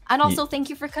 And also thank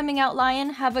you for coming out, Lion.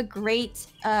 Have a great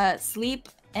sleep,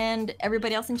 and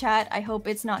everybody else in chat, I hope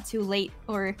it's not too late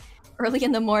or early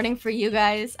in the morning for you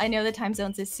guys. I know the time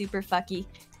zones is super fucky.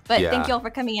 But thank you all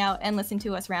for coming out and listening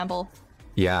to us ramble.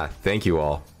 Yeah, thank you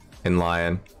all. And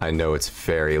Lion, I know it's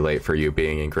very late for you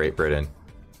being in Great Britain.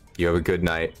 You have a good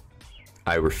night.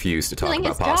 I refuse to talk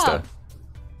about pasta.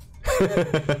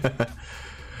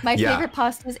 My favorite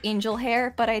pasta is angel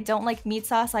hair, but I don't like meat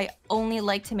sauce. I only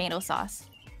like tomato sauce.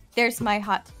 There's my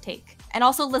hot take. And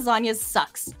also lasagna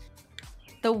sucks.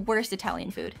 The worst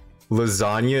Italian food.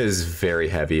 Lasagna is very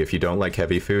heavy. If you don't like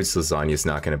heavy foods, lasagna is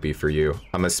not going to be for you.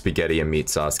 I'm a spaghetti and meat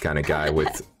sauce kind of guy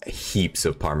with heaps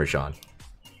of Parmesan.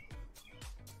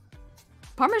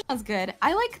 Parmesan's good.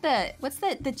 I like what's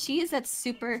the cheese that's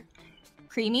super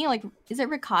creamy? Like, is it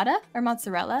ricotta or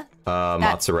mozzarella?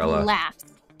 Mozzarella. Slaps.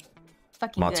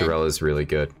 Fucking mozzarella good. Is really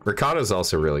good. Ricotta is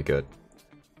also really good.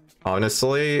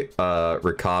 Honestly,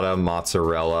 ricotta,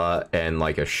 mozzarella, and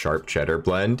like a sharp cheddar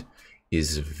blend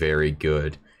is very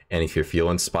good. And if you're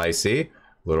feeling spicy, a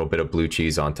little bit of blue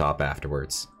cheese on top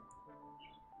afterwards.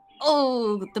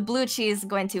 Oh, the blue cheese is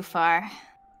going too far.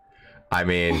 I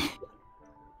mean,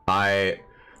 I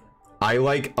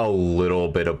like a little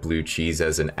bit of blue cheese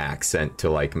as an accent to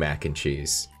like mac and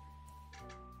cheese.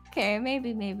 Okay,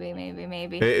 maybe.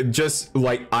 It just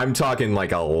like, I'm talking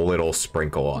like a little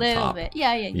sprinkle on top. Little bit.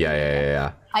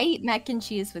 Yeah. I eat mac and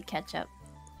cheese with ketchup.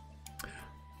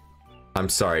 I'm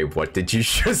sorry, what did you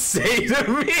just say to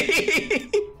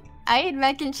me? I eat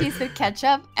mac and cheese with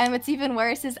ketchup, and what's even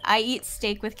worse is I eat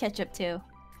steak with ketchup too.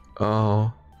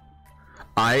 Oh.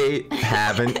 I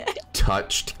haven't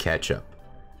touched ketchup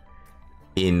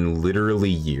in literally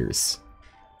years.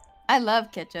 I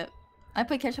love ketchup. I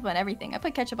put ketchup on everything. I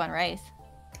put ketchup on rice.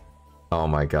 Oh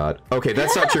my god. Okay,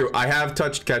 that's not true. I have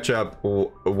touched ketchup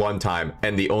one time,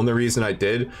 and the only reason I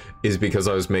did is because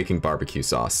I was making barbecue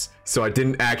sauce. So I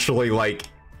didn't actually, like,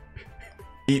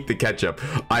 eat the ketchup.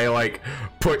 I, like,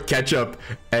 put ketchup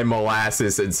and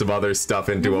molasses and some other stuff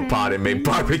into a pot and made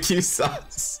barbecue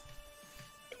sauce.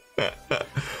 There's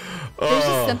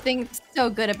just something so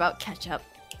good about ketchup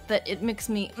that it makes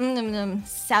me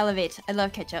salivate. I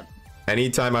love ketchup.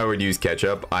 Anytime I would use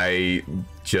ketchup, I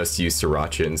just use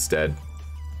sriracha instead.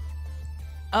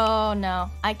 Oh no,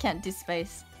 I can't do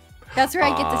spice. That's where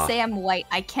I get to say I'm white.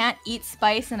 I can't eat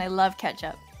spice and I love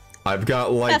ketchup. I've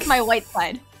got like... That's my white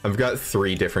side. I've got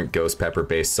 3 different ghost pepper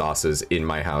based sauces in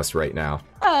my house right now.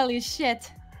 Holy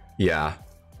shit. Yeah.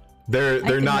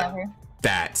 They're not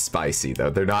that spicy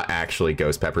though. They're not actually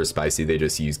ghost pepper spicy. They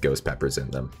just use ghost peppers in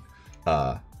them.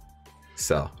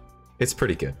 So it's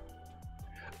pretty good.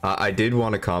 I did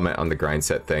want to comment on the grind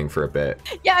set thing for a bit.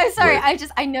 Yeah, I'm sorry.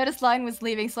 I noticed Lion was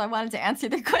leaving, so I wanted to answer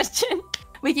the question.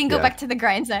 We can go back to the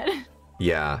grind set.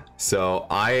 Yeah, so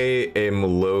I am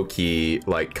low-key,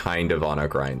 like, kind of on a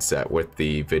grind set with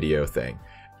the video thing.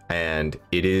 And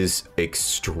it is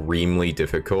extremely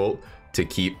difficult to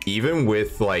keep, even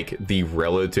with, like, the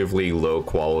relatively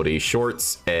low-quality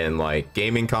shorts and, like,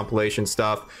 gaming compilation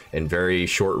stuff and very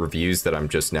short reviews that I'm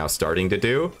just now starting to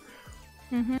do.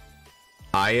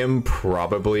 I am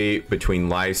probably, between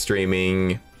live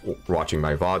streaming, watching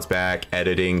my VODs back,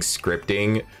 editing,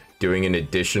 scripting, doing an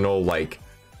additional, like,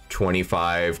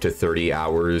 25 to 30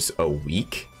 hours a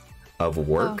week of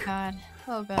work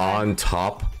on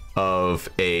top of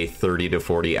a 30 to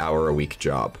 40 hour a week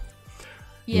job.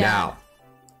 Now,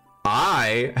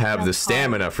 I have the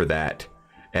stamina for that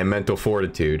and mental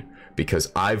fortitude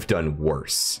because I've done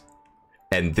worse.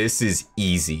 And this is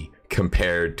easy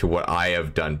compared to what I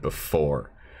have done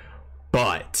before.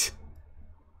 But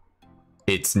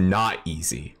it's not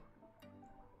easy.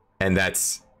 And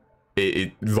that's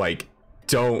it, like,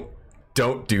 don't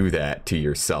do that to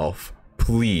yourself.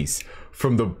 Please,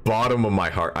 from the bottom of my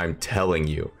heart, I'm telling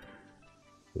you.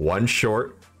 One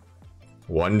short,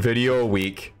 one video a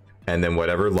week, and then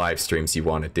whatever live streams you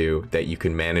want to do that you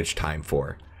can manage time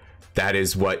for. That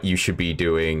is what you should be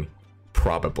doing,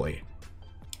 probably.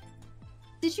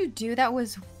 Did you do that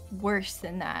was worse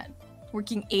than that?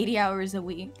 Working 80 hours a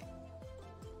week?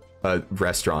 A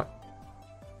restaurant.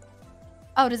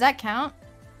 Oh, does that count?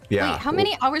 Yeah. Wait, how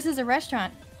many hours is a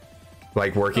restaurant?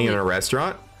 Like working in a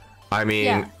restaurant? I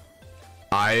mean,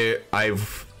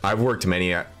 I've worked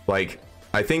many, like,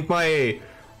 I think my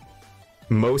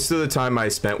most of the time I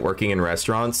spent working in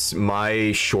restaurants,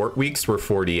 my short weeks were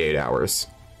 48 hours.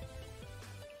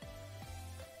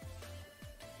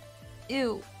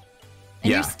 Ew.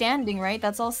 And you're standing, right?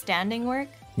 That's all standing work?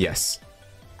 Yes.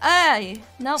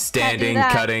 Nope. Standing, can't do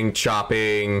that. cutting,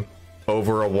 chopping,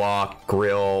 over a wok,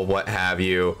 grill, what have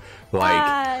you.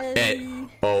 Like,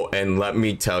 and let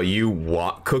me tell you,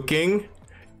 wok cooking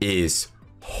is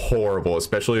horrible,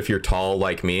 especially if you're tall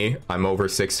like me. I'm over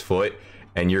 6 foot,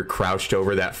 and you're crouched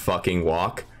over that fucking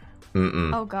wok.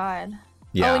 Oh god.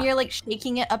 Yeah. Oh, and you're like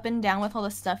shaking it up and down with all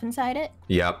the stuff inside it?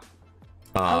 Yep.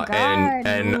 Oh, God.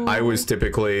 And I was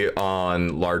typically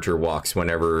on larger walks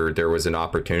whenever there was an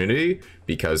opportunity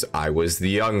because I was the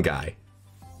young guy.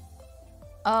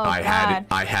 Oh, I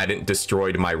God. hadn't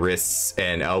destroyed my wrists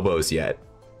and elbows yet.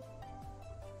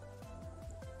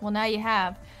 Well, now you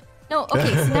have. No,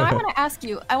 okay, so now I want to ask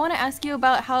you. I want to ask you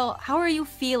about how are you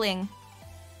feeling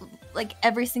like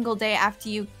every single day after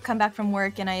you come back from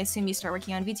work, and I assume you start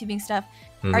working on VTubing stuff.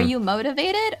 Are you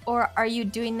motivated, or are you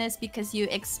doing this because you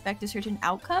expect a certain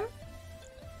outcome?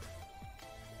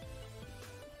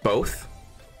 Both.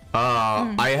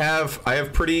 I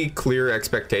have pretty clear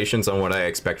expectations on what I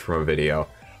expect from a video,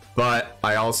 but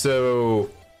I also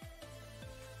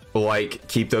like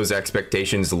keep those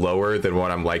expectations lower than what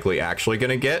I'm likely actually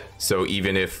gonna get. So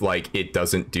even if like it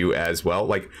doesn't do as well,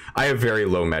 like I have very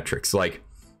low metrics. Like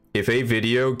if a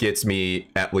video gets me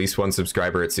at least 1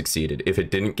 subscriber, it succeeded. If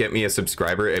it didn't get me a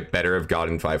subscriber, it better have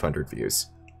gotten 500 views.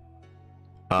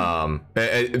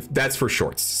 That's for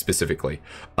shorts specifically.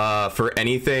 For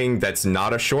anything that's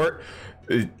not a short,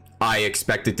 I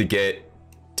expect it to get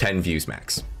 10 views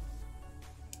max.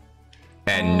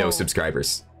 And no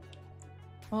subscribers.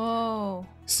 Oh.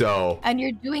 So. And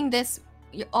you're doing this,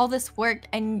 all this work,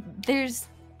 and there's,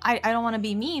 I don't want to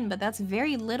be mean, but that's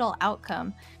very little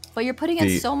outcome. But you're putting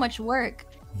in so much work.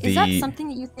 Is that something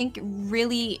that you think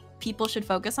really people should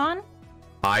focus on?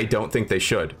 I don't think they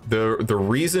should. The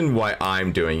reason why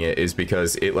I'm doing it is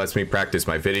because it lets me practice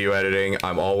my video editing.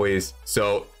 I'm always,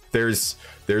 so there's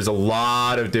a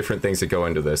lot of different things that go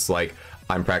into this. Like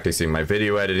I'm practicing my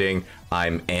video editing.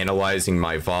 I'm analyzing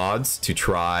my VODs to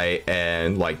try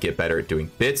and like get better at doing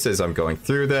bits as I'm going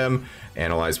through them.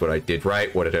 Analyze what I did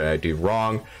right, what did I do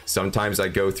wrong. Sometimes I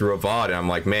go through a VOD and I'm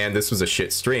like, man, this was a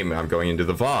shit stream. I'm going into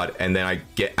the VOD, and then I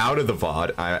get out of the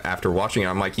VOD after watching it.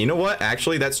 I'm like, you know what?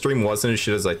 Actually, that stream wasn't as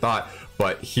shit as I thought,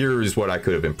 but here's what I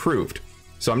could have improved.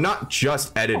 So I'm not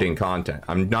just editing content.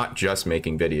 I'm not just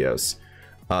making videos.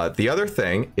 The other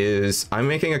thing is I'm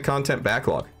making a content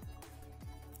backlog.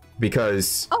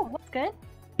 Because that's good.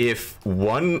 If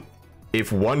one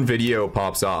video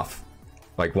pops off,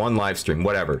 like one live stream,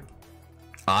 whatever,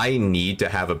 I need to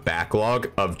have a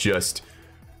backlog of just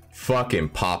fucking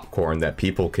popcorn that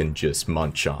people can just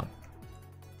munch on.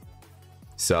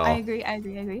 So I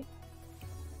agree.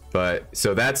 But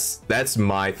so that's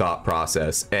my thought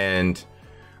process. And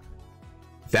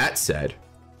that said,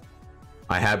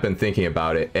 I have been thinking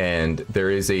about it, and there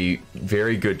is a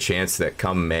very good chance that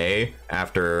come May,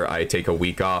 after I take a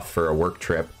week off for a work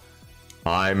trip,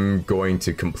 I'm going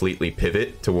to completely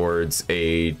pivot towards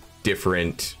a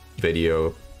different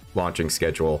video launching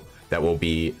schedule that will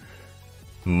be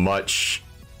much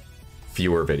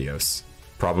fewer videos.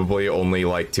 Probably only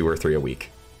like 2 or 3 a week.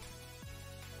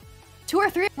 2 or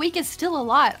 3 a week is still a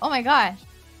lot. Oh my gosh.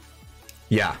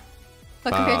 Yeah.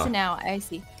 But compared to now, I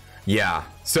see. Yeah,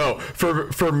 so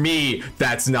for me,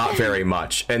 that's not very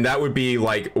much, and that would be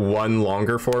like one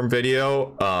longer form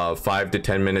video, 5 to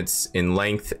 10 minutes in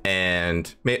length,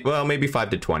 and maybe 5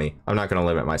 to 20. I'm not gonna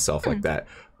limit myself like that,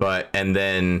 and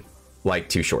then like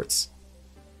 2 shorts.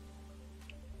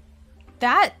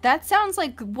 That sounds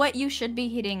like what you should be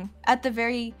hitting at the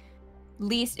very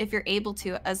least, if you're able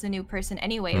to, as a new person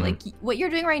anyway. Like what you're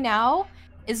doing right now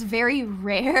is very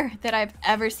rare that I've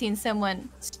ever seen someone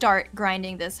start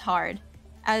grinding this hard.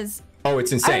 It's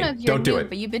insane. I don't know if you're don't do new, it.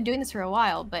 But you've been doing this for a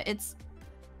while. But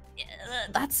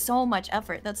that's so much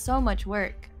effort. That's so much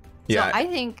work. Yeah. So I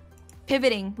think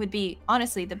pivoting would be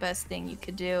honestly the best thing you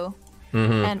could do.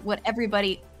 And what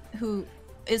everybody who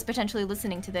is potentially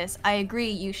listening to this, I agree,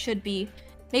 you should be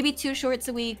maybe 2 shorts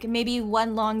a week, maybe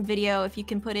 1 long video. If you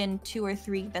can put in 2 or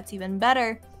 3, that's even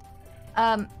better.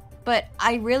 But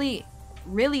I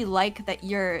really like that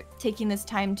you're taking this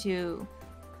time to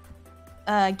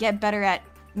get better at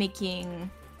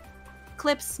making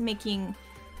clips, making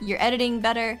your editing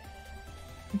better,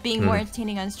 being more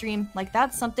entertaining on stream. Like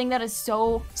that's something that is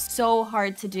so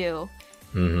hard to do.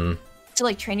 To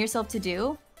like train yourself to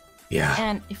do. Yeah.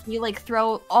 And if we like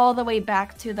throw all the way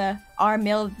back to our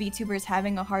male VTubers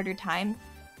having a harder time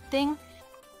thing,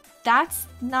 that's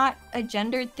not a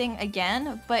gendered thing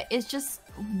again, but it's just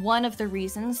one of the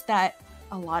reasons that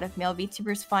a lot of male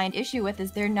VTubers find issue with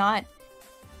is they're not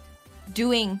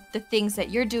doing the things that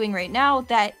you're doing right now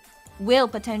that will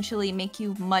potentially make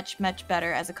you much, much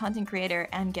better as a content creator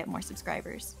and get more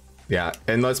subscribers. Yeah,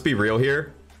 and let's be real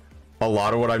here. A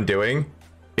lot of what I'm doing,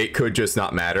 it could just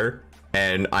not matter,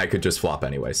 and I could just flop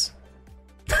anyways.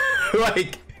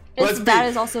 Like, that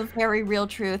is also very real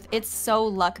truth. It's so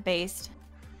luck-based.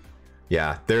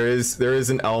 Yeah, there is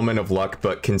an element of luck,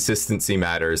 but consistency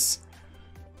matters.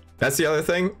 That's the other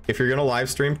thing. If you're gonna live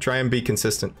stream, try and be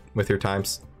consistent with your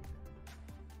times.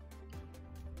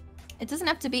 It doesn't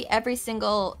have to be every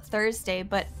single Thursday,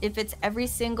 but if it's every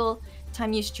single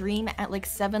time you stream at like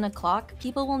 7 o'clock,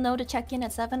 people will know to check in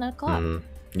at 7 o'clock.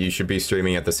 You should be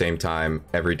streaming at the same time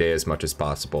every day as much as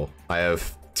possible. I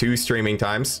have 2 streaming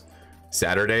times.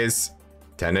 Saturdays,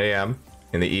 10 a.m.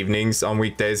 In the evenings on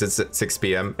weekdays, it's at 6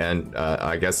 p.m. And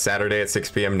I guess Saturday at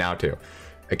 6 p.m. now too,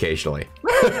 occasionally.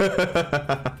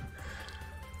 The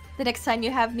next time you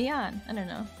have me on, I don't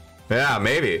know. Yeah,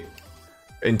 maybe.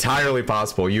 Entirely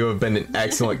possible. You have been an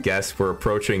excellent guest. We're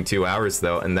approaching 2 hours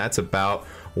though, and that's about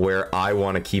where I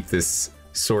want to keep this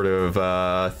sort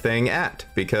of thing at,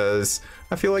 because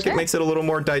I feel like it makes it a little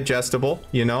more digestible,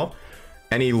 you know?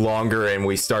 Any longer and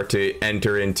we start to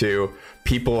enter into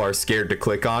people are scared to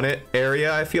click on it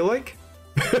area, I feel like.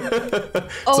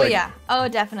 Oh, like, yeah. Oh,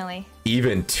 definitely.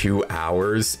 Even 2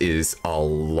 hours is a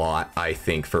lot, I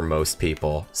think, for most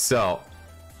people. So,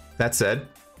 that said,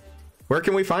 where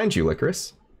can we find you,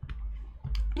 Lycoris?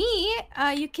 Me,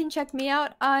 you can check me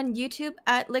out on YouTube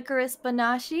at Lycoris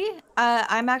Banashi.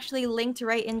 I'm actually linked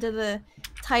right into the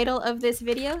title of this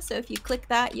video, so if you click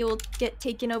that, you'll get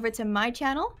taken over to my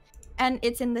channel, and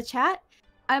it's in the chat.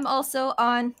 I'm also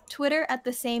on Twitter at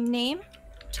the same name.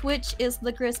 Twitch is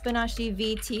Lycoris Banashi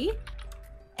VT,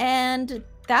 and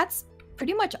that's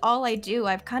pretty much all I do.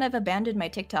 I've kind of abandoned my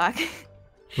TikTok.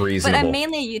 Reasonable. But I'm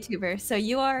mainly a YouTuber, so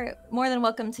you are more than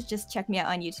welcome to just check me out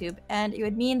on YouTube. And it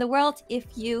would mean the world if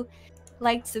you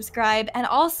liked, subscribe, and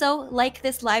also like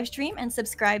this live stream and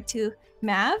subscribe to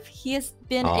Mav. He has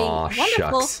been a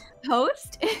wonderful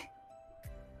host.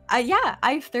 Yeah,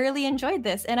 I've thoroughly enjoyed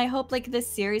this, and I hope like this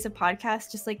series of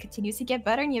podcasts just like continues to get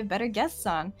better and you have better guests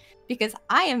on, because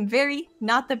I am very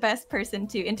not the best person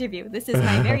to interview. This is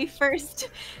my very first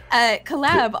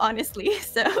collab, honestly,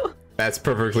 so... That's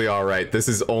perfectly all right. This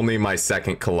is only my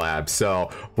second collab, so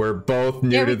we're both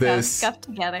new to this. Scuffed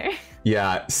together.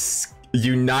 Yeah,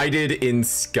 united in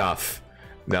scuff.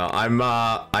 No,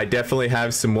 I definitely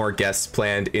have some more guests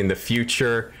planned in the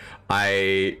future.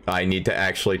 I need to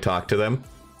actually talk to them.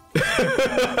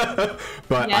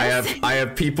 But yes. I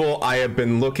have people I have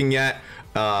been looking at,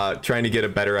 trying to get a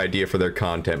better idea for their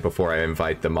content before I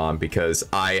invite them on, because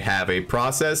I have a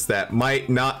process that might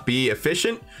not be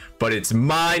efficient, but it's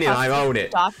mine and I own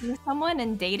it. Stalking someone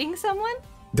and dating someone?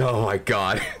 Oh my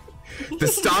god. The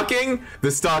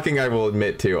stalking I will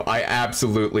admit to. I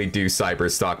absolutely do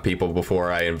cyber stalk people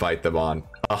before I invite them on.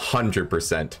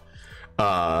 100%.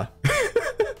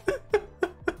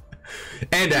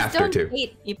 And just after too. Don't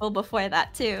date people before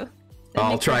that too.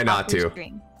 I'll try not to.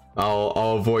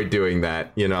 I'll avoid doing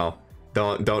that, you know.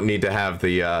 Don't need to have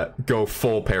the go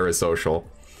full parasocial.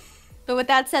 But with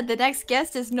that said, the next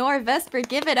guest is Nor Vesper.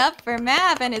 Give it up for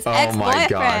Mav and his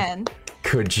ex-boyfriend.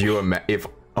 Could you imagine if...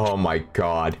 Oh my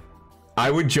god.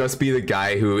 I would just be the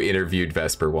guy who interviewed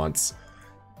Vesper once.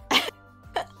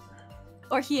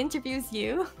 Or he interviews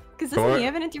you. Because doesn't he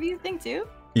have an interview thing too?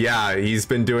 Yeah, he's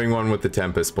been doing one with the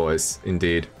Tempest Boys,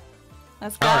 indeed.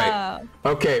 Let's go. All right.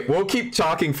 Okay, we'll keep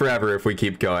talking forever if we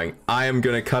keep going. I am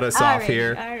going to cut us off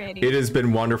here. Alrighty. It has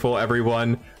been wonderful,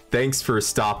 everyone. Thanks for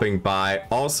stopping by.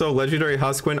 Also, Legendary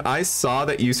Husquin, I saw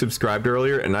that you subscribed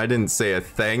earlier and I didn't say a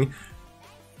thing.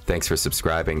 Thanks for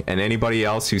subscribing. And anybody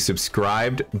else who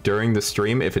subscribed during the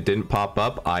stream, if it didn't pop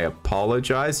up, I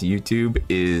apologize. YouTube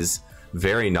is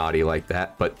very naughty like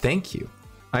that, but thank you.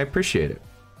 I appreciate it.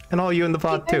 And all you in the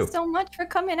VOD too. Thanks so much for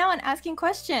coming out and asking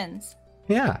questions.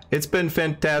 Yeah, it's been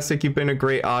fantastic. You've been a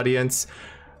great audience.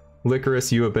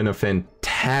 Lycoris, you have been a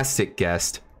fantastic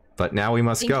guest. But now we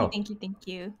must go. Thank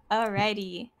you.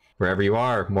 Alrighty. Wherever you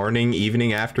are, morning,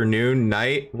 evening, afternoon,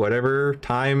 night, whatever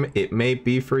time it may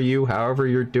be for you, however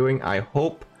you're doing, I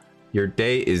hope your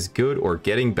day is good or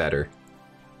getting better.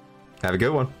 Have a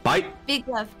good one. Bye. Big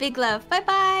love.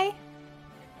 Bye-bye.